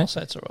 All right. I'll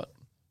say it's all right.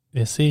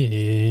 This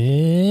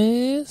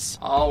is...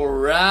 All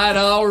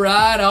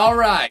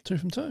right. 2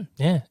 from 2.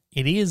 Yeah,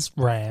 it is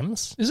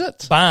Rams. Is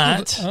it?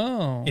 But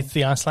it's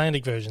the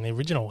Icelandic version, the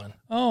original one.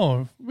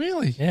 Oh,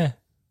 really? Yeah.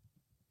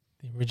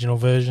 The original I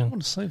version.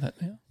 want to see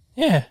that now.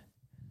 Yeah.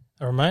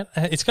 A remote.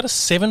 It's got a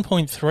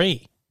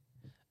 7.3.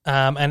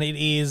 And it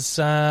is...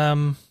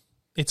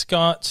 it's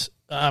got...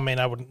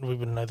 we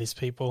wouldn't know these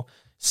people.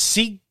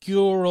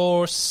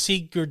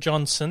 Sigurður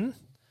Johnson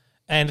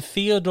and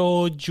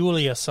Theodore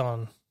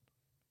Juliusson.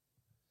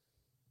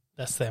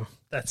 That's them.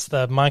 That's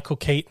the Michael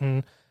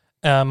Keaton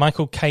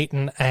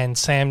and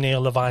Sam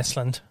Neill of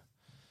Iceland.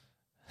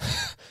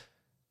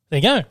 There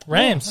you go.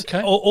 Rams. Oh,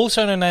 okay.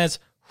 Also known as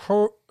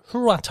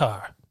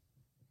Huratar.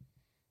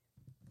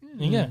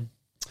 There you go.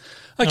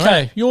 Okay,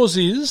 right. Yours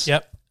is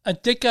Yep. a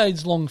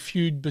decades-long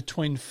feud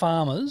between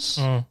farmers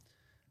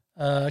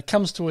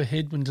comes to a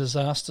head when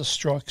disaster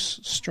strikes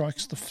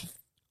the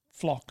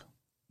flock.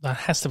 That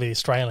has to be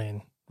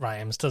Australian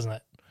Rams, doesn't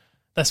it?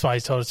 That's why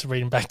he told us to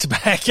read them back to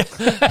back.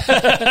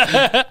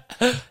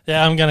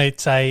 Yeah, I'm going to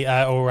say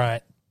all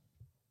right.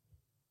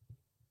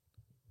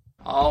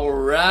 All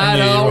right.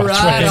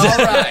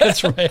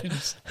 That's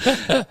Rams.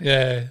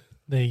 Yeah.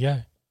 There you go.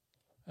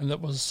 And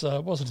that was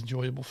an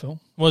enjoyable film.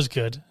 Was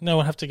good. No,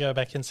 we'll have to go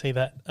back and see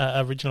that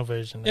original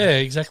version. Yeah,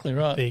 exactly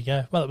right. There you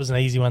go. Well, it was an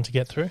easy one to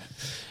get through.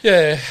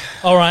 Yeah.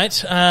 All right.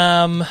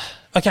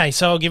 Okay,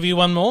 so I'll give you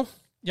one more.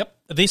 Yep.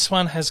 This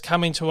one has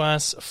come into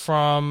us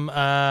from,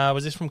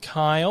 was this from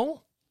Kyle?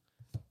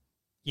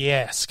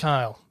 Yes,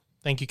 Kyle.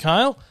 Thank you,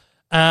 Kyle.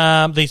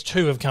 These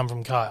 2 have come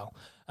from Kyle.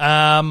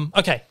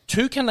 Okay,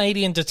 2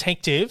 Canadian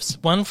detectives,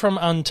 one from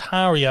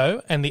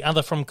Ontario and the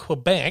other from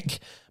Quebec,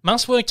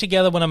 must work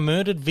together when a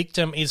murdered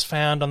victim is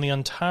found on the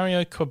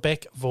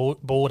Ontario-Quebec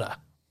border.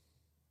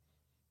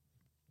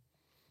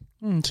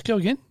 Let's go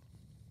again.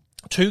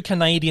 2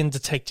 Canadian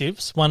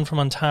detectives, one from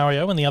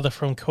Ontario and the other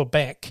from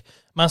Quebec,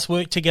 must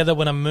work together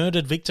when a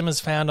murdered victim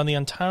is found on the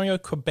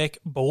Ontario-Quebec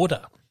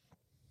border.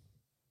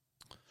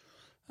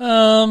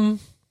 Give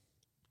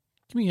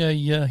me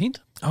a hint.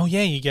 Oh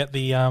yeah, you get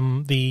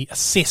the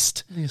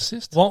assist. The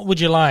assist. What would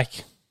you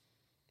like?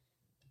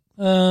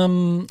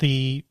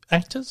 The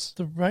actors?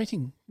 The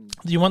rating.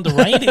 Do you want the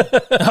rating?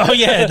 Oh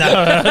yeah,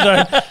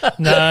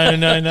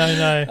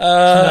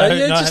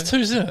 no. Just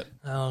who's in it?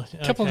 Oh,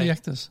 A couple of the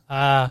actors.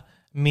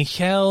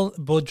 Michel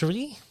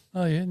Baudry.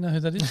 Oh yeah, know who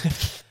that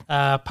is?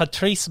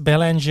 Patrice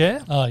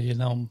Bélanger. Oh yeah,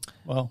 know him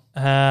well.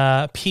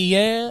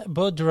 Pierre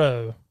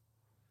Boudreau.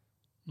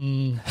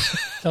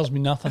 Tells me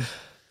nothing.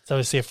 It's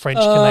obviously a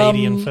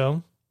French-Canadian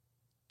film.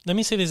 Let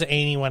me see if there's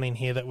anyone in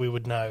here that we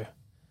would know.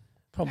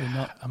 Probably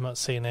not. I'm not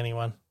seeing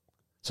anyone.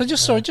 So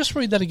just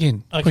read that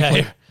again. Okay.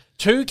 Quickly.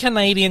 2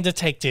 Canadian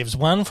detectives,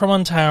 one from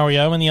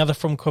Ontario and the other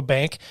from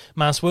Quebec,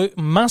 must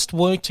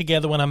work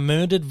together when a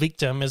murdered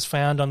victim is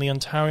found on the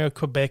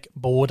Ontario-Quebec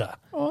border.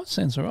 Oh, that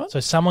sounds all right. So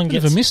someone Bit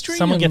of gets a mystery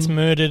gets and-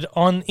 murdered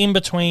in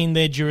between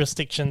their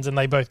jurisdictions, and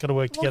they both got to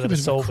work together Like a to bit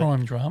of a solve it.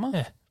 crime drama.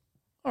 Yeah.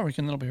 I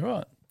reckon that'll be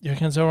right. You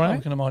reckon it's all I right?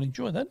 reckon I might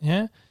enjoy that.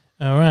 Yeah.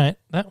 All right.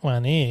 That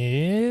one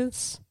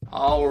is.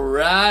 All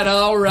right.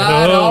 Oh,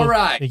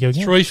 there you go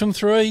again. 3 from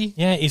 3.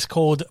 Yeah, it's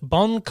called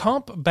Bon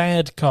Cop,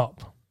 Bad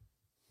Cop.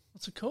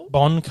 What's it called?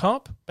 Bon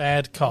Cop,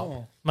 Bad Cop.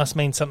 Oh. Must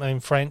mean something in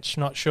French,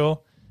 not sure.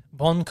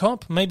 Bon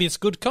Cop, maybe it's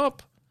Good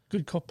Cop.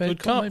 Good cop, bad Good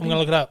cop. Cop. Maybe? I'm going to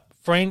look it up.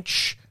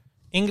 French,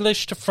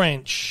 English to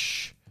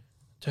French.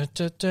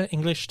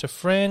 English to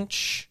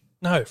French.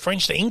 No,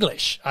 French to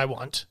English, I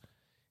want.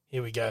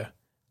 Here we go.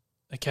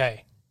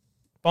 Okay.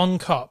 Bon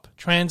Cop.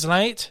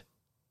 Translate.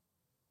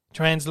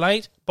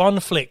 Bon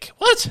Flick.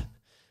 What?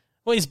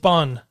 What is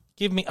Bon?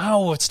 Give me...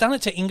 Oh, it's done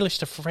it to English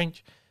to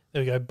French.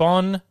 There we go.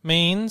 Bon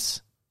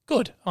means...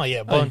 Good. Oh,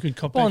 yeah. Bon, good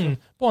cop, bad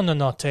cop.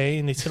 Buonanotte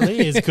in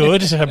Italy is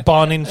good.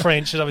 Bon in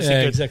French is obviously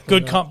Yeah, good. exactly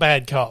Good right. cop,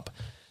 bad cop.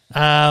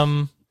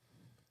 Oh,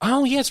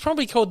 yeah, it's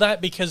probably called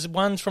that because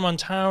one's from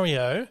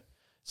Ontario.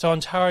 So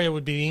Ontario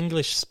would be the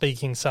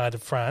English-speaking side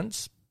of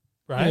France,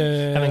 right? Yeah,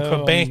 and then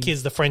Quebec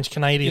is the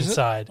French-Canadian is it?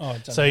 side. Oh, I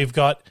don't so know. you've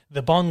got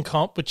the bon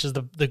cop, which is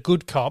the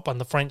good cop on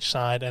the French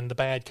side, and the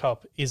bad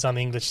cop is on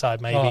the English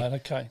side, maybe. Right,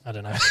 okay. I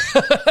don't know.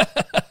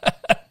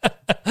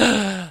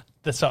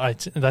 That's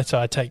what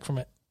I take from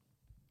it.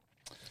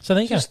 So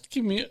there you Just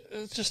give me,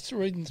 just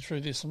reading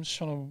through this, I'm just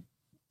trying to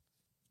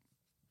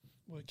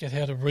work out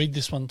how to read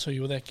this one to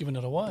you without giving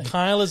it away. go.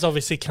 Kyle is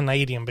obviously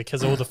Canadian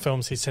because all the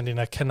films he's sending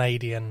are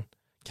Canadian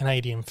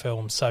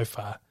films so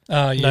far.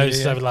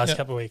 Noticed over the last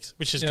couple of weeks,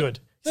 which is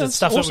good. Yeah, It's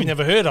stuff that we awesome.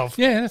 never heard of.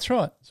 Yeah, that's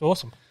right. It's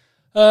awesome.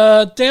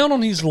 Down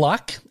on his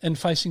luck and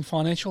facing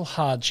financial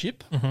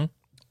hardship,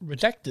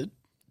 Redacted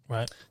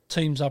Right.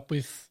 teams up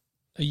with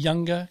a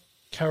younger,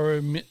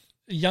 charismatic,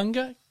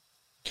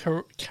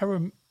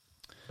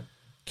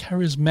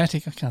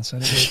 I can't say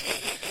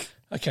that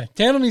word. Okay.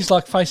 Down on his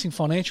luck facing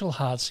financial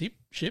hardship,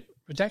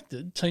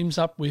 Redacted teams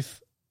up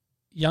with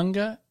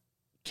younger,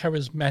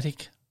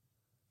 charismatic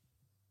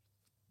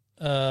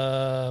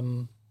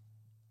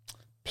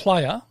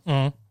player,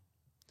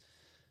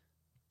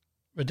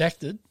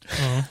 Redacted,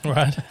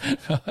 Right.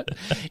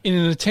 in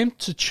an attempt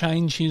to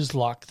change his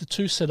luck. The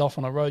two set off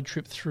on a road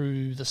trip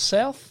through the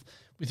South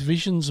with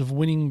visions of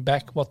winning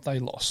back what they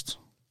lost.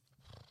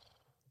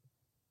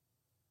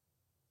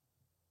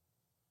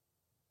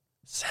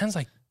 Sounds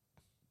like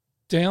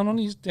Down on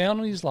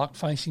his luck,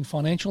 facing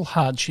financial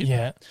hardship.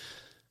 yeah.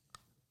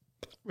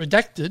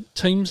 Redacted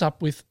teams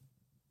up with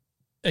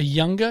a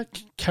younger,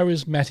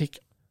 charismatic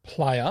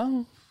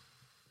player,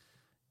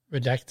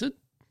 Redacted,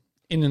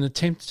 in an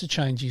attempt to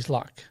change his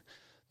luck.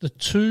 The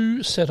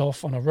two set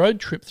off on a road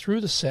trip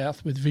through the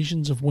South with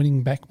visions of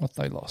winning back what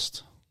they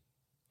lost.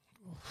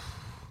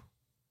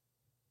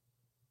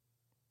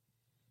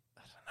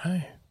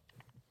 No,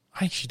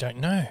 I actually don't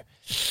know.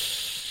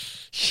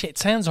 Shit,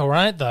 sounds all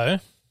right though.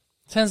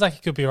 Sounds like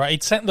it could be right.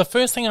 The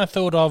first thing I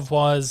thought of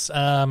was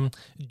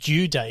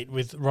Due Date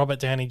with Robert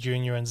Downey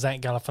Jr. and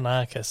Zach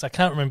Galifianakis. I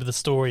can't remember the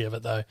story of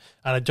it though,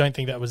 and I don't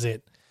think that was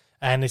it.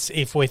 And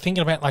if we're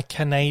thinking about like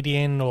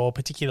Canadian or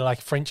particularly like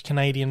French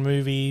Canadian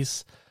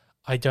movies,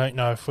 I don't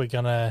know if we're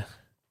gonna.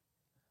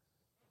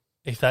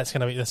 If that's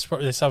gonna be, that's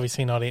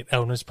obviously not it.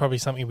 Ellen, it's probably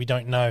something we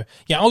don't know.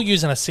 Yeah, I'll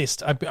use an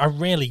assist. I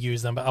rarely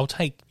use them, but I'll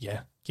take. Yeah,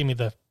 give me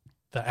the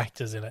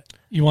actors in it.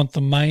 You want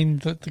the main,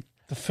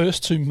 the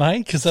first two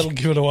main, because that'll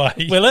give it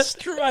away. Will it?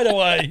 Straight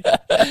away.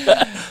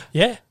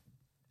 Yeah,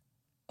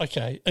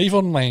 Okay,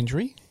 Yvonne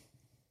Landry.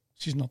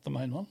 She's not the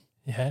main one.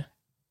 yeah.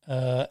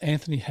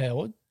 Anthony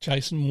Howard,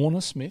 Jason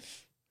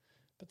Warner-Smith.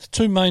 But the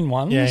two main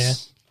ones, Yeah.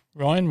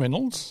 Ryan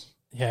Reynolds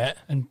Yeah.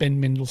 and Ben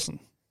Mendelsohn.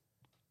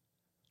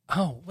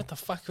 Oh, what the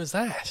fuck was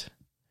that?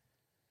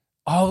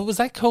 Oh, was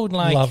that called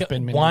Love like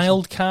Ben Mendelsohn.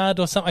 Wild Card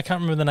or something? I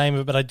can't remember the name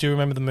of it, but I do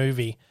remember the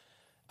movie.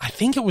 I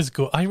think it was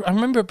good. I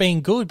remember it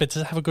being good, but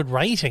to have a good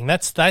rating,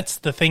 that's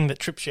the thing that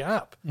trips you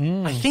up.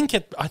 I think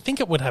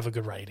it would have a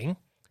good rating.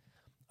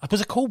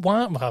 Was it called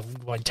Wild? Well,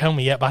 won't tell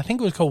me yet, but I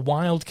think it was called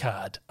Wild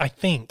Card. I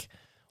think,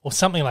 or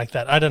something like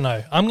that. I don't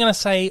know. I'm gonna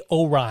say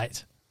all right.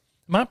 It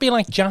might be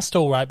like just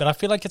all right, but I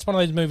feel like it's one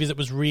of those movies that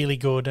was really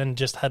good and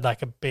just had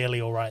like a barely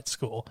all right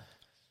score.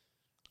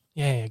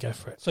 Yeah, go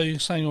for it. So you're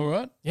saying all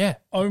right? Yeah.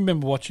 I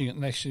remember watching it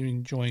and actually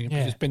enjoying it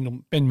Yeah. because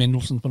Ben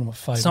Mendelsohn's one of my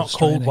favourite. It's not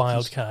Australian called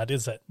Wild actors. Card,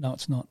 is it? No,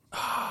 it's not.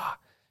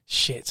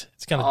 Shit.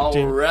 It's gonna All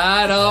do.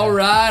 right, all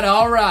right,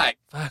 all right.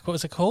 Fuck, what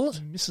was it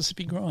called?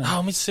 Mississippi Grind.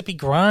 Oh, Mississippi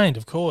Grind,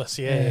 of course.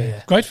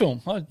 Yeah. Great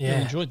film. I Yeah.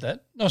 really enjoyed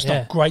that. No, it's Yeah.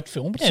 not a great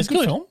film, but Yeah, it's a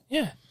good film.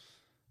 Yeah.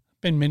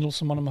 Ben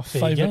Mendelsohn, one of my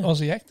There you favourite go.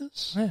 Aussie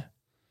actors. Yeah.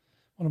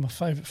 One of my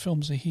favourite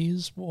films of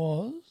his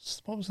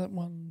was, what was that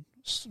one?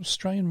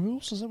 Australian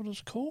Rules, is that what it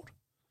was called?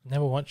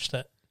 Never watched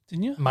it.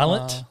 Didn't you?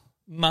 Mullet?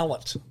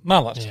 Mullet.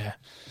 Yeah.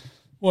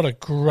 What a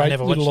great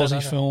never little watched that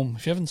Aussie either. film.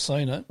 If you haven't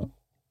seen it, I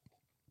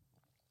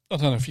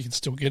don't know if you can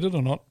still get it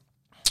or not.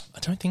 I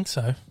don't think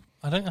so.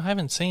 I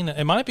haven't seen it.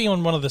 It might be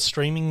on one of the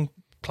streaming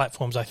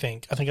platforms, I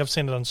think. I think I've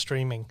seen it on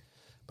streaming.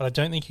 But I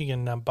don't think you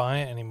can buy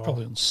it anymore.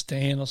 Probably on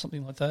Stan or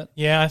something like that.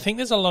 Yeah, I think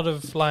there's a lot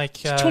of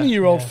like... It's a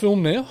 20-year-old yeah.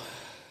 film now.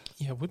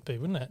 Yeah, it would be,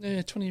 wouldn't it?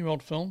 Yeah,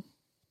 20-year-old film.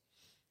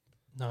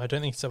 No, I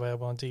don't think it's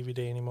available on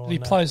DVD anymore. He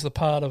no. plays the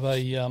part of a...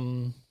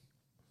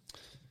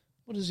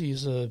 what is he?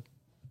 He's a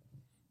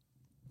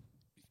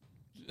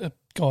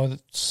guy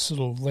that sort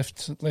of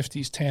left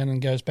his town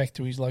and goes back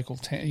to his local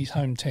town, his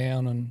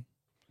hometown, and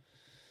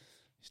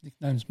his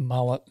nickname's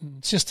Mullet.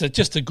 It's just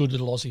a good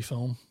little Aussie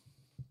film.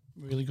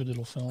 Really good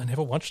little film. I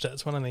never watched it.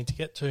 It's one I need to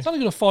get to. It's only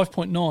got a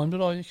 5.9,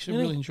 but I actually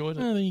really enjoyed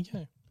it. Oh, there you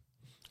go.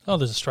 Oh,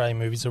 those Australian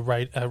movies are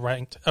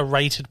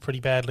rated pretty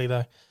badly,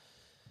 though.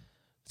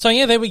 So,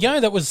 yeah, there we go.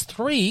 That was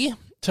 3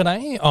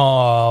 today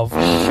of...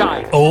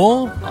 Shite.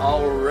 Or...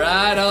 All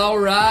right, all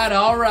right,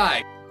 all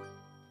right.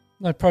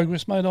 No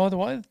progress made either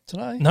way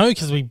today. No,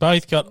 because we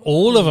both got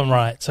all of them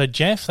right. So,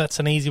 Jeff, that's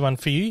an easy one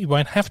for you. You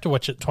won't have to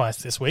watch it twice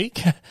this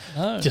week.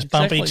 No, Just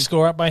bump exactly. each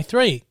score up by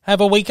 3.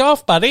 Have a week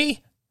off,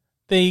 buddy.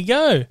 There you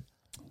go.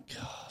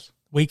 God.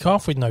 Week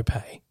off with no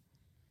pay.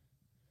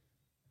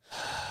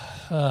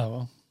 Oh,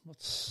 well,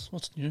 what's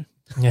new?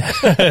 Yeah.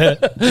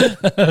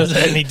 Is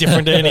it any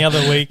different to any other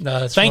week?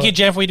 No, that's Thank you, right.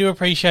 Jeff. We do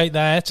appreciate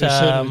that. We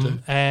certainly do.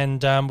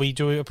 And we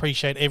do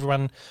appreciate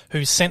everyone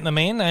who sent them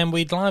in, and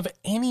we'd love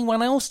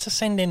anyone else to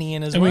send any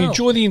in as And well. we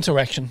enjoy the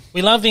interaction.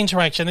 We love the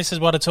interaction. This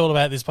is what it's all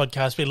about, this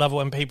podcast. We love it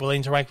when people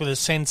interact with us,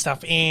 send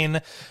stuff in.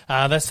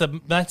 That's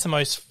the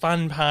most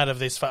fun part of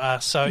this for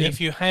us. So Yep. if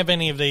you have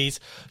any of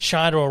these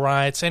shite or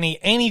riots, any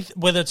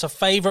whether it's a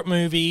favourite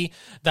movie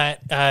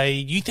that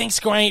you think's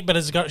great but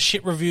has got a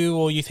shit review,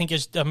 or you think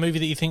it's a movie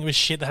that you think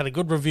was shit that had a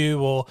good review,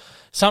 or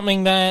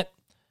something that...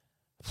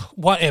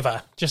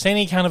 Whatever. Just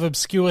any kind of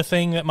obscure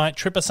thing that might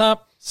trip us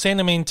up, send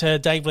them in to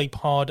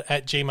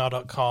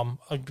davelypod@gmail.com.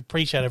 I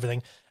appreciate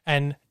everything.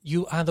 And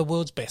you are the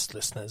world's best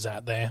listeners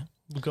out there.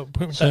 We've got to put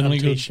that on a Certainly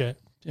good. t-shirt.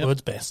 Yep.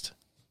 World's best.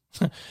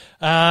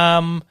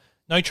 No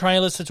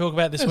trailers to talk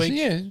about this week.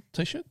 Yeah,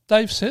 t-shirt.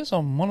 Dave says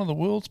I'm one of the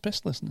world's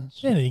best listeners.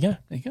 Yeah, there you go.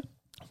 There you go.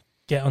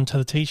 Get onto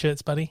the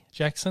t-shirts, buddy.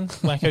 Jackson.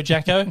 Wacko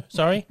Jacko.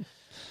 Sorry.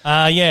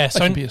 Yeah, That so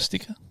could be a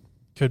sticker.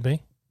 could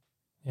be.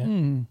 Yeah.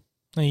 Hmm.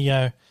 There you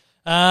go.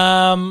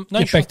 No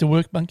Get back to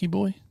work, Bunky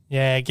Boy.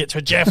 Yeah, get to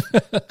it, Jeff.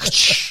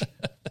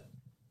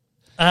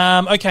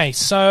 Okay,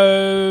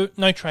 so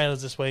no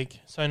trailers this week.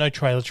 So no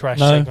trailer trash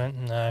No. segment.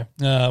 No,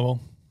 Well,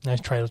 no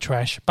trailer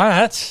trash.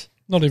 But,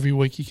 not every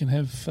week you can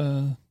have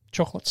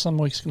chocolate. Some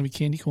weeks it's going to be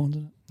candy corns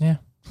in it. yeah.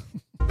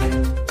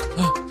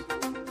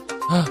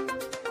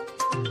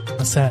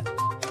 What's that?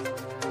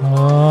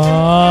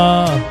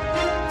 Oh.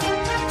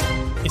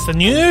 It's the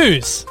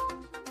news.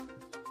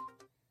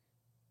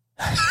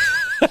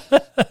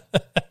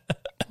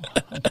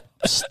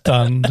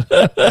 Stunned.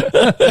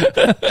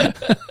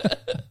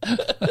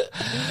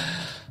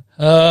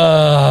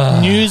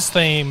 News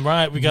theme,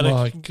 right? We got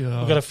My we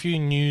God. got a few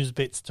news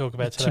bits to talk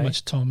about today. Too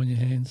much time on your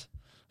hands.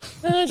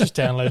 Just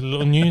download a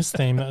little news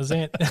theme. That was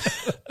it.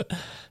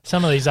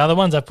 Some of these other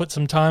ones I put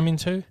some time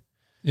into.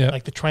 Yeah.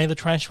 Like the trailer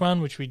trash one,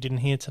 which we didn't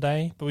hear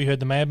today, but we heard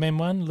the Mad Men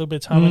one, a little bit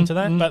of time into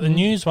that. But the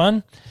news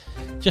one,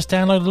 just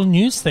download a little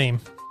news theme.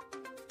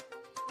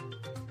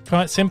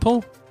 Quite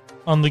simple.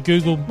 On the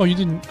Google. Well, you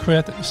didn't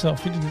create that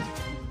yourself. You didn't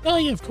Oh,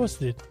 yeah, of course it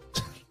did.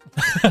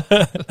 put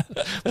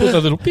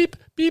that little beep,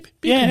 beep,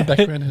 beep in the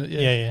background. Of it.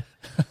 Yeah.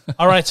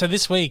 All right, so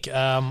this week,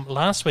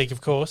 last week, of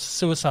course,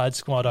 Suicide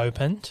Squad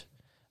opened,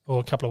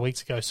 or a couple of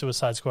weeks ago,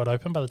 Suicide Squad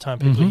opened by the time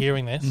people are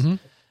hearing this.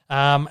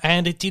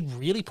 And it did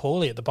really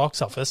poorly at the box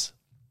office.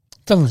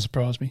 Doesn't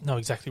surprise me. No,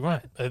 exactly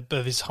right. But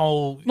this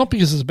whole... Not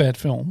because it's a bad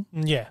film.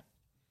 Yeah,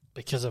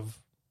 because of...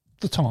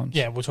 The times.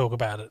 Yeah, we'll talk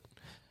about it.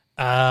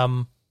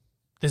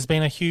 There's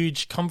been a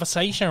huge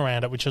conversation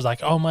around it, which was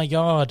like, oh my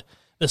God,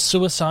 the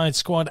Suicide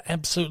Squad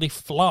absolutely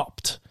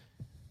flopped.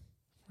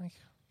 Like,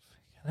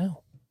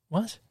 hell,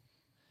 what?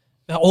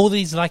 all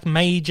these like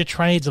major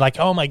trades, like,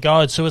 oh my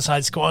God,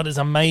 Suicide Squad is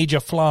a major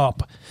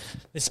flop.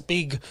 This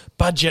big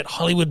budget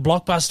Hollywood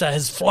blockbuster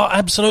has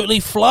absolutely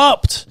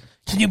flopped.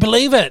 Can you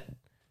believe it?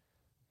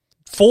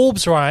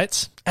 Forbes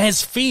writes,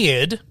 as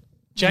feared,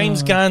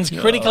 James Gunn's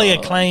critically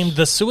acclaimed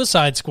The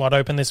Suicide Squad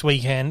opened this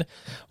weekend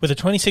with a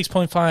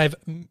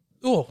 $26.5...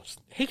 Oh,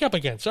 hiccup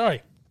again,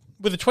 sorry.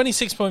 With a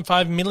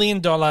 $26.5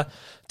 million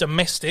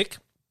domestic...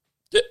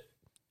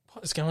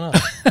 What is going on?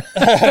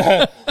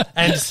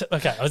 And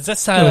okay, let's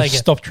start again.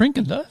 Stop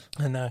drinking, Dave.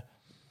 I know.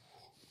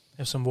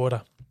 Have some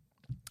water.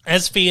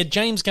 As feared,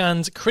 James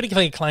Gunn's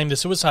critically acclaimed The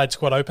Suicide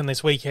Squad opened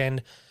this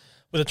weekend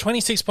with a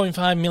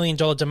 $26.5 million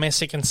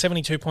domestic and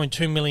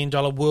 $72.2 million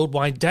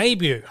worldwide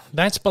debut.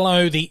 That's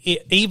below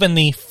even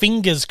the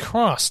fingers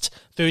crossed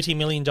 $30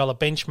 million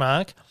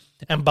benchmark,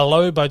 and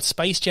below both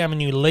Space Jam: A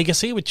New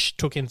Legacy, which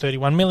took in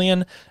 $31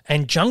 million,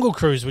 and Jungle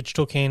Cruise, which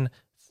took in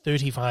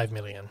 $35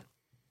 million.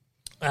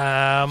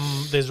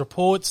 There's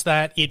reports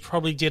that it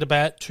probably did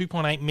about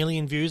 2.8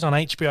 million views on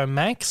HBO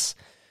Max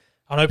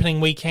on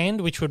opening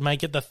weekend, which would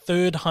make it the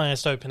third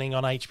highest opening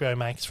on HBO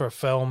Max for a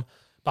film,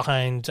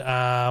 behind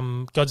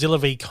Godzilla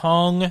v.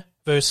 Kong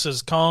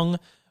versus Kong,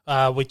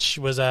 which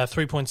was a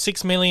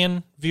 3.6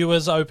 million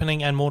viewers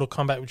opening, and Mortal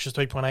Kombat, which was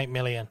 3.8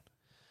 million.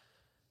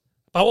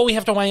 But what we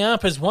have to weigh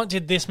up is, what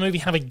did this movie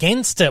have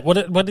against it?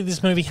 What did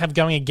this movie have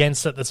going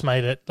against it that's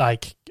made it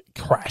like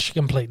crash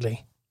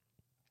completely?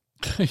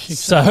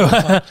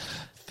 So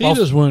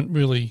theaters weren't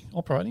really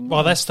operating.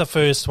 Well, that's the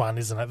first one,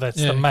 isn't it? That's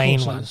the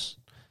main one.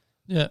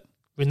 Yeah.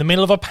 We're in the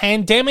middle of a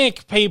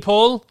pandemic,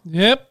 people.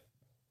 Yep.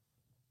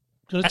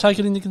 Got to take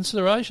it into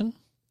consideration.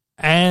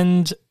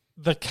 And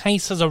the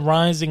cases are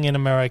rising in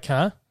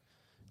America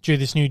due to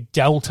this new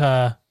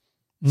Delta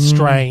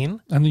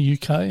strain. And the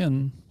UK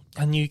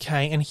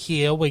and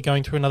here we're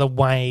going through another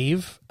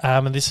wave.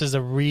 And this is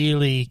a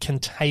really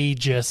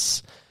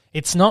contagious...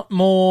 It's not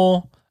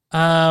more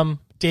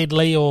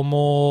deadly or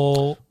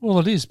more... Well,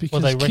 it is,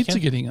 because kids are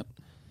getting it.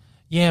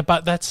 Yeah,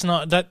 but that's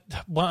not...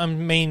 What I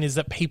mean is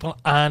that people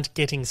aren't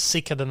getting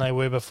sicker than they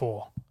were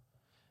before.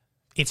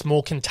 It's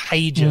more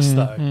contagious,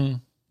 though,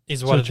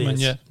 is what it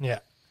is. Yeah.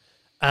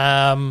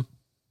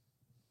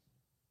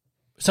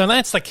 So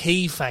that's the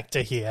key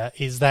factor here,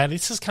 is that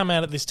this has come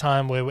out at this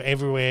time where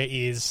everywhere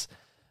is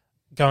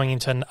going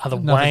into another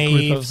waves.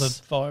 Grip of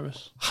the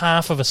virus.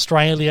 Half of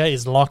Australia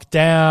is locked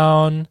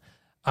down.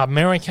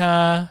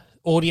 America,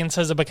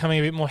 audiences are becoming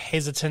a bit more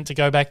hesitant to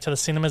go back to the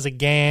cinemas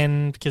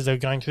again because they're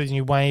going through these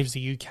new waves.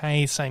 The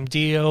UK, same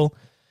deal.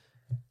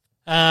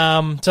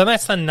 So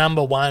that's the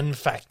number one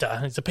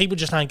factor, is that people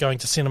just aren't going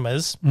to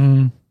cinemas.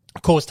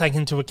 Of course, take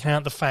into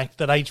account the fact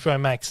that HBO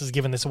Max has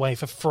given this away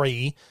for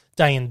free,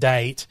 day and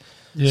date.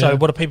 Yeah. So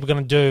what are people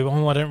going to do?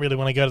 Oh, I don't really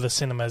want to go to the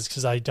cinemas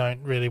because I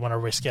don't really want to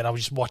risk it. I'll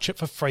just watch it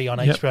for free on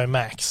HBO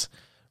Max,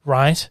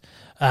 right?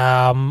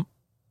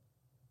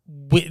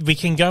 We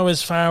can go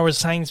as far as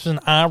saying this was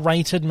an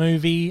R-rated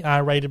movie.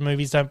 R-rated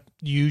movies don't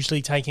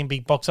usually take in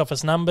big box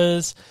office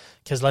numbers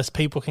because less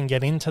people can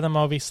get into them,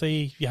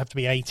 obviously. You have to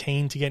be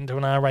 18 to get into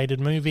an R-rated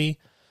movie.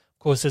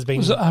 Of course, there's been...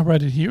 Was it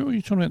R-rated here, or are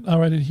you talking about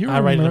R-rated here?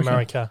 R-rated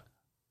America.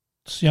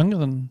 It's younger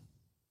than...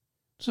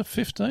 Is it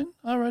 15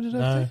 R-rated?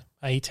 No,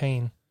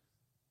 18.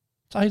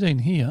 It's 18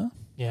 here.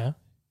 Yeah.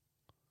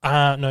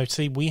 No,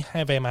 see, we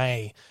have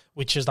MA,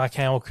 which is like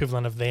our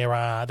equivalent of their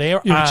R.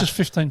 Their yeah, which is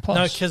 15 plus.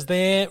 No, because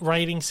their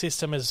rating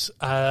system is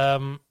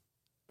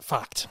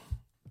fucked.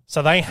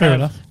 So they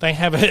have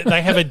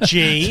a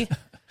G. Is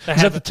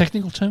that the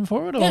technical term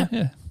for it? Or?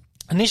 Yeah.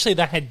 Initially,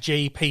 they had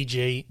G,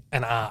 PG,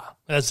 and R.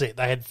 That's it.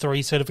 They had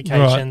 3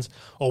 certifications,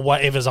 or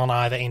whatever's on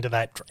either end of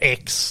that,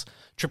 X,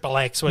 triple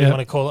X, whatever you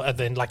want to call it, and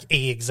then like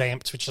E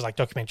exempt, which is like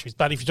documentaries.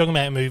 But if you're talking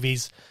about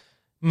movies,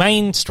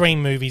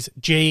 mainstream movies,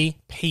 G,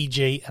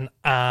 PG, and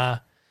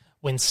R.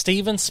 When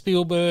Steven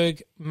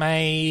Spielberg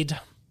made,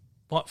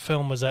 what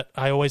film was it?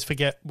 I always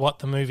forget what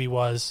the movie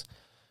was.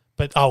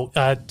 But,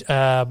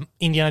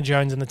 Indiana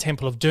Jones and the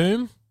Temple of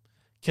Doom,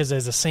 because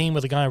there's a scene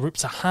where the guy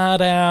rips a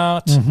heart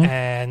out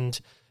and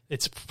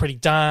it's pretty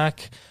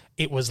dark.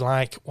 It was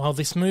like, well,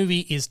 this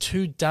movie is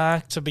too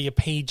dark to be a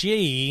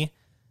PG,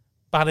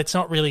 but it's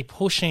not really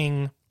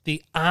pushing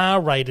the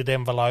R-rated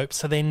envelope,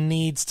 so there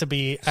needs to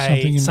be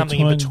something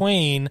in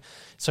between.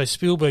 So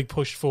Spielberg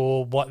pushed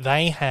for what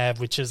they have,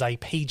 which is a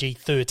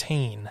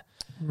PG-13.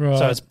 Right.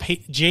 So it's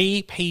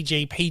G,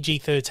 PG,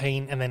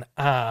 PG-13, and then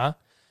R.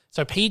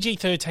 So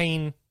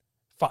PG-13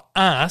 for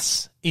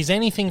us is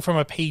anything from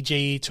a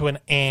PG to an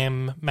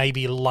M,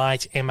 maybe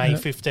light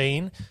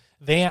MA-15. Yep.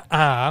 Their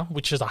R,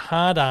 which is a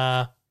hard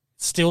R,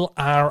 still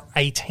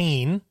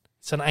R18.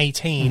 It's an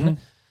 18,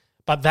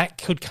 but that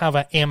could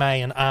cover MA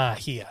and R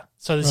here.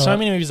 So there's so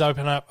many movies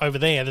open up over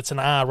there that's an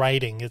R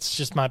rating. It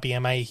just might be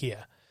MA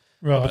here.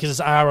 Right. But because it's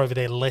R over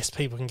there, less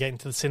people can get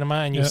into the cinema,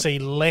 and you'll see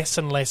less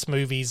and less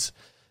movies.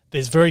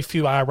 There's very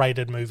few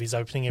R-rated movies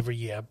opening every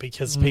year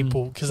because they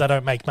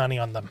don't make money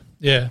on them.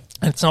 Yeah.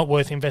 And it's not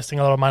worth investing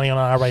a lot of money on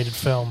an R-rated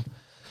film.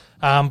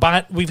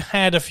 But we've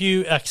had a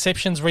few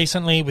exceptions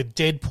recently with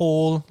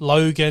Deadpool,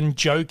 Logan,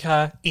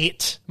 Joker,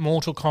 It,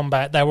 Mortal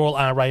Kombat. They were all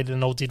R-rated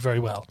and all did very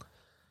well.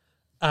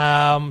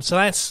 So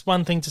that's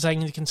one thing to take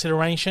into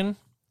consideration.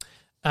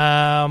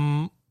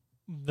 The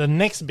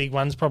next big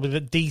one's probably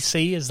that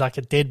DC is like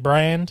a dead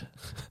brand.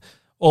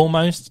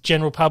 Almost.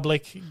 General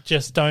public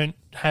just don't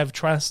have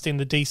trust in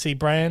the DC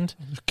brand.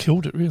 They've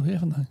killed it, really,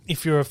 haven't they?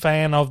 If you're a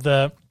fan of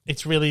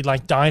it's really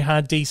like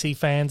diehard DC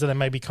fans and then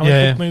maybe comic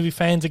book movie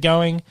fans are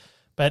going,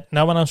 but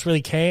no one else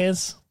really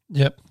cares.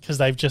 Yep. Because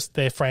they've just,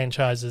 their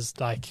franchises,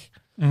 like,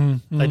 they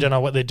don't know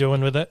what they're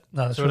doing with it,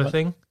 sort of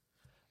thing.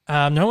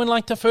 No one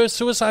liked the first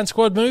Suicide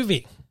Squad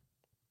movie.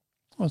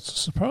 What's a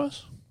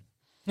surprise?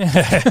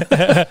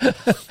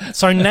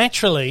 So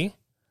naturally,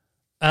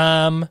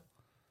 the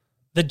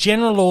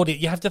general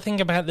audience, you have to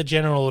think about the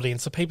general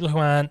audience, the people who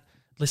aren't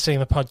listening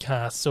to the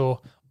podcasts or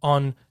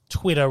on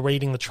Twitter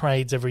reading the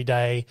trades every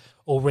day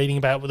or reading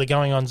about what the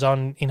going-ons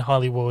on in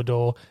Hollywood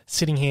or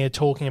sitting here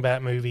talking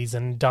about movies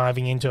and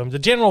diving into them. The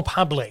general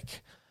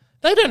public,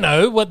 they don't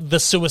know what the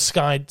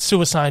Suicide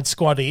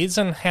Squad is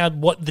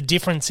and what the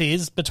difference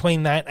is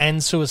between that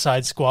and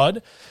Suicide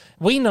Squad.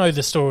 We know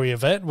the story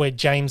of it, where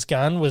James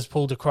Gunn was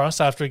pulled across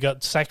after he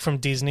got sacked from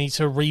Disney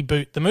to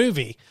reboot the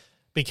movie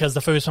because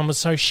the first one was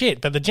so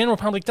shit. But the general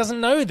public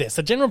doesn't know this.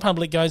 The general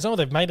public goes, oh,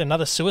 they've made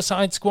another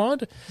Suicide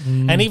Squad?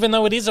 And even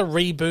though it is a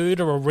reboot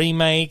or a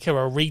remake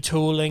or a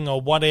retooling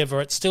or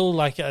whatever, it's still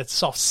like a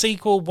soft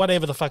sequel,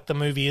 whatever the fuck the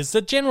movie is.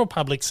 The general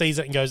public sees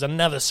it and goes,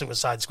 another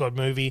Suicide Squad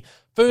movie.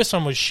 First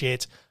one was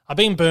shit. I've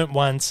been burnt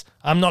once.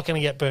 I'm not going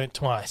to get burnt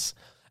twice.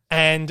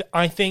 And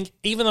I think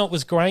even though it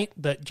was great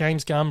that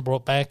James Gunn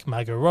brought back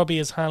Margot Robbie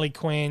as Harley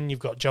Quinn, you've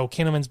got Joel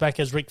Kinnaman's back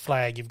as Rick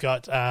Flag, you've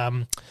got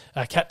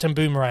Captain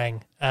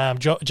Boomerang,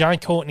 Jai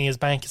Courtney is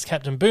back as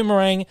Captain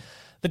Boomerang.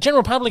 The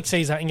general public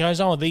sees that and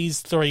goes, oh, these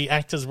three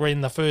actors were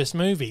in the first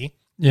movie.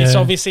 Yeah. It's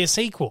obviously a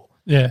sequel.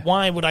 Yeah.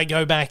 Why would I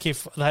go back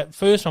if that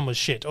first one was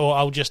shit? Or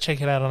I'll just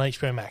check it out on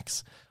HBO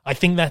Max. I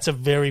think that's a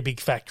very big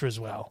factor as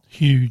well.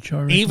 Huge,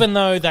 I reckon. Even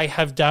though they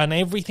have done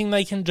everything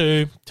they can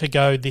do to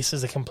go, this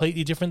is a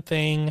completely different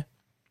thing.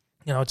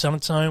 You know, it's on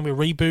its own. We're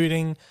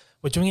rebooting.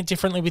 We're doing it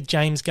differently with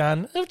James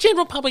Gunn. The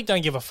general public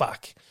don't give a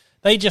fuck.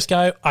 They just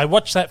go, I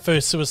watched that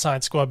first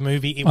Suicide Squad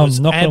movie. It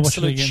was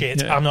absolute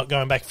shit. Yeah. I'm not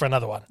going back for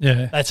another one.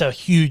 Yeah. That's a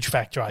huge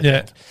factor, I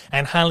think.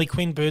 And Harley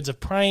Quinn Birds of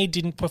Prey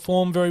didn't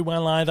perform very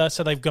well either.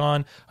 So they've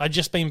gone, I've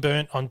just been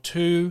burnt on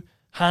 2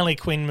 Harley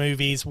Quinn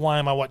movies. Why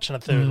am I watching a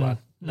third one?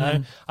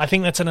 No, I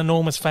think that's an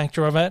enormous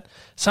factor of it.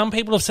 Some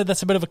people have said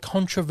that's a bit of a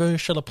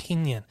controversial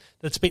opinion.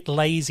 That's a bit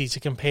lazy to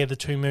compare the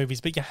 2 movies,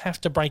 but you have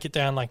to break it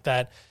down like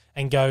that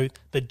and go,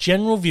 the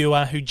general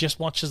viewer who just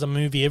watches a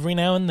movie every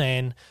now and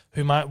then,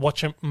 who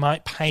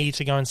might pay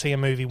to go and see a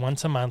movie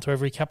once a month or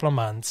every couple of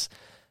months,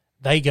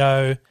 they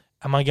go,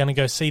 am I going to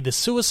go see the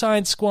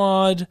Suicide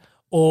Squad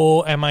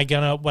or am I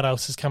going to, what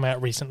else has come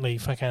out recently,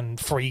 fucking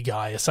Free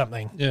Guy or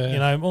something? Yeah. You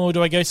know, or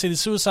do I go see the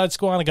Suicide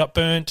Squad? I got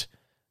burnt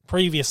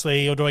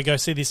previously, or do I go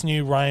see this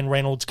new Ryan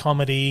Reynolds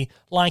comedy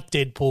like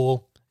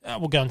Deadpool?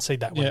 We'll go and see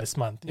that one this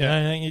month. You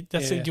know,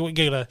 this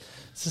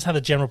is how the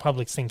general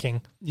public's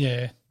thinking.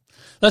 Yeah,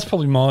 that's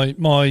probably my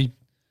 2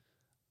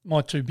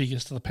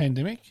 biggest of the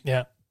pandemic.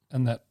 Yeah,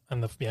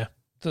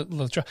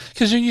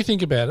 because you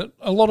think about it,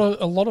 a lot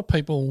of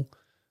people,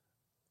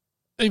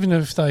 even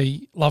if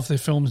they love their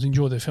films,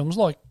 enjoy their films,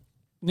 like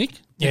Nick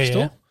next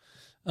door.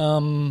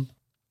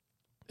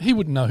 He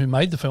wouldn't know who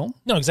made the film.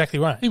 No, exactly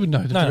right. He would know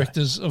who the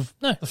directors of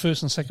the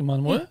first and second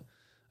one were,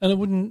 and it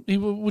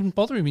wouldn't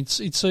bother him. He'd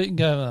see it and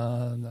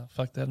go, no,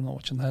 fuck that, I'm not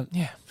watching that.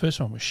 Yeah, first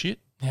one was shit.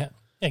 Yeah,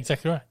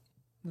 exactly right.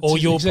 Or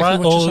your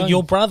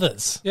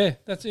brothers. Yeah,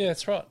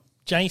 that's right.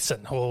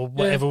 Jason or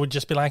whatever would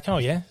just be like, oh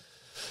yeah,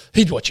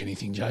 he'd watch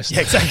anything, Jason.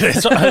 Yeah, exactly.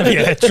 That's right.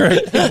 Yeah, true.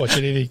 He'd watch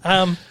anything.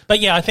 But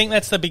yeah, I think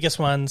that's the biggest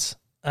ones.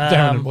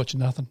 Darren would watch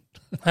nothing.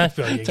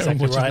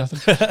 Exactly right.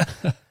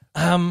 Nothing.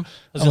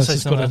 Unless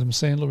it's got Adam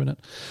Sandler in it.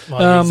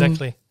 Well,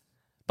 exactly.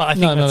 But I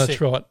think that's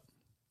right.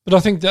 But I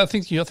think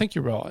you're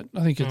right.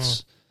 I think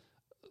it's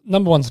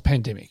number one's the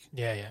pandemic.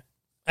 Yeah,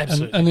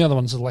 absolutely. And the other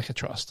one's the lack of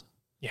trust.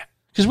 Yeah,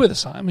 because we're the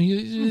same. I mean,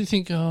 you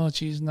think, oh,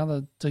 geez,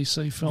 another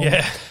DC film.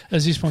 Yeah,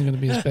 is this one going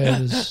to be as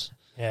bad as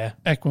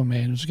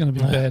Aquaman? Is it going to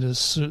be bad as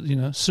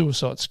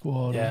Suicide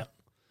Squad? Yeah,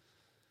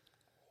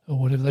 or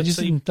whatever. They just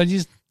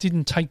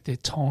didn't take their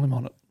time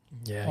on it.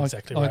 Yeah,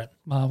 exactly right. Like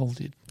Marvel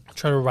did.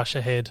 Try to rush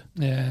ahead.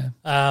 Yeah.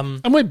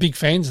 And we're big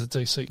fans of the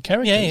DC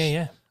characters.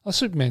 Yeah.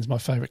 Superman's my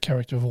favourite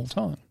character of all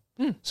time.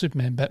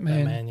 Superman,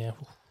 Batman. Yeah.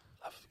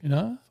 You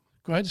know,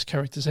 greatest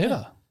characters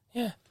ever.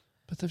 Yeah.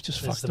 But they've just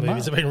fucked them up. The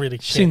movies have been really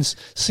shit.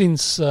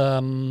 Since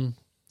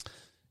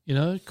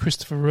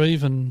Christopher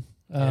Reeve and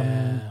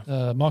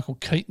Michael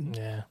Keaton.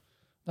 Yeah.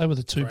 They were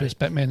the 2 best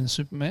Batman and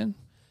Superman.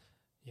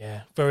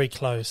 Yeah. Very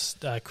close.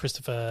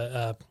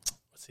 Christopher,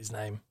 what's his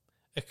name?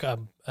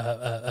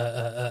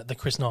 the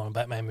Chris Nolan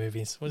Batman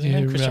movies. What was his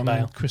name? Christian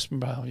Bale. Christian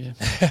Bale, yeah.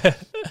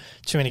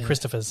 Too many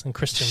Christophers and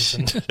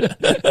Christians.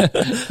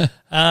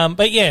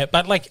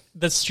 But like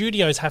the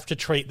studios have to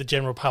treat the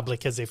general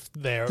public as if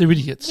they're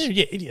idiots.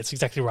 Yeah, idiots,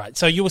 exactly right.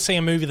 So you will see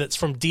a movie that's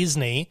from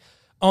Disney.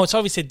 Oh, it's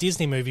obviously a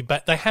Disney movie,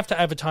 but they have to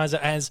advertise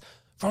it as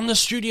from the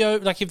studio,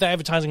 like if they're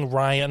advertising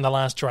Raya and the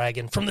Last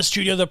Dragon, from the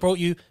studio that brought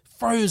you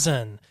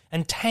Frozen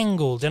and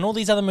Tangled and all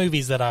these other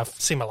movies that are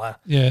similar.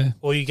 Yeah.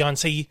 Or you go and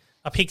see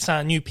a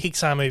new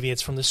Pixar movie,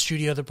 it's from the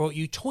studio that brought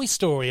you Toy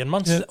Story and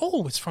Monsters. Yeah.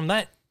 Oh, it's from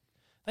that.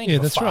 They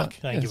don't give a fuck. Right.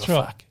 They don't give a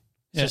fuck.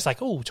 It's just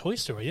like, oh, Toy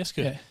Story, yes,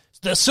 good. Yeah.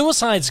 The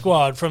Suicide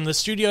Squad from the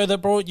studio that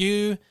brought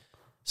you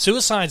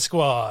Suicide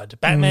Squad,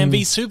 Batman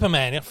v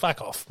Superman. Yeah,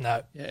 fuck off.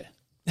 No. Yeah.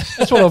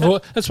 That's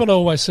what I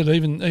always said,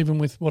 even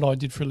with what I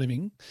did for a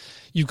living.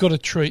 You've got to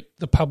treat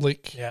the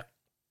public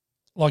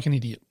like an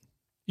idiot.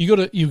 You've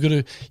got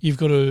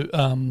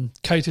to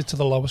cater to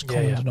the lowest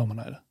common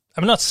denominator.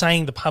 I'm not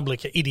saying the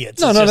public are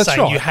idiots. No, it's just that's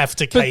saying right. You have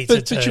to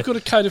cater to... But you've got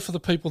to cater for the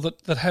people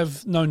that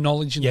have no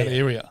knowledge in that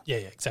area. Yeah,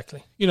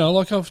 exactly. You know,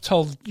 like I've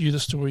told you the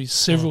story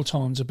several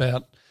times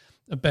about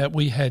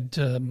we had...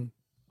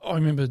 I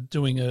remember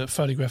doing a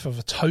photograph of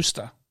a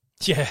toaster.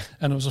 Yeah.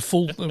 And it was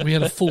we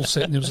had a full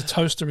set and there was a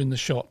toaster in the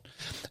shot.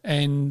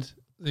 And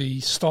the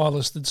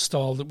stylist had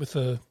styled it with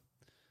a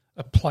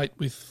plate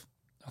with...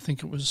 I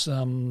think it was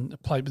a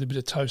plate with a bit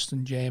of toast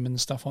and jam and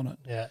stuff on it.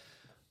 Yeah.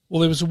 Well,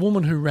 there was a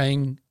woman who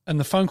rang, and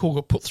the phone call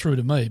got put through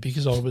to me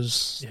because I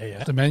was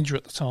the manager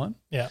at the time.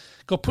 Yeah.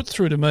 Got put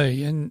through to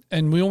me,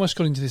 and we almost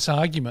got into this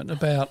argument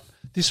about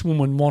this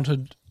woman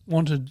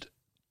wanted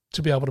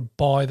to be able to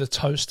buy the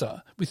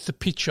toaster with the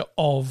picture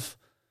of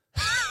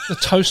the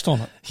toast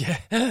on it. Yeah.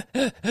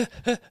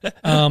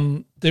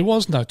 There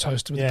was no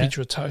toaster with a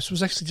picture of toast. It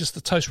was actually just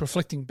the toast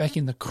reflecting back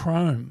in the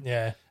chrome.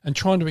 Yeah. And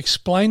trying to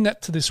explain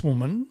that to this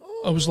woman,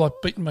 I was like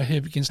beating my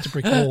head against a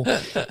brick wall.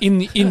 In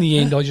the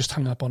end, I just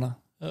hung up on her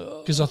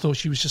because I thought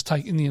she was just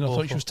taking. In the end, I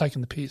thought she was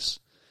taking the piss,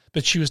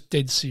 but she was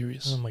dead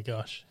serious. Oh my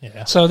gosh!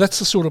 Yeah. So that's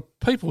the sort of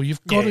people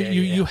you've got to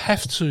you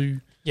have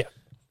to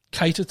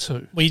cater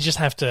to. Well, you just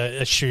have to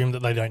assume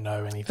that they don't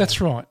know anything.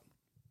 That's right.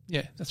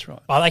 Yeah, that's right.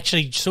 Well,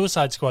 actually,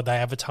 Suicide Squad, they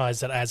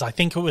advertised it as, I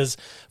think it was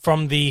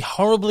from the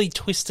horribly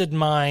twisted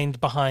mind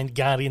behind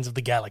Guardians of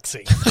the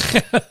Galaxy.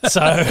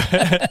 So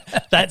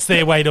that's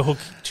their way to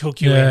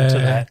hook you into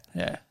that.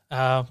 Yeah.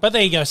 But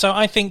there you go. So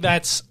I think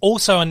that's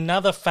also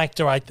another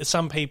factor.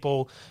 Some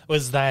people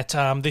was that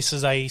this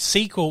is a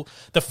sequel.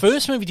 The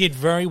first movie did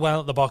very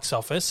well at the box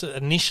office,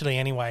 initially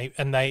anyway,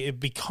 and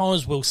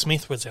because Will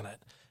Smith was in it.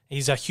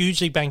 He's a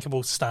hugely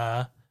bankable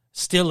star.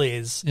 Still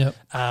is,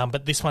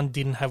 but this one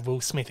didn't have Will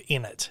Smith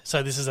in it.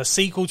 So this is a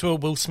sequel to a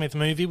Will Smith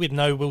movie with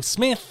no Will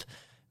Smith.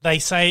 They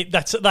say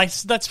that's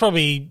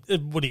probably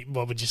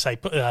what would you say?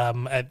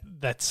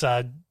 That's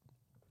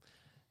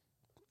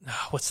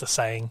what's the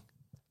saying?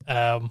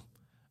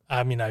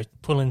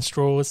 Pulling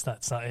straws.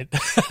 That's not it.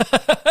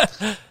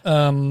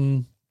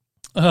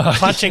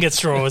 Clutching at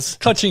straws.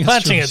 Clutching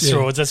at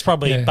straws. That's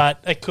probably,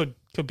 but it could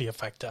be a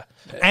factor.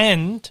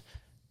 And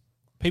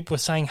people were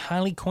saying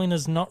Harley Quinn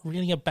is not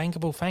really a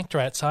bankable factor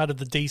outside of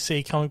the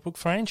DC comic book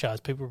franchise.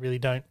 People really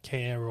don't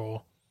care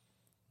or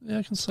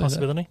I can say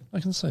possibility. That.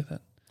 I can say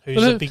that.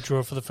 Who's a big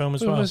draw for the film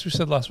as well. As we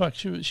said last week,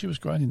 she was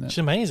great in that. She's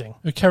amazing.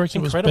 Her character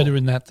was better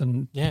in that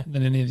than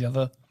any of the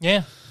other.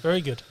 Yeah,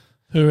 very good.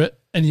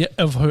 Any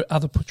of her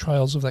other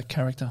portrayals of that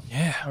character.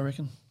 Yeah. I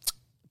reckon.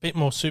 Bit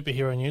more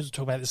superhero news. We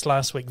talked about this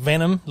last week.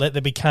 Venom, Let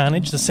There Be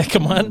Carnage, the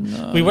second one.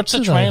 No, we watched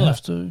the trailer.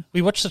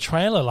 We watched the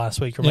trailer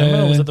last week, remember?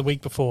 Yeah. Or was it the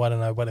week before? I don't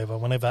know,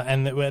 whenever.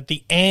 And at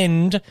the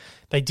end,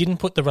 they didn't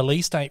put the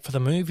release date for the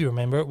movie,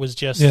 remember? It was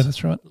just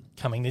that's right.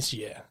 coming this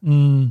year.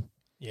 Mm.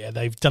 Yeah,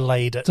 they've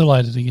delayed it.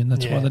 Delayed it again.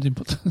 That's why they didn't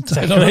put the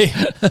date on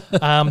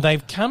it.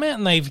 They've come out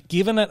and they've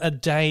given it a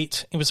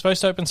date. It was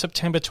supposed to open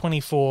September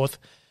 24th.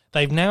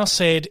 They've now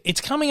said it's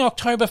coming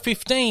October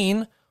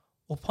 15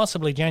 or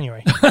possibly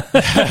January.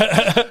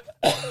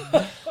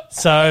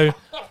 So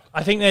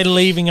I think they're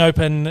leaving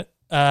open...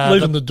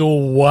 leaving the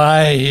door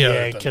way open.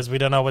 Yeah, because we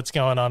don't know what's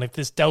going on. If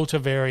this Delta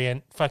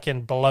variant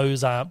fucking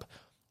blows up,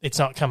 it's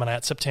not coming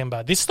out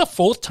September. This is the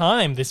fourth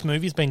time this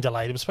movie's been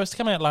delayed. It was supposed to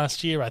come out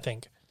last year, I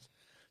think.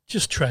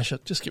 Just trash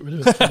it. Just get rid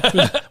of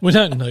it. We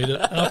don't need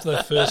it. After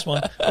that first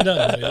one, we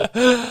don't need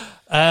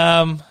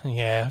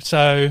it.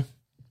 So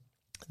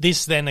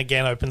this then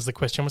again opens the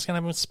question, what's going to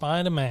happen with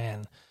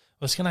Spider-Man?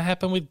 What's going to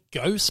happen with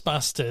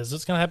Ghostbusters?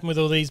 What's going to happen with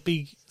all these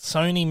big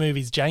Sony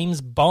movies? James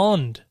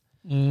Bond.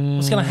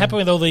 What's going to happen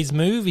with all these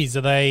movies?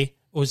 Or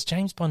is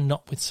James Bond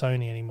not with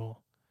Sony anymore?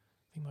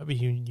 I think it might be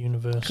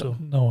Universal.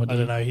 No idea. I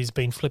don't know. He's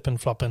been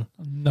flopping.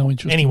 No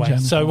interest anyway, in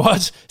James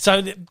Bond.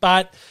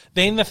 But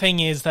then the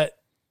thing is that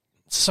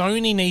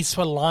Sony needs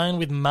to align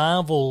with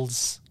Marvel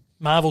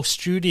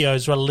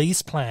Studios'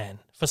 release plan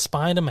for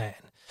Spider-Man.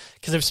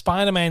 Because if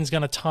Spider-Man's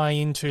going to tie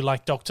into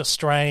like Doctor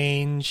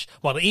Strange,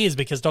 well, it is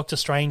because Doctor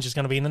Strange is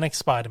going to be in the next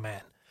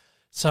Spider-Man.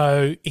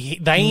 So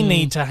they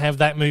need to have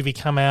that movie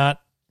come out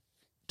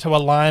to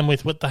align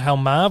with what the hell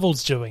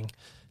Marvel's doing.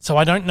 So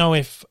I don't know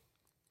if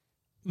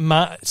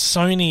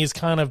Sony is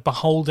kind of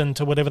beholden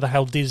to whatever the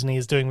hell Disney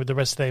is doing with the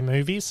rest of their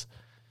movies,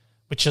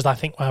 which is, I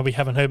think, why we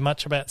haven't heard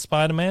much about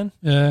Spider-Man.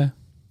 Yeah.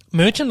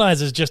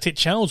 Merchandise has just hit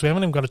shelves. We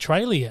haven't even got a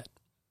trailer yet.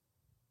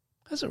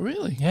 Has it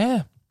really?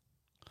 Yeah.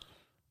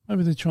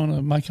 Maybe they're trying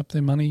to make up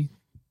their money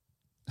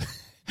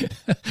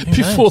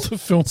before the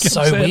film comes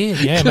so out. Weird.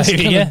 Yeah,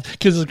 maybe, yeah.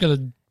 Because it's going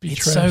to be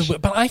It's trash. so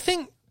weird. But I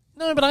think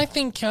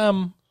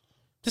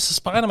this is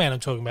Spider-Man I'm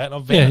talking about,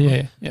 not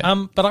Venom.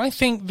 Yeah. But I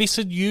think this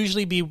would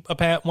usually be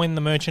about when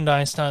the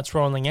merchandise starts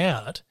rolling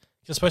out.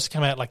 It's supposed to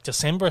come out like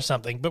December or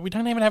something, but we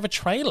don't even have a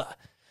trailer.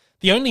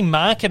 The only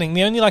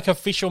like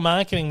official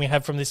marketing we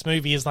have from this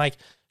movie is like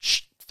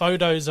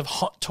photos of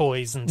Hot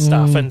Toys and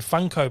stuff and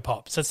Funko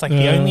Pops. That's like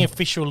the only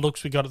official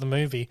looks we got at the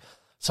movie.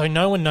 So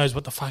no one knows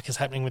what the fuck is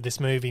happening with this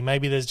movie.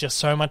 Maybe there's just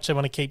so much they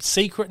want to keep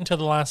secret until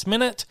the last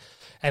minute.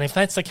 And if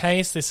that's the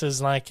case, this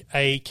is like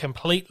a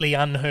completely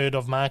unheard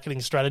of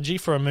marketing strategy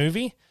for a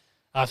movie.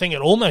 I think it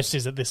almost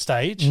is at this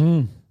stage.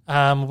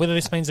 Whether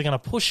this means they're going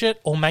to push it,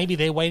 or maybe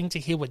they're waiting to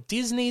hear what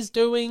Disney's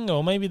doing,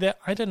 or maybe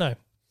I don't know.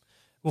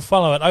 We'll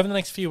follow it. Over the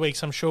next few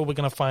weeks, I'm sure we're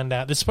going to find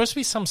out. There's supposed to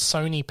be some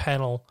Sony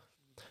panel,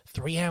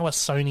 3-hour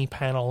Sony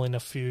panel in a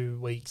few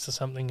weeks or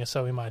something,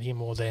 so we might hear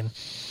more then.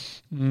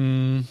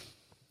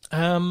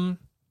 Now,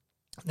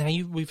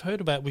 we've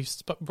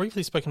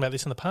briefly spoken about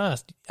this in the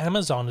past.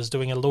 Amazon is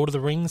doing a Lord of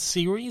the Rings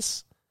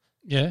series.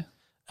 Yeah.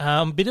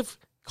 Bit of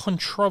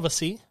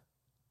controversy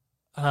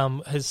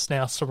has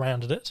now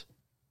surrounded it,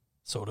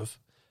 sort of.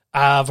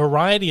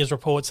 Variety has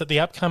reports that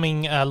the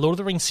upcoming Lord of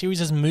the Rings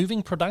series is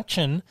moving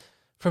production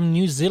from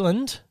New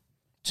Zealand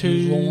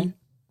to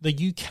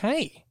the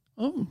UK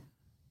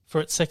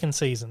for its second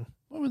season.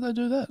 Why would they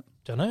do that?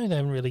 Don't know. They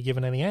haven't really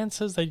given any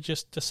answers. They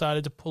just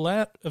decided to pull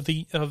out of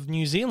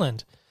New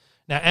Zealand.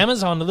 Now,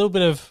 Amazon, a little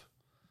bit of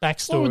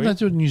backstory. Why would they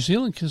do it in New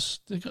Zealand? Because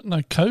they've got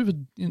no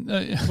COVID in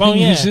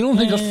New Zealand.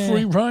 They've got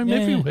free roam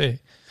everywhere.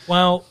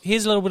 Well,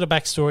 here's a little bit of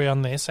backstory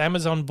on this.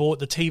 Amazon bought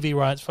the TV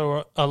rights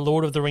for a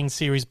Lord of the Rings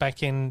series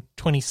back in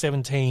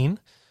 2017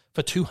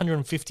 for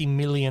 $250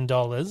 million.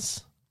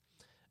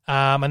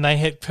 And they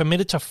had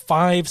committed to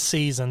 5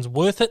 seasons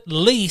worth at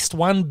least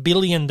 $1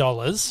 billion.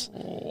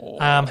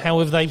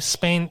 However, they've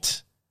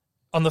spent,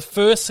 on the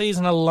first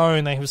season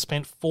alone, they have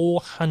spent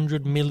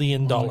 $400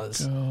 million,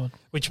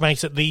 which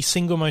makes it the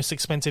single most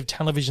expensive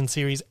television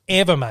series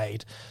ever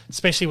made,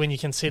 especially when you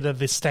consider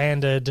the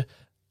standard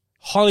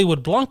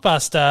Hollywood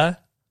blockbuster,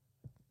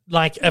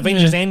 like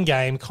Avengers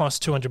Endgame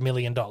cost $200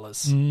 million.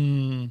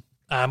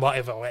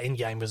 Whatever,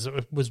 Endgame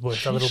was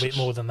worth a little bit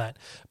more than that.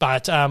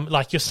 But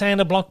like your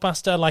standard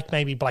blockbuster, like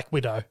maybe Black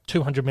Widow,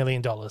 $200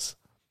 million.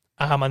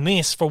 And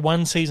this, for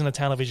one season of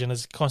television,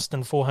 is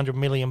costing $400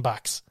 million.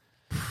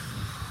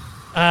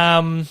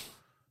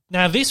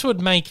 Now, this would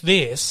make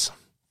this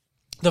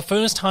the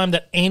first time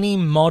that any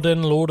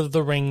modern Lord of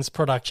the Rings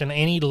production,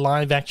 any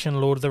live-action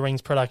Lord of the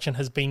Rings production,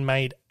 has been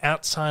made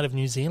outside of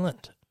New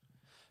Zealand.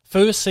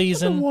 First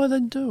season. I don't know why they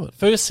do it.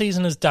 First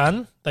season is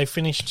done. They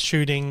finished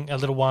shooting a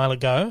little while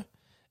ago.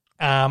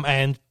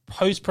 And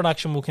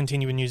post-production will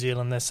continue in New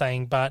Zealand, they're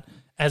saying. But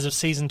as of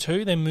season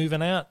 2, they're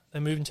moving out.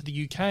 They're moving to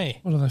the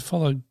UK. What do they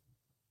follow?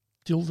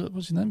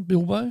 What's his name?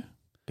 Bilbo?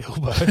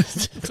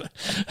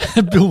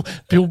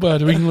 Bilbo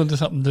to England or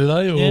something, do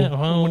they?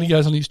 Or when he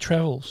goes on his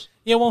travels?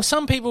 Yeah, well,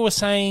 some people were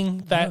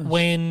saying that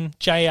when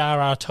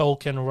J.R.R.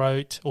 Tolkien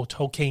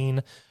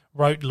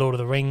wrote Lord of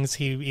the Rings,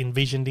 he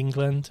envisioned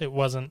England. It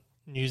wasn't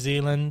New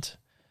Zealand.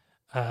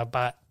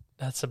 But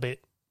that's a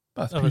bit...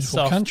 Both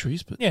beautiful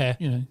countries, but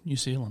New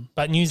Zealand.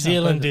 But New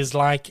Zealand is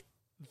like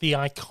the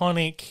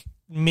iconic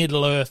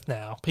Middle Earth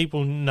now.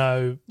 People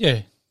know.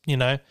 Yeah. You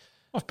know.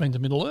 I've been to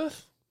Middle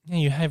Earth. Yeah,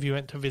 you have. You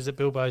went to visit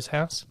Bilbo's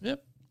house.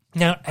 Yep.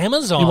 Now,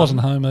 Amazon... He wasn't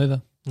home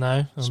either.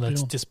 No,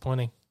 that's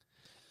disappointing.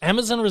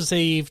 Amazon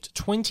received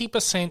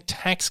 20%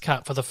 tax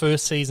cut for the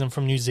first season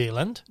from New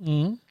Zealand.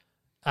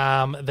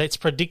 That's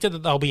predicted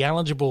that they'll be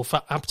eligible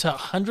for up to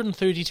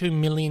 132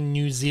 million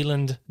New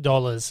Zealand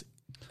dollars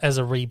as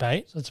a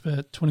rebate. So that's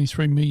about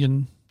 23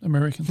 million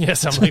Americans. Yeah,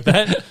 something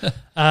like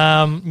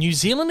that. New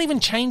Zealand even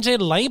changed their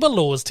labour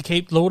laws to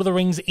keep Lord of the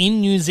Rings in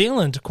New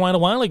Zealand quite a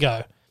while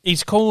ago.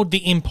 It's called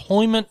the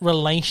Employment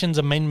Relations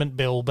Amendment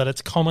Bill, but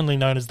it's commonly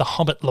known as the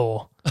Hobbit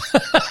Law.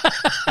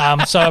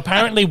 So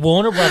apparently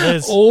Warner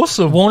Brothers...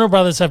 Awesome. Warner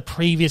Brothers have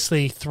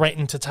previously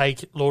threatened to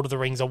take Lord of the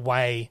Rings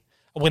away.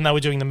 When they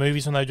were doing the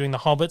movies, when they were doing the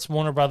Hobbits,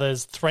 Warner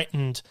Brothers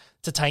threatened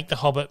to take the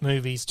Hobbit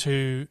movies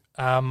to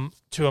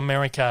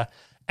America.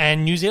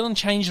 And New Zealand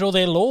changed all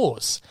their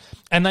laws.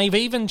 And they've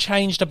even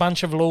changed a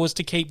bunch of laws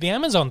to keep the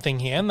Amazon thing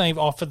here. And they've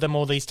offered them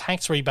all these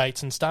tax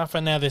rebates and stuff.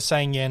 And now they're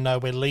saying, yeah, no,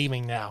 we're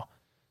leaving now.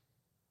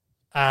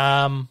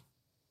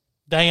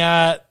 They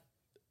are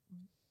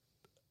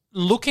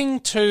looking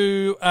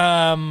to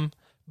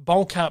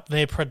bulk up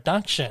their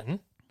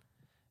production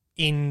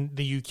in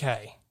the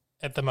UK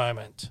at the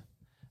moment.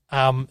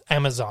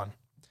 Amazon.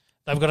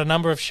 They've got a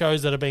number of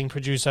shows that are being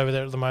produced over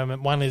there at the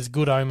moment. One is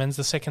Good Omens,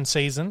 the second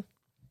season.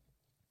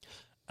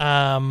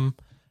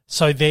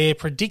 So they're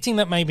predicting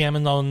that maybe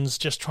Amazon's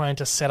just trying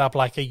to set up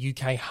like a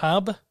UK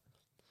hub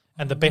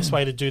And the best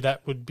way to do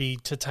that would be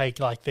to take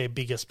like their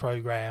biggest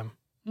program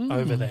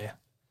over there.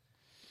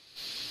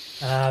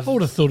 I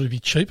would have thought it'd be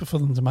cheaper for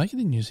them to make it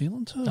in New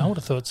Zealand too. I would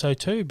have thought so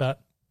too,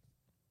 but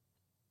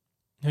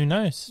who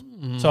knows?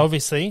 So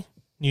obviously,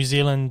 New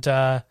Zealand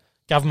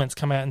government's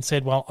come out and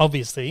said, well,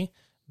 obviously,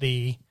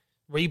 the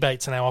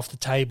rebates are now off the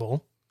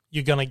table.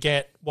 You're going to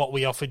get what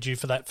we offered you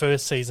for that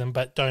first season,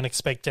 but don't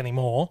expect any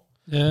more.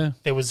 Yeah.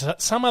 There was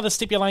some other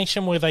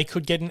stipulation where they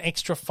could get an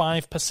extra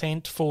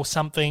 5% for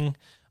something.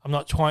 I'm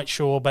not quite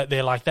sure, but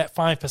they're like that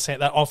 5%,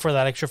 that offer,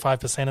 that extra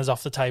 5% is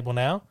off the table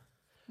now.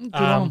 Good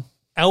on.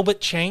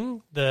 Albert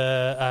Cheng,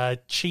 the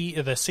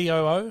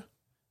COO,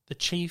 the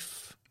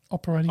Chief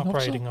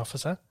Operating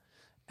Officer,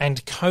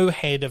 and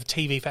co-head of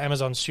TV for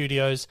Amazon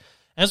Studios.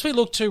 As we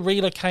look to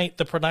relocate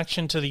the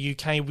production to the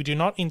UK, we do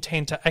not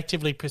intend to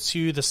actively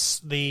pursue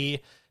the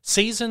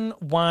Season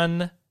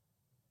 1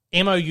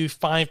 MOU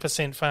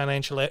 5%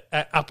 financial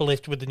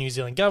uplift with the New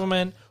Zealand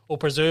government or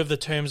preserve the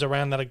terms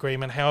around that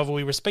agreement. However,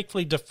 we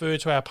respectfully defer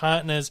to our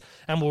partners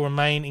and will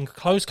remain in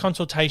close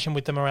consultation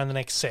with them around the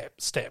next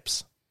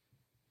steps.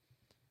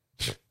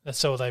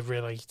 That's all they've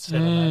really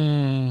said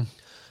on that.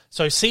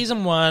 So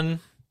Season 1,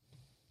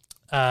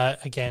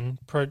 again,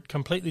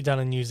 completely done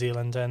in New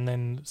Zealand, and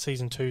then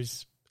Season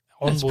 2's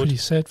onward. That's pretty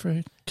sad for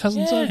your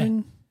cousins over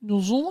in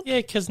New Zealand. Yeah,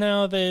 because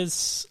now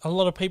there's a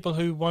lot of people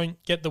who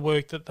won't get the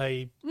work that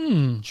they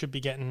should be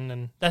getting,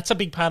 and that's a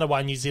big part of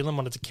why New Zealand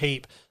wanted to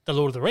keep the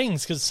Lord of the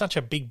Rings, because it's such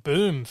a big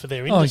boom for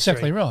their industry. Oh,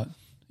 exactly right.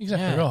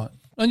 Exactly right.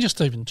 And just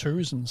even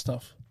tourism and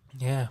stuff.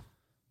 Yeah.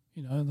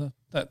 You know,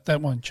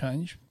 that won't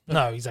change.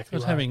 No, exactly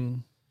right.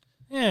 Having...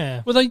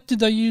 Yeah. Well, did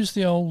they use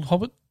the old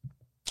Hobbit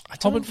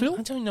film?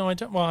 I don't know. I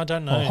don't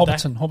know. Oh,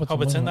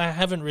 Hobbiton. They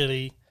haven't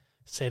really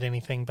said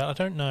anything, but I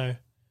don't know.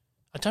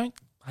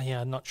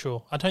 I'm not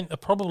sure.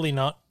 Probably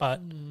not,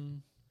 but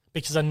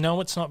because I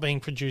know it's not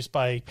being produced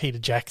by Peter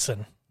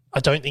Jackson. I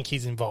don't think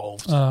he's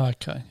involved. Oh,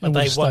 okay. It would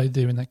have stayed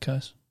there in that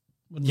case.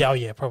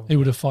 Yeah, probably. He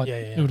would have fought.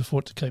 Yeah. He would have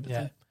fought to keep it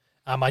there.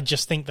 I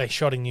just think they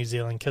shot in New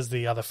Zealand because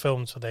the other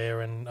films were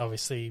there, and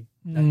obviously,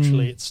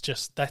 naturally, it's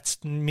just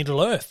that's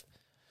Middle Earth.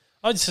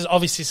 Oh, this is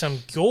obviously some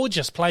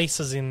gorgeous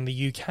places in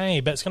the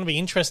UK, but it's going to be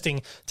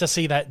interesting to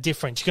see that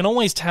difference. You can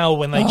always tell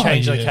when they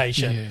change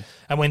location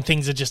and when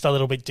things are just a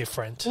little bit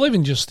different. Well,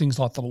 even just things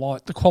like the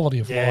light, the quality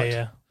of light.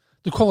 Yeah.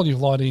 The quality of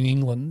light in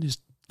England is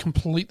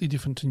completely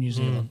different to New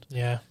Zealand.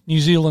 Yeah. New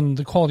Zealand,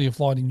 the quality of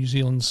light in New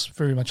Zealand's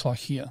very much like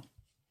here.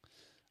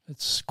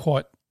 It's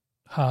quite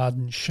hard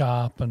and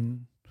sharp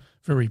and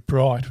very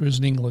bright, whereas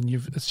in England,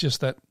 it's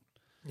just that.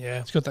 Yeah.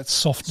 It's got that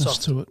softness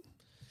to it.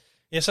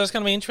 Yeah, so it's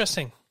going to be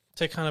interesting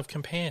to kind of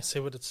compare,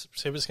 see what it's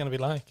going to be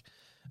like.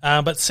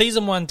 But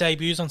Season 1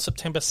 debuts on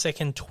September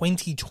 2nd,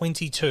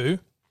 2022.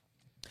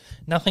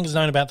 Nothing is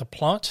known about the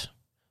plot.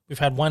 We've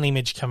had one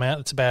image come out.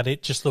 That's about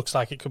it. Just looks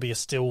like it could be a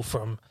still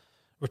from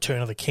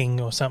Return of the King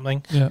or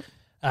something. Yeah.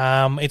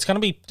 It's going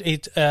to be...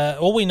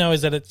 all we know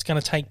is that it's going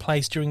to take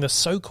place during the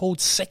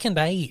so-called Second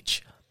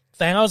Age,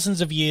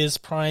 thousands of years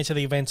prior to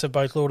the events of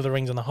both Lord of the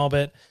Rings and The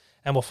Hobbit,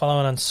 and will follow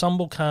an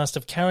ensemble cast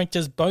of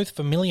characters, both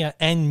familiar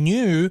and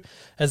new,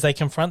 as they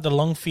confront the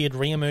long-feared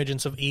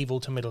re-emergence of evil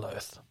to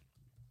Middle-earth.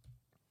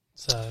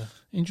 So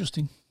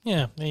interesting.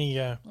 Yeah, there you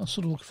go. I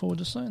sort of look forward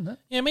to seeing that.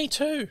 Yeah, me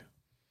too.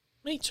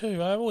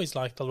 I always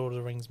liked the Lord of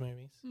the Rings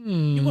movies.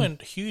 You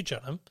weren't huge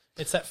on them.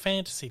 It's that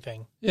fantasy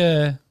thing.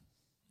 Yeah.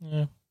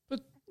 But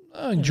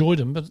I enjoyed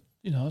them, but,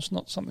 it's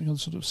not something I'd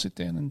sort of sit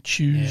down and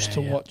choose to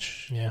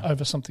watch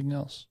over something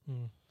else.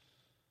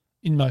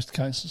 In most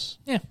cases.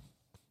 Yeah,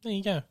 there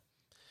you go.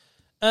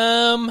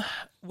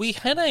 We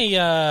had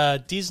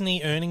a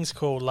Disney earnings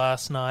call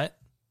last night.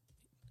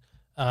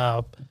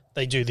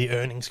 They do the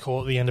earnings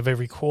call at the end of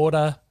every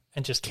quarter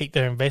and just keep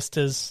their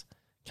investors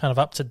kind of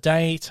up to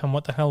date on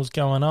what the hell's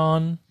going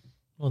on,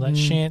 all that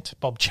shit.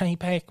 Bob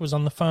Chapek was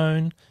on the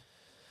phone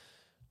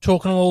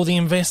talking to all the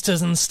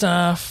investors and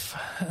stuff.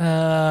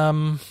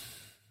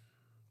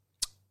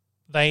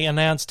 They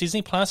announced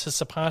Disney Plus has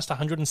surpassed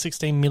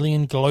 116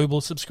 million global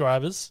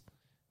subscribers,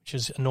 which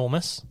is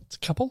enormous. It's a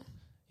couple.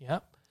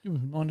 Yep. You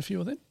wouldn't mind a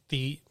few of them?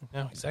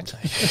 No,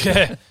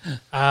 exactly.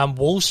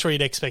 Wall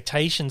Street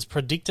expectations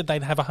predicted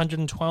they'd have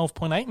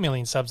 112.8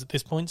 million subs at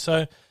this point,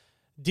 so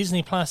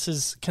Disney Plus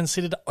is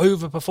considered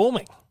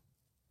overperforming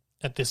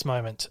at this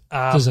moment.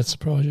 Does that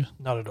surprise you?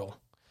 Not at all.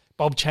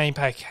 Bob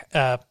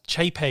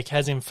Chapek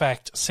has in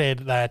fact said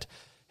that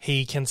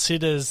he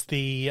considers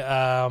the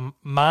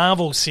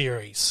Marvel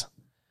series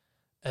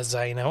as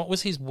now what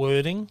was his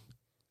wording?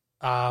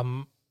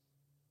 I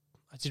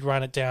did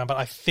write it down, but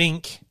I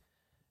think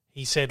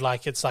he said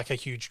it's like a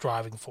huge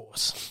driving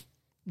force.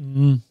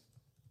 Marvel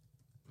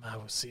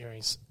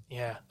series,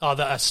 yeah. Oh,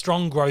 the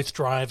strong growth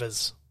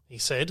drivers, he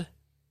said.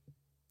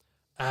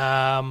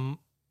 So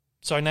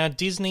now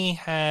Disney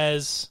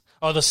has...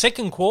 the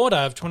second quarter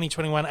of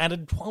 2021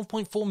 added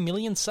 12.4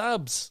 million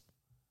subs.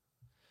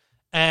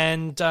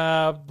 And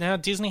now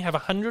Disney have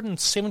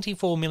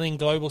 174 million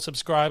global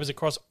subscribers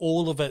across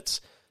all of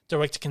its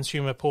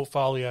direct-to-consumer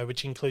portfolio,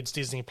 which includes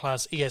Disney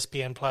Plus,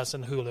 ESPN Plus,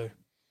 and Hulu.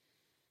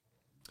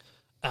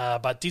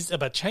 But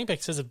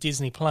Chapek says of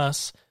Disney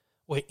Plus,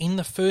 we're in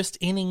the first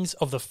innings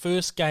of the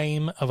first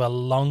game of a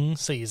long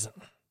season.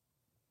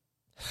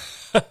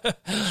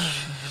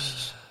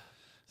 That's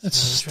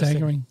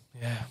staggering.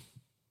 Yeah.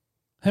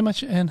 How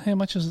much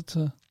is it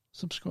to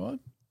subscribe?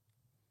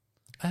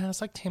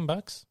 It's like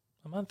 $10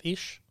 a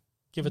month-ish,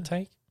 give or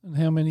take. And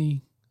how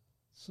many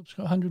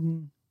subscribe?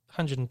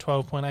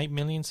 112.8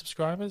 million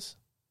subscribers.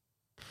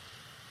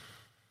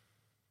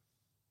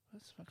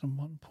 That's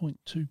fucking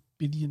 $1.2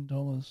 billion.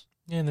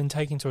 Yeah, and then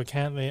take into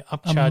account they're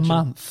upcharging. A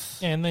month.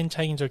 Yeah, and then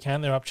take into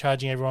account they're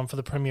upcharging everyone for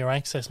the Premier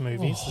Access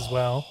movies as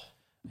well.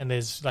 And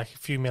there's like a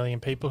few million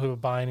people who are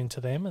buying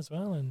into them as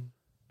well. And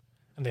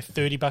they're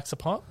 $30 a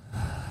pop.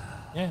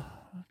 Yeah.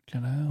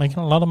 Making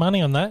a lot of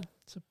money on that.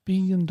 It's $1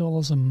 billion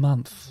a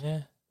month.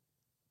 Yeah.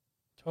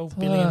 $12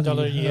 billion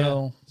a year.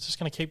 Hell. It's just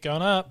going to keep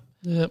going up.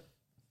 Yep.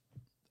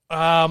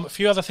 A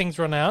few other things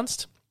were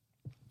announced.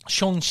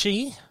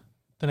 Shang-Chi,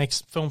 the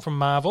next film from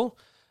Marvel.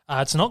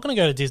 It's not going to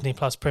go to Disney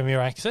Plus Premier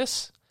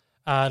Access.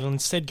 It'll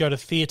instead go to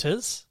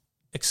theatres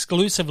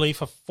exclusively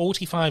for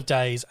 45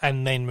 days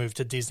and then move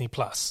to Disney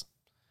Plus.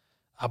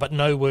 But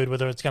no word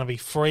whether it's going to be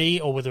free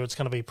or whether it's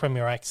going to be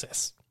Premier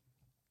Access.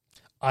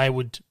 I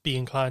would be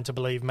inclined to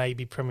believe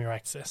maybe Premier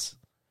Access.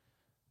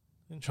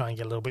 And try and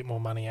get a little bit more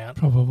money out.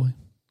 Probably.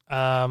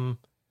 Chapek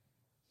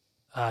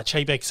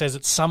says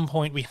at some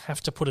point we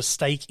have to put a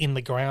stake in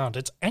the ground.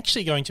 It's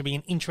actually going to be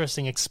an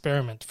interesting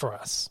experiment for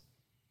us.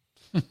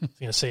 You're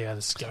going to see how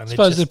this is going. I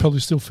suppose they're probably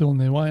still feeling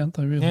their way, aren't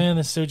they, really? Yeah,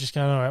 they're still just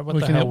going, all right, what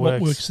working the hell out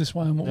works? What works this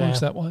way and what works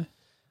that way.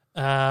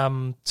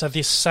 So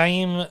this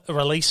same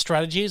release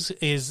strategies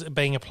is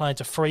being applied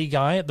to Free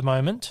Guy at the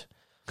moment.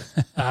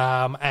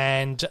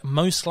 And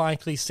most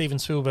likely Steven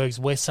Spielberg's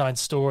West Side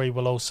Story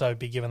will also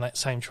be given that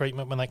same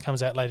treatment when that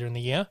comes out later in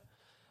the year.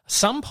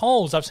 Some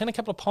polls, I've seen a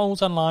couple of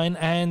polls online,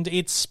 and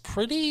it's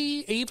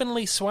pretty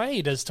evenly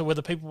swayed as to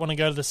whether people want to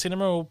go to the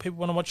cinema or people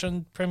want to watch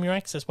on Premier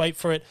Access. Wait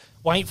for it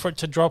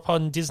to drop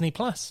on Disney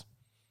Plus.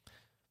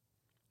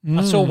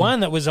 I saw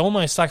one that was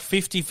almost like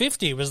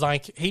 50-50. It was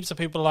like heaps of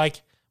people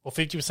like, well,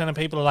 50% of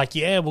people are like,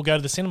 yeah, we'll go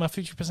to the cinema.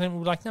 50%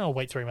 were like, no, I'll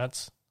wait 3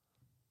 months.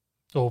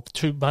 Or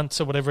 2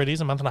 months or whatever it is,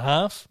 a month and a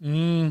half.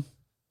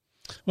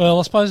 Well,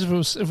 I suppose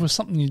if it was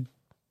something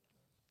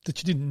that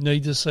you didn't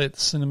need to see at the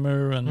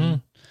cinema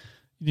and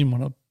you didn't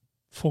want to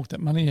fork that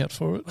money out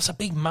for it. It's a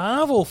big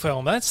Marvel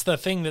film. That's the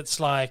thing that's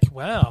like,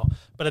 wow.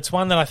 But it's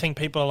one that I think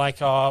people are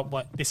like, oh,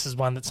 well, this is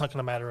one that's not going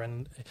to matter.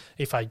 And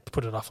if I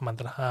put it off a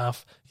month and a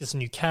half, there's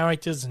new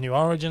characters, a new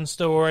origin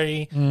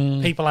story.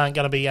 People aren't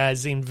going to be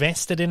as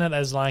invested in it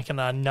as like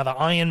another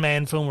Iron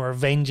Man film or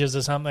Avengers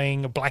or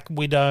something, or Black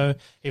Widow,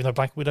 even though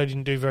Black Widow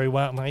didn't do very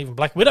well. Even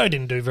Black Widow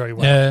didn't do very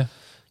well. Yeah.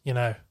 You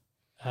know.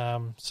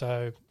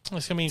 So it's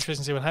going to be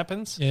interesting to see what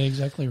happens. Yeah,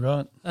 exactly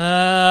right.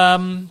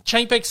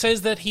 Chapek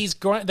says that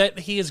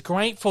he is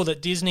grateful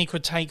that Disney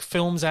could take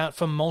films out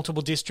from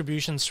multiple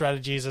distribution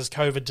strategies as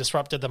COVID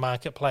disrupted the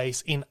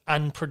marketplace in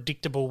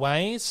unpredictable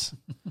ways.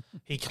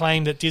 He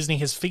claimed that Disney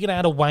has figured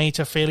out a way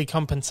to fairly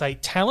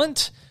compensate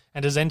talent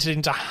and has entered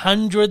into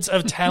hundreds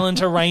of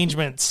talent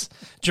arrangements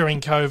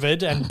during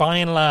COVID, and by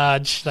and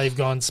large, they've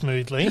gone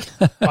smoothly.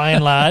 By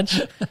and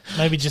large,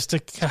 maybe just a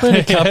couple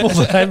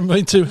that haven't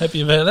been too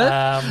happy about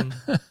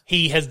that.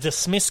 He has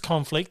dismissed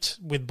conflict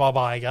with Bob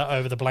Iger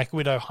over the Black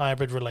Widow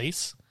hybrid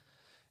release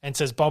and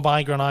says, Bob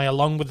Iger and I,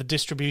 along with the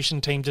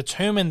distribution team,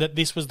 determined that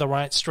this was the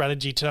right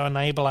strategy to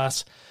enable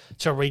us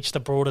to reach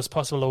the broadest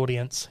possible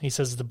audience. He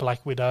says the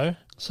Black Widow.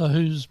 So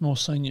who's more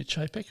senior,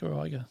 Chapek or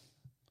Iger?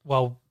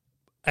 Well,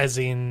 as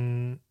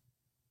in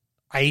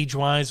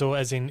age-wise or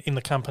as in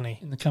the company?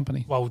 In the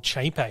company. Well,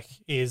 Chapek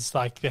is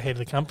like the head of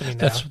the company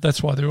now.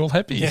 That's why they're all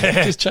happy. Yeah.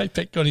 Because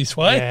Chapek got his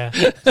way. Yeah,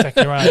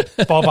 exactly right.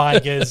 Bob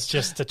Iger's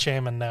just the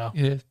chairman now.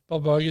 Yeah,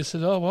 Bob Iger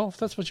said, oh, well, if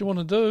that's what you want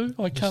to do,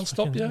 I can't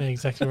stop you. Yeah,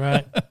 exactly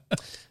right.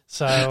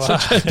 So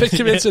Chapek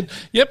came in and said,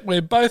 yep,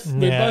 we're both on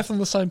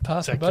the same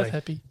path. Exactly. We're both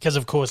happy. Because,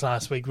 of course,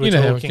 last week we were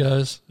talking. How it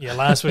goes. Yeah,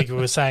 last week we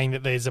were saying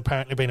that there's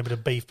apparently been a bit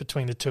of beef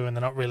between the two and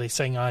they're not really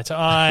seeing eye to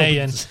eye.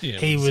 And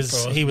he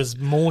was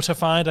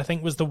mortified, I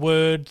think was the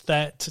word,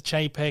 that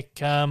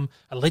Chapek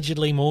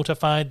allegedly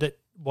mortified that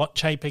what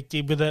Chapek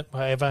did with it,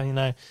 whatever, you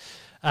know.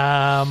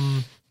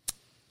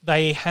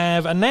 They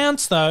have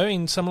announced, though,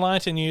 in some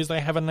lighter news,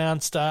 they have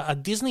announced a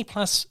Disney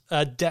Plus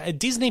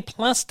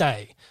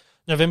Day,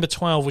 November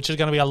 12, which is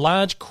going to be a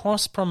large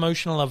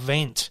cross-promotional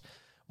event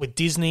with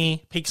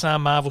Disney, Pixar,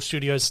 Marvel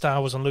Studios, Star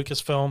Wars, and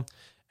Lucasfilm,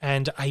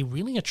 and a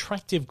really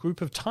attractive group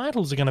of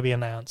titles are going to be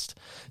announced.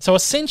 So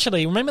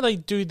essentially, remember they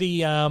do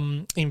the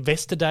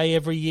Investor Day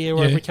every year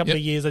or every couple of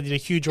years? They did a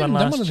huge one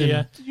last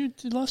year. Did you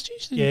do last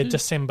year?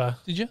 December.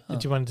 Did you?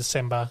 Did you one in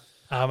December?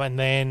 And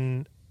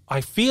then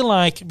I feel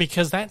like,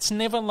 because that's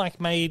never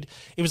like made,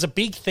 it was a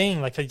big thing.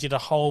 Like they did a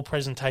whole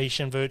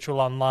presentation, virtual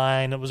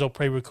online. It was all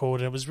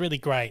pre-recorded. It was really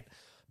great.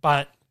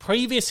 But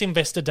previous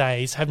investor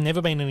days have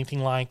never been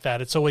anything like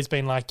that. It's always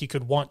been like you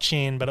could watch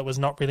in, but it was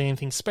not really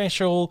anything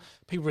special.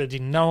 People really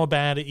didn't know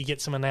about it. You get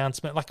some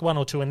announcement, like 1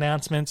 or 2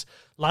 announcements.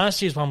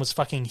 Last year's one was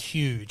fucking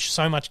huge.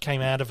 So much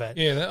came out of it.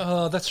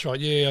 Yeah, that's right.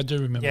 Yeah, I do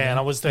remember. Yeah, that. and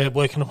I was there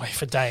working away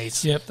for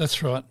days. Yep,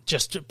 that's right.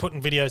 Just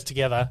putting videos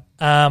together.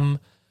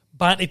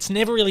 But it's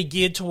never really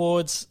geared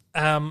towards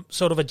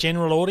sort of a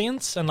general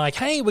audience and like,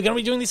 hey, we're going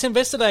to be doing this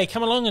Investor Day.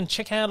 Come along and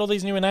check out all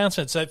these new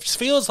announcements. So it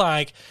feels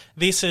like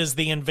this is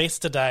the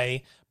Investor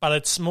Day, but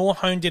it's more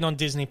honed in on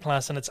Disney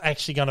Plus, and it's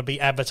actually going to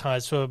be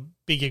advertised to a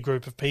bigger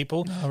group of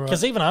people.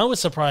 Because even I was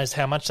surprised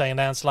how much they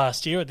announced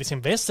last year at this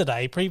Investor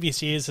Day.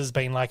 Previous years has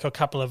been like a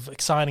couple of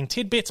exciting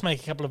tidbits,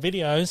 make a couple of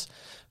videos.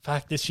 In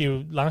fact,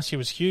 last year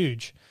was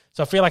huge.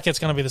 So I feel like it's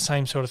going to be the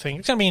same sort of thing.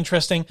 It's going to be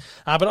interesting.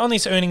 But on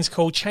this earnings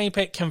call,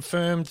 Chapek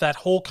confirmed that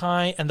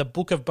Hawkeye and the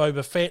Book of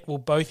Boba Fett will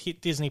both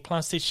hit Disney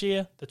Plus this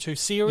year, the 2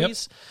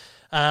 series.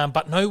 Yep.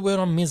 But no word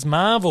on Ms.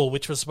 Marvel,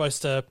 which was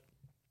supposed to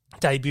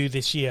debut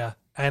this year.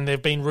 And there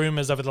have been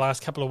rumours over the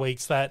last couple of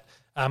weeks that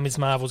Ms.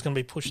 Marvel is going to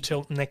be pushed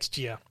till next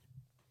year.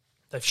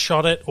 They've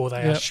shot it, or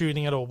they are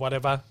shooting it, or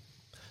whatever.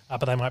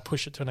 But they might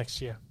push it till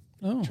next year.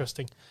 Oh.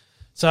 Interesting.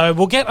 So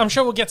I'm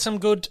sure we'll get some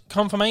good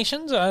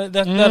confirmations.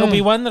 That'll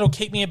be one that'll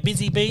keep me a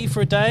busy bee for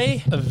a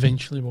day.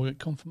 Eventually we'll get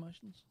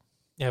confirmations.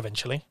 Yeah,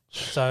 eventually.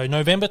 So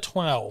November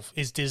 12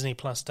 is Disney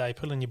Plus Day.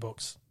 Put it in your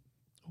books.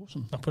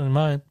 Awesome. I'll put it in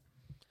mine.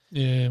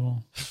 Yeah,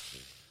 well,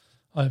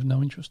 I have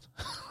no interest.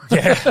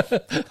 Yeah,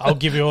 I'll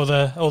give you all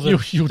the.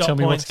 You'll tell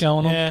me what's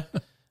going on. Yeah,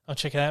 I'll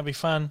check it out. It'll be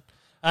fun.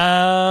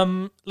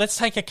 Let's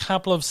take a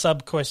couple of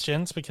sub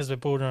questions because we're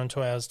bordering on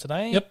 2 hours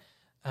today. Yep.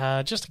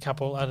 Just a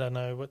couple. I don't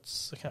know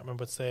I can't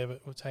remember what's there,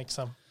 but we'll take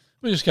some.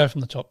 We'll just go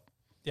from the top.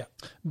 Yeah.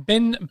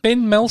 Ben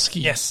Melsky.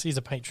 Yes, he's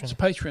a patron. He's a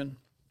patron.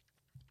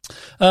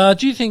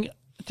 Do you think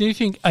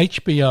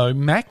HBO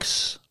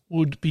Max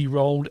would be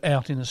rolled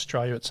out in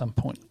Australia at some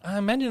point? I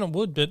imagine it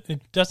would, but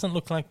it doesn't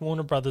look like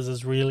Warner Brothers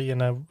is really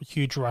in a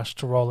huge rush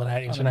to roll it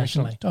out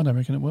internationally. I don't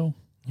reckon it will.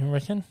 You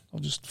reckon?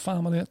 I'll just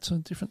farm it out to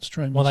different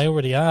streamers. Well, they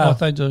already are. Like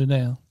they do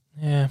now.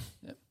 Yeah.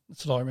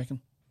 That's what I reckon.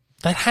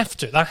 They have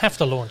to. They have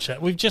to launch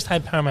it. We've just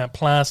had Paramount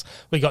Plus.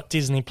 We got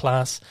Disney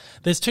Plus.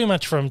 There's too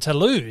much for them to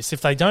lose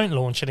if they don't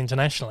launch it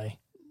internationally.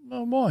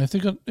 Well, why?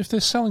 If they're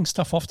selling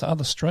stuff off to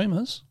other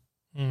streamers,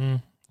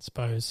 I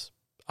suppose.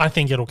 I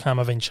think it'll come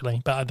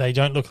eventually, but they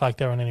don't look like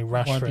they're in any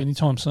rush won't for be it.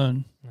 anytime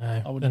soon.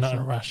 No, they're not in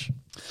a rush.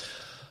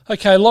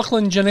 Okay,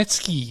 Lachlan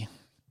Janetsky.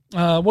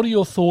 What are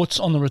your thoughts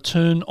on the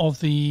return of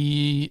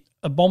the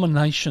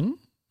Abomination?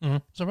 Mm-hmm.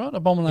 Is that right?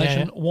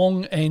 Abomination, yeah.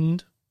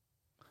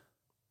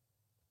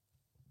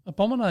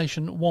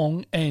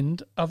 Wong,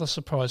 and other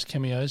surprise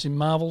cameos in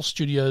Marvel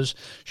Studios'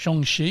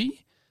 Shang-Chi.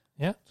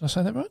 Yeah. Did I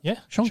say that right? Yeah.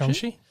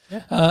 Shang-Chi.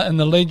 Yeah. And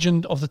The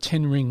Legend of the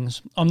Ten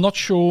Rings. I'm not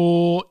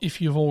sure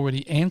if you've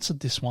already answered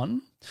this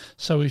one,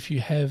 so if you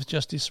have,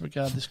 just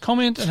disregard this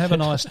comment and have a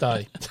nice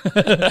day.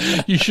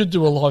 You should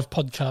do a live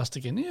podcast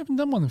again. You haven't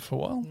done one for a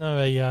while. No,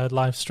 a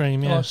live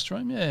stream, yeah. Live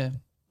stream, yeah.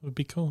 Would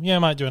be cool. Yeah, I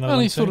might do another I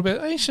one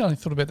actually only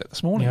thought about that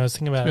this morning. Yeah, I was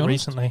thinking about it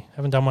recently.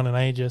 Haven't done one in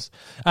ages.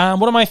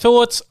 What are my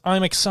thoughts?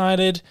 I'm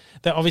excited.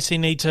 They obviously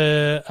need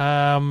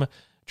to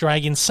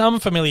drag in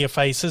some familiar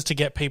faces to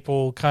get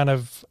people kind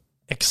of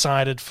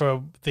excited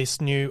for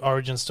this new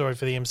origin story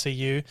for the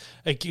MCU.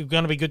 It's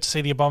going to be good to see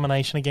the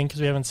Abomination again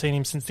because we haven't seen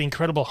him since the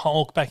Incredible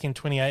Hulk back in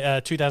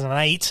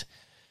 2008.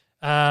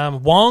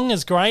 Wong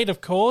is great,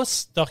 of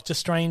course. Doctor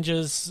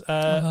Strange's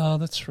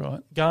that's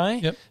right. guy.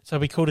 Yep. So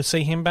it'll be cool to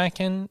see him back,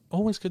 and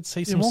always good to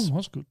see some. Wong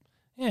was good.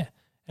 Yeah,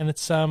 and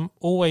it's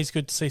always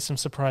good to see some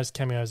surprise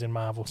cameos in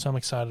Marvel. So I'm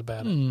excited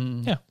about it.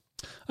 Yeah.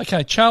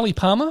 Okay, Charlie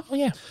Palmer. Oh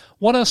yeah.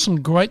 What are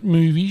some great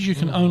movies you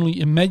can only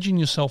imagine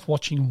yourself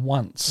watching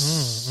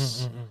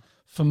once?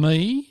 For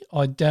me,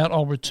 I doubt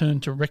I'll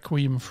return to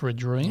Requiem for a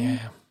Dream.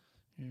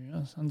 Yeah,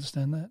 I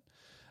understand that.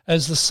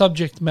 As the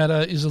subject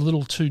matter is a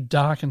little too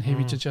dark and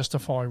heavy to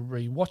justify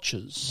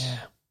rewatches. Yeah.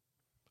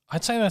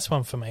 I'd say that's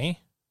one for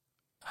me.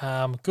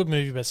 Good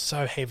movie, but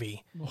so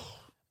heavy.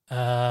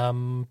 I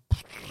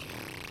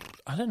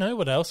don't know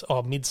what else.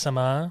 Oh,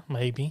 Midsommar,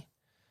 maybe.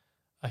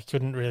 I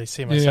couldn't really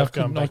see myself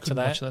going back to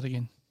that. Watch that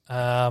again.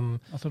 I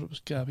thought it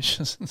was garbage.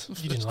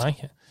 You didn't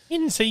like it. You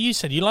didn't say. You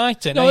said you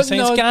liked it. No, you said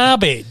it's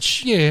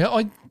garbage. Yeah,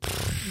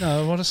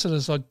 what I said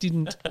is I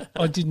didn't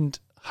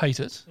hate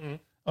it.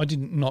 I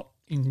didn't not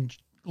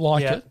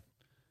like it,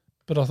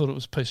 but I thought it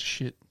was a piece of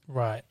shit.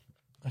 Right.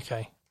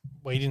 Okay.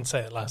 Well, you didn't say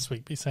it last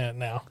week, but you're saying it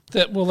now.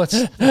 That's what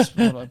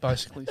I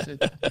basically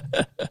said.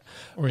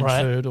 Or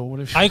inferred or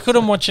whatever. I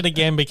couldn't watch it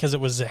again because it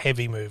was a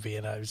heavy movie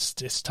and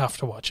it's tough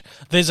to watch.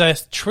 There's a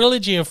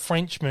trilogy of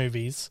French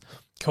movies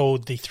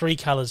called the Three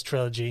Colors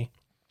Trilogy,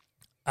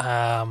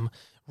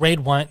 red,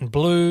 white, and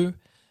blue,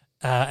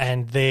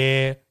 and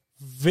they're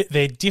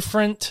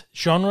different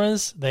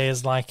genres.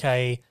 There's like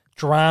a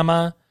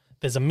drama,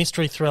 there's a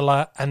mystery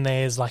thriller, and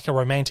there's like a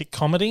romantic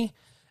comedy,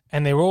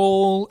 and they're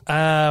all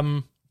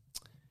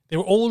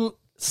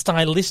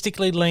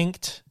stylistically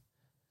linked,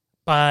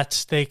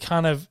 but they're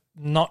kind of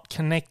not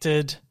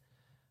connected.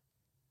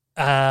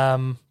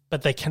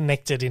 but they're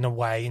connected in a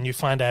way, and you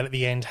find out at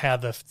the end how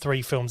the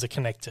three films are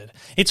connected.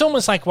 It's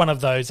almost like one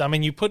of those. I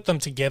mean, you put them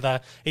together,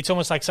 it's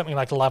almost like something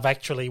like Love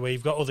Actually, where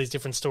you've got all these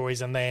different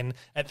stories, and then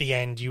at the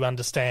end you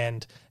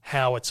understand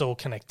how it's all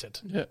connected,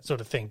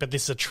 sort of thing. But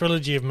this is a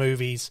trilogy of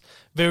movies,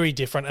 very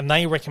different, and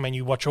they recommend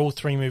you watch all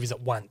three movies at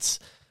once.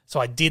 So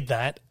I did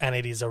that, and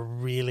it is a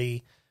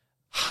really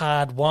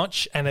hard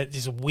watch, and it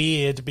is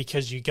weird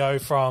because you go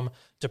from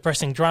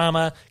depressing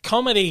drama,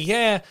 comedy,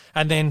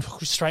 and then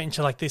straight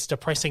into like this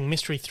depressing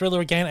mystery thriller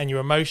again, and your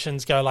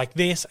emotions go like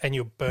this, and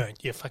you're burnt.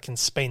 You're fucking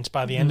spent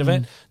by the end of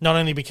it. Not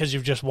only because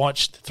you've just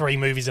watched three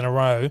movies in a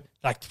row,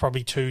 like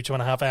probably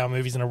 2.5 hour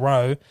movies in a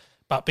row,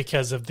 but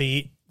because of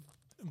the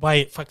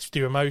way it fucks with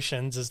your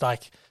emotions is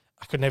like,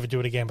 I could never do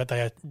it again, but they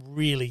are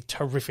really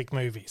terrific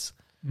movies.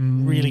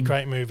 Really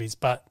great movies,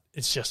 but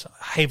it's just a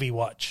heavy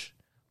watch.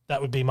 That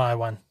would be my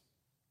one.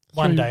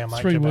 One day I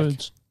might go back. 3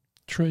 words.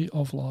 Tree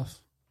of Life.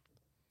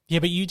 Yeah,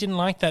 but you didn't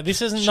like that.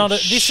 This isn't not.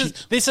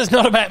 This is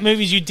not about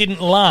movies you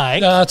didn't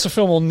like. No, it's a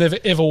film I'll never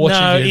ever watch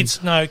again.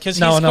 Because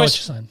I know what you're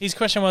saying. His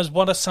question was,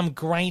 what are some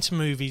great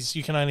movies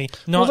you can only?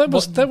 Well, that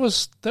was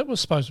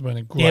supposed to be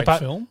a great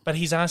film. But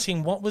he's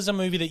asking, what was a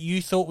movie that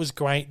you thought was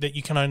great that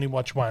you can only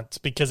watch once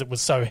because it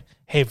was so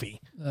heavy?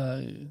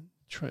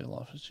 Tree of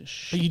Life is just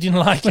shit. But you didn't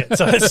like it,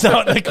 so it's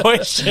not the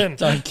question.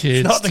 Don't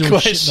care. It's not the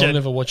question. Shit, I'll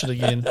never watch it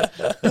again.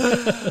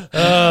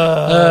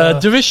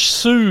 Devesh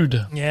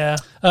Sood. Yeah.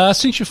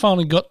 Since you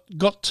finally got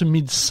to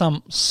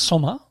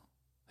Midsommar.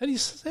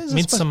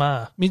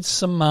 Midsommar.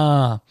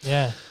 Midsommar.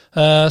 Yeah.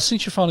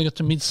 Since you finally got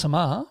to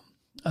Midsommar,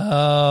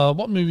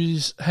 what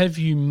movies have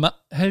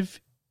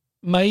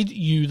made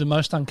you the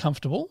most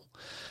uncomfortable,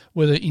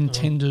 whether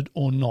intended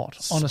or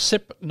not? On a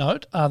separate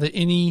note, are there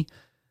any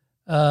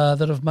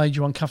that have made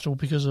you uncomfortable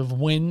because of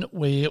when,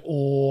 where,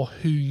 or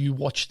who you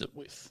watched it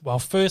with? Well,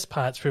 first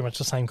part's pretty much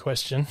the same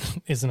question,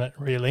 isn't it,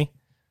 really?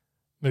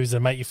 Movies that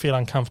make you feel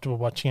uncomfortable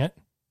watching it.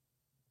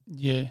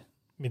 Yeah.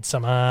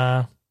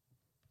 Midsommar.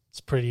 It's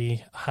a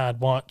pretty hard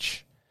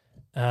watch.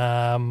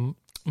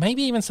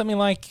 Maybe even something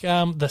like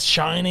The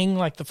Shining,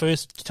 like the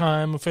first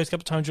couple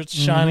of times you watch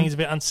The Shining is a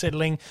bit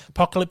unsettling.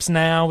 Apocalypse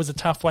Now was a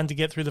tough one to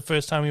get through the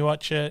first time you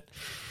watch it.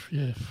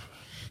 Yeah.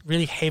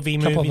 Really heavy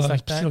movies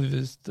like that.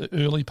 Particularly the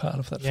early part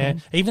of that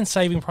film. Even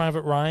Saving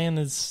Private Ryan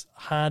is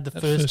hard the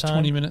first time.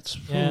 20 minutes.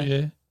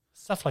 Yeah.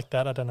 Stuff like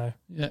that, I don't know.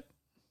 Yeah.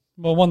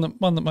 Well, one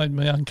that made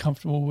me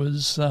uncomfortable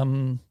was,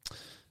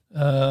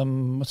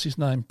 what's his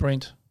name?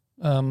 Brent.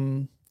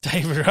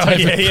 David Brent.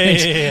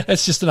 Yeah.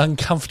 That's just an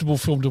uncomfortable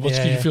film to watch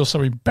because you feel so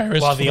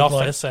embarrassed. The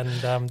Office and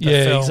the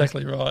film,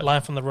 exactly right.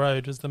 Life on the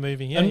Road was the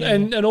movie.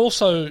 And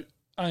also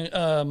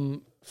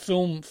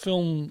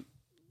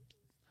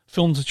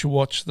films that you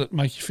watch that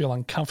make you feel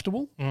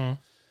uncomfortable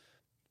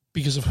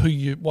because of who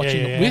you're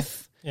watching it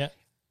with. Yeah.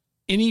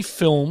 Any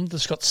film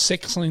that's got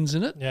sex scenes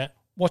in it,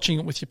 watching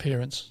it with your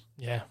parents.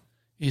 Yeah.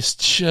 Is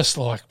just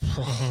like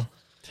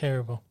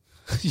terrible.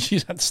 You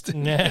don't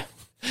stand. Yeah.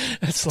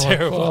 It's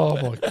terrible.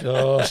 Like, oh my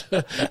God.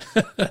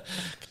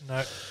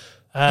 No.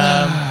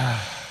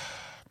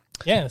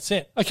 Yeah, that's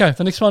it. Okay,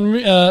 the next one,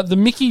 the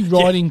Mickey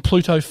Riding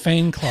Pluto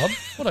Fan Club.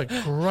 What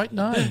a great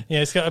name.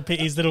 Yeah, it's got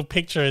his little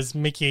picture as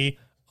Mickey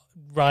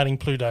riding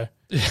Pluto.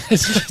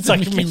 It's like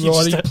Mickey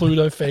Riding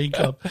Pluto Fan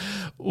Club.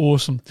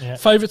 Awesome. Yeah.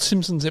 Favourite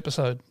Simpsons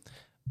episode?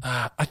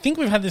 I think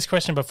we've had this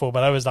question before,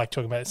 but I always like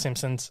talking about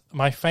Simpsons.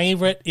 My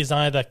favourite is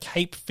either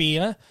Cape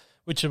Fear,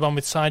 which is one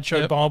with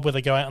Sideshow Bob where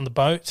they go out on the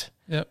boat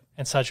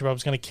and Sideshow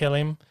Bob's going to kill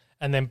him.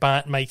 And then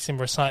Bart makes him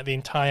recite the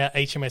entire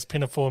HMS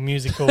Pinafore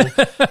musical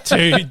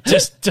to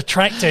just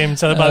detract him.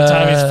 So that by the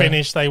time he's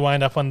finished, they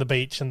wind up on the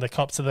beach and the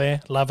cops are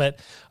there. Love it.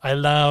 I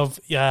love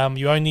You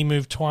Only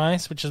Move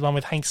Twice, which is one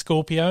with Hank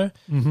Scorpio.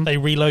 Mm-hmm. They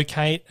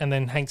relocate, and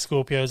then Hank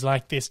Scorpio is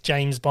like this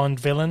James Bond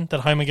villain that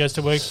Homer goes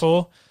to work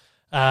for.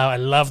 I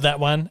love that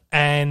one.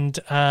 And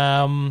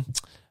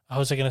what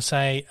was I going to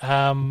say?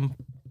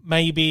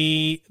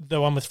 Maybe the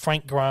one with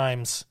Frank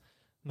Grimes.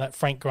 That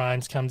Frank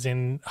Grimes comes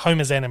in,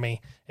 Homer's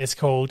Enemy is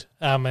called,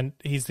 and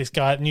he's this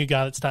new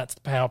guy that starts the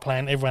power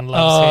plant. Everyone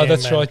loves him. Oh,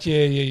 that's right.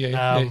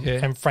 Yeah.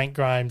 And Frank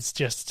Grimes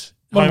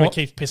Homer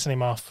keeps pissing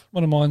him off.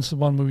 One of mine's the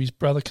one where his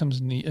brother comes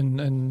in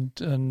and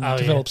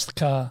develops the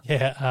car.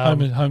 Yeah,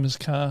 Homer's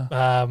car.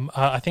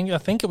 I think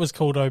it was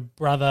called Oh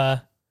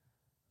Brother.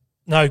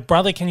 No,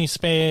 Brother, Can You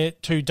Spare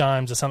 2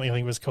 Dimes or something? I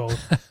think it was called.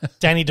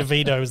 Danny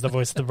DeVito was the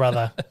voice of the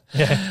brother.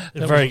 Yeah,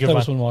 very good one.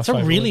 Was one of my it's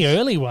a really ones.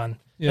 early one.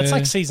 Yeah. That's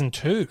like season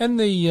 2. And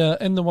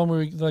the one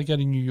where they go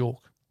to New York.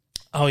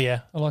 Oh,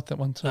 yeah. I like that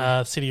one too.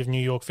 City of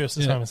New York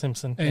versus Homer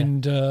Simpson.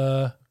 And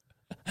the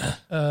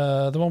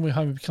one where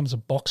Homer becomes a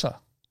boxer.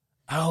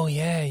 Oh,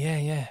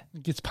 yeah.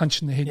 Gets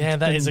punched in the head. Yeah,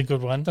 that is a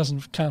good one.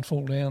 Can't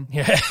fall down.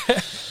 Yeah.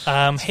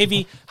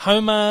 Heavy.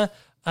 Homer.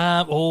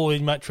 You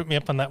might trip me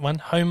up on that one.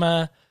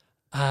 Homer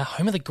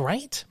the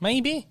Great,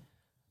 maybe?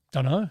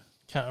 Don't know.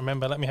 Can't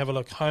remember. Let me have a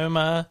look.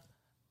 Homer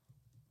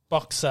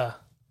Boxer.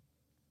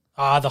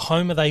 The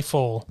Homer They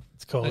Fall,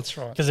 it's called. That's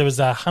right. Because there was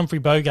a Humphrey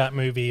Bogart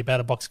movie about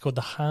a boxer called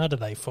The Harder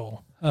They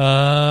Fall.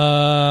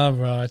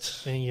 Right.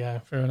 There you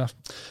go. Fair enough.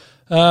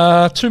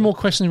 Two more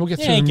questions. We'll get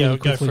through them really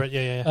quickly. Go for it.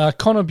 Yeah.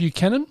 Connor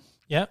Buchanan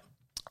Yep.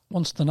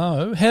 wants to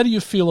know, how do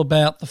you feel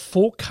about the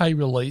 4K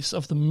release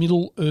of the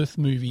Middle-earth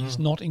movies,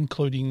 not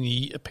including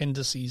the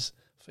appendices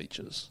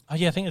features? Oh,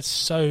 yeah, I think it's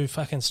so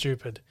fucking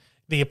stupid.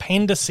 The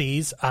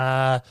appendices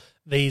are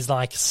these,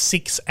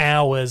 6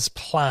 hours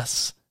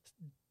plus,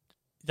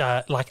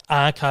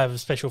 archive of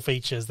special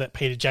features that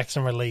Peter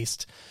Jackson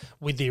released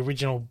with the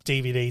original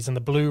DVDs and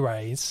the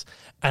Blu-rays,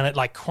 and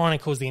it,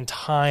 chronicles the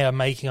entire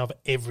making of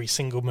every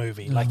single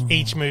movie.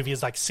 Each movie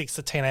is, 6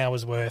 to 10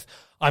 hours worth.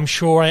 I'm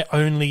sure I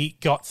only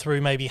got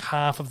through maybe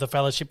half of the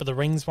Fellowship of the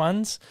Rings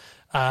ones,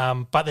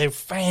 but they're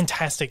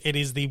fantastic. It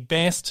is the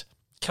best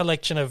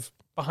collection of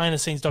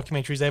behind-the-scenes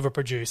documentaries ever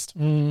produced.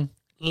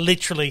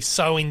 Literally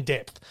so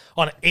in-depth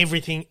on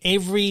everything,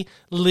 every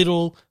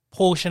little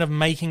portion of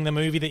making the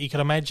movie that you could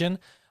imagine,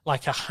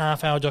 like a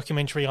half-hour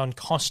documentary on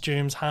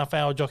costumes,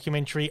 half-hour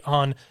documentary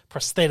on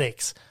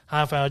prosthetics,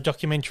 half-hour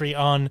documentary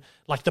on,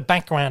 the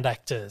background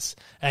actors.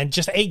 And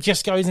it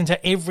just goes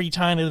into every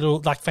tiny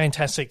little,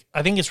 fantastic.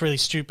 I think it's really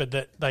stupid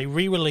that they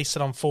re-released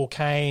it on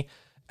 4K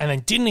and then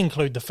didn't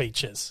include the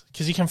features,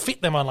 because you can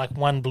fit them on,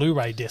 one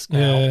Blu-ray disc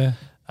now,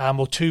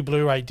 or 2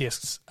 Blu-ray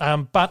discs.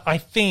 But I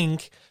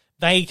think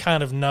they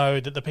kind of know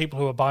that the people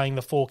who are buying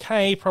the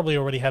 4K probably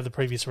already have the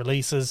previous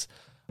releases.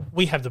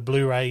 We have the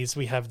Blu-rays,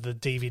 we have the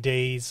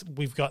DVDs,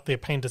 we've got the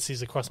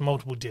appendices across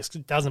multiple discs.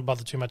 It doesn't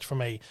bother too much for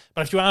me.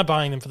 But if you are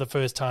buying them for the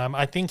first time,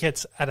 I think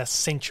it's an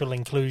essential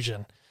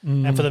inclusion.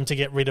 And for them to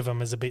get rid of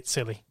them is a bit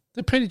silly.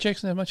 Did Peter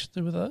Jackson have much to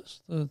do with those?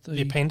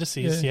 The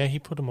appendices, he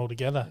put them all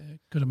together. Yeah,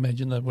 could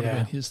imagine that would have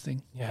been his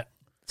thing. Yeah,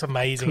 it's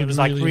amazing. It was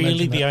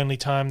really the only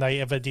time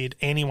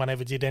anyone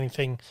ever did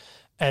anything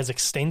as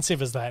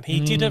extensive as that. He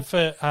did it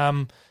for...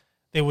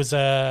 There was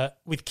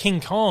with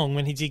King Kong,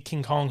 when he did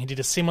King Kong, he did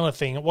a similar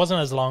thing. It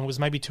wasn't as long. It was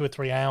maybe 2 or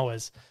 3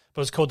 hours.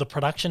 But it was called the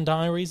Production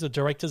Diaries, or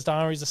Director's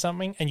Diaries or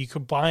something, and you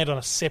could buy it on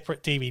a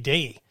separate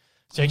DVD.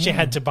 So you actually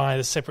had to buy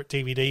the separate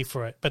DVD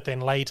for it. But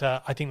then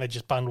later, I think they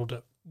just bundled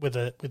it with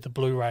the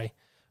Blu-ray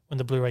when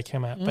the Blu-ray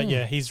came out. But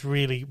yeah, he's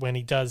really, when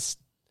he does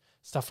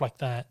stuff like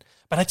that.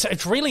 But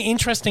it's really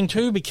interesting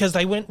too, because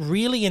they went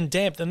really in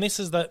depth, and this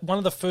is one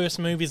of the first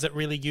movies that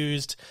really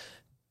used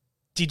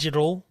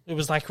digital. It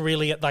was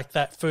really at that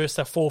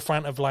the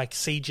forefront of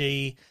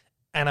CG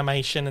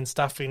animation and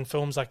stuff in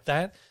films like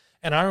that.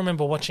 And I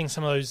remember watching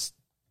some of those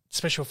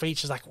special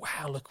features,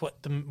 wow, look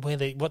what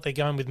they're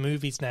going with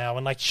movies now,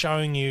 and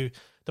showing you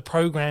the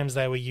programs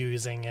they were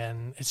using,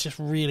 and it's just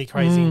really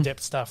crazy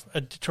in-depth stuff.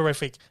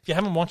 Terrific. If you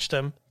haven't watched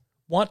them,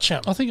 watch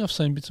them. I think I've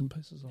seen bits and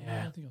pieces of them.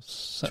 I think I've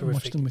sat and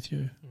watched them with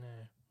you. Yeah.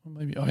 Or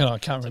maybe I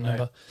can't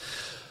remember.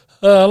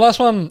 Last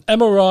one,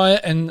 Amorai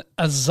and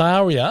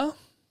Azaria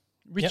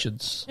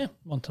Richards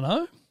want to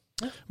know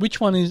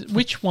which one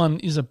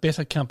is a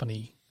better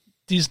company,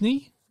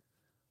 Disney,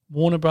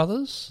 Warner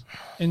Brothers,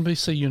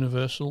 NBC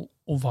Universal,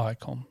 or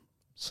Viacom,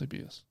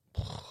 CBS?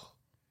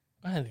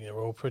 I think they're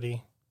all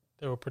pretty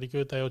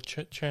good. They all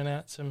churn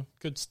out some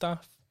good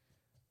stuff.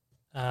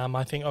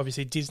 I think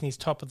obviously Disney's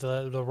top of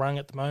the rung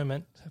at the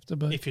moment. Have to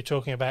be, if you're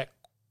talking about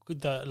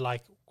the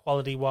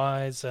quality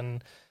wise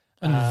and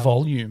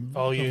volume,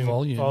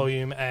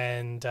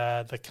 and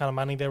the kind of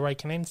money they're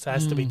raking in. So it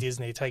has to be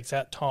Disney. It takes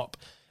out top.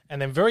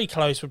 And then very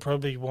close would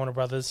probably be Warner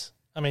Brothers.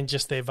 I mean,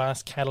 just their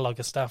vast catalogue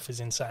of stuff is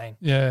insane.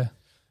 Yeah.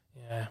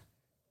 Yeah.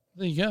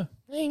 There you go.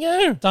 There you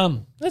go.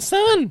 Done. It's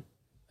done.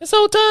 It's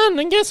all done.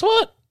 And guess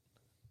what?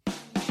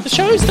 The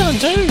show's done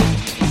too.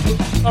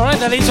 All right,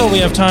 that is all we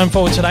have time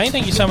for today.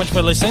 Thank you so much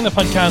for listening. The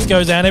podcast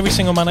goes out every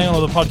single Monday on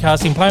all the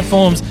podcasting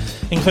platforms,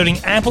 including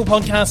Apple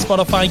Podcasts,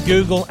 Spotify,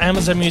 Google,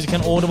 Amazon Music,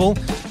 and Audible.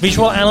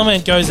 Visual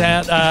Element goes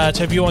out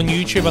to view on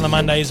YouTube on the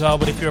Monday as well,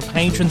 but if you're a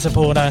patron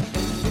supporter,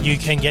 you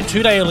can get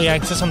 2-day early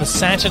access on the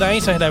Saturday,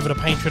 so head over to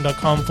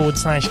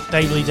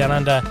patreon.com/Daily Down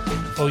Under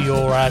for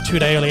your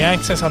 2-day early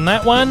access on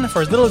that one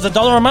for as little as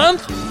 $1 a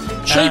month.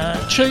 Cheap.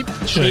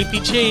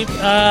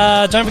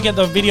 Don't forget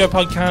the video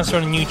podcast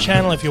on a new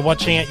channel. If you're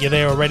watching it, you're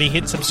there already.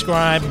 Hit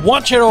subscribe.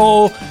 Watch it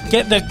all.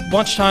 Get the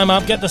watch time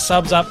up. Get the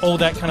subs up. All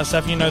that kind of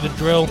stuff. You know the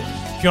drill.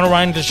 If you want to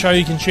write into the show,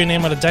 you can tune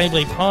in with a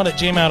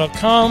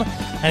dableypod@gmail.com.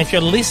 And if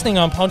you're listening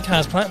on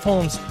podcast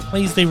platforms,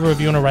 please leave a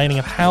review and a rating.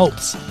 It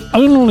helps.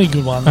 Only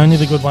good ones. Only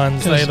the good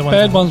ones. They're the ones.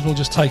 Bad ones will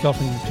just take off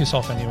and piss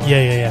off anyway.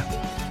 Yeah.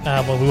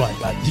 Well, we won't,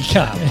 but you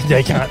can't.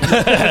 They can't.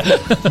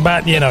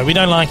 But, we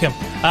don't like them.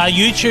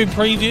 YouTube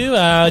preview.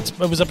 It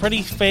was a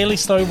fairly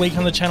slow week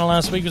on the channel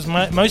last week. It was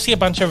mostly a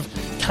bunch of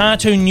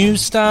cartoon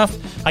news stuff.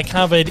 I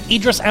covered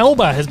Idris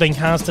Elba has been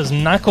cast as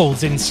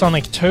Knuckles in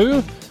Sonic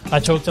 2. I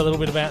talked a little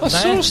bit about that.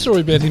 I saw a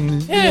story about him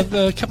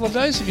a couple of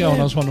days ago, and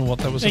I was wondering what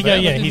that was about.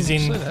 He's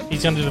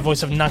going to do the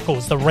voice of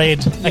Knuckles, the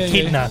red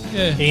echidna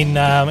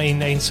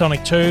in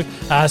Sonic 2.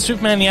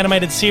 Superman the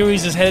Animated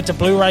Series is headed to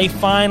Blu-ray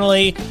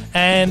finally,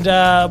 and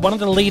one of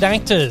the lead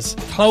actors,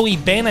 Chloe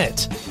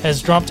Bennett,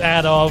 has dropped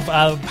out of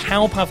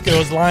Powerpuff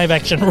Girls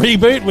live-action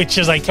reboot, which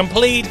is a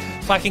complete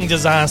fucking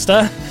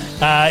disaster.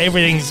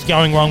 Everything's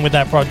going wrong with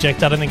that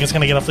project. I don't think it's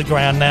going to get off the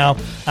ground now.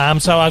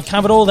 So I've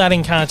covered all that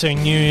in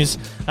cartoon news.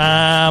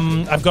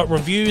 I've got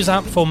reviews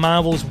up for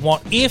Marvel's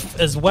What If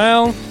as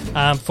well,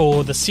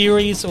 for the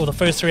series, or the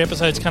first 3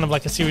 episodes, kind of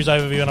like a series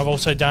overview, and I've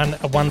also done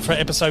one for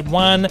episode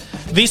 1.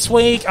 This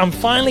week, I'm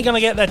finally going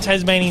to get that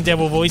Tasmanian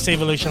Devil voice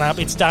evolution up.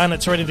 It's done.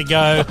 It's ready to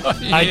go.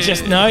 Yeah. I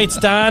just know it's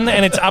done,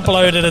 and it's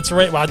uploaded.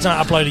 Well, it's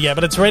not uploaded yet,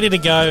 but it's ready to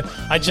go.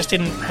 I just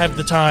didn't have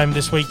the time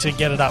this week to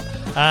get it up.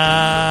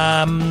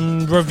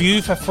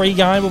 Review for Free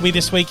Guy will be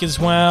this week as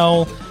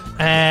well.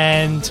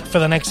 And for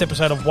the next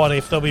episode of What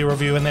If, there'll be a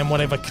review, and then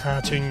whatever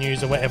cartoon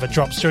news or whatever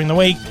drops during the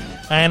week.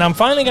 And I'm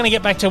finally going to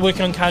get back to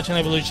working on Cartoon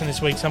Evolution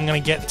this week, so I'm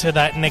going to get to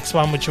that next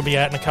one, which will be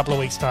out in a couple of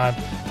weeks' time.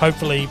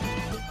 Hopefully,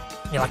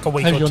 like a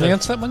week or 2. Have you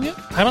announced that one yet?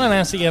 I haven't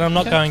announced it yet. I'm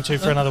not going to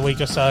for another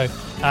week or so.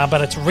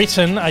 But it's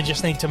written. I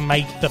just need to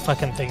make the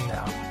fucking thing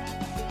now.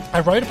 I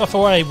wrote it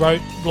before I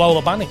wrote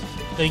Lola Bunny.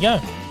 There you go.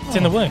 It's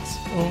in the works.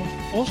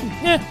 Oh, awesome.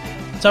 Yeah.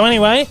 So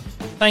anyway,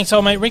 thanks,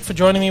 old mate Rick, for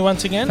joining me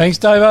once again. Thanks,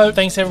 Davo.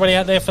 Thanks, everybody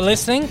out there, for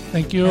listening.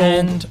 Thank you all.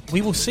 And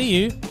we will see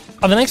you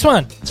on the next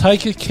one.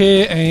 Take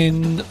care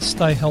and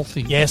stay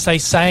healthy. Yeah, stay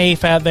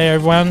safe out there,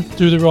 everyone.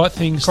 Do the right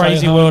thing. Crazy stay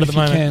at home world at if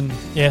the you moment.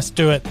 can. Yes,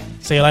 do it.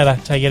 See you later.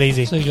 Take it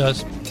easy. See you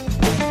guys.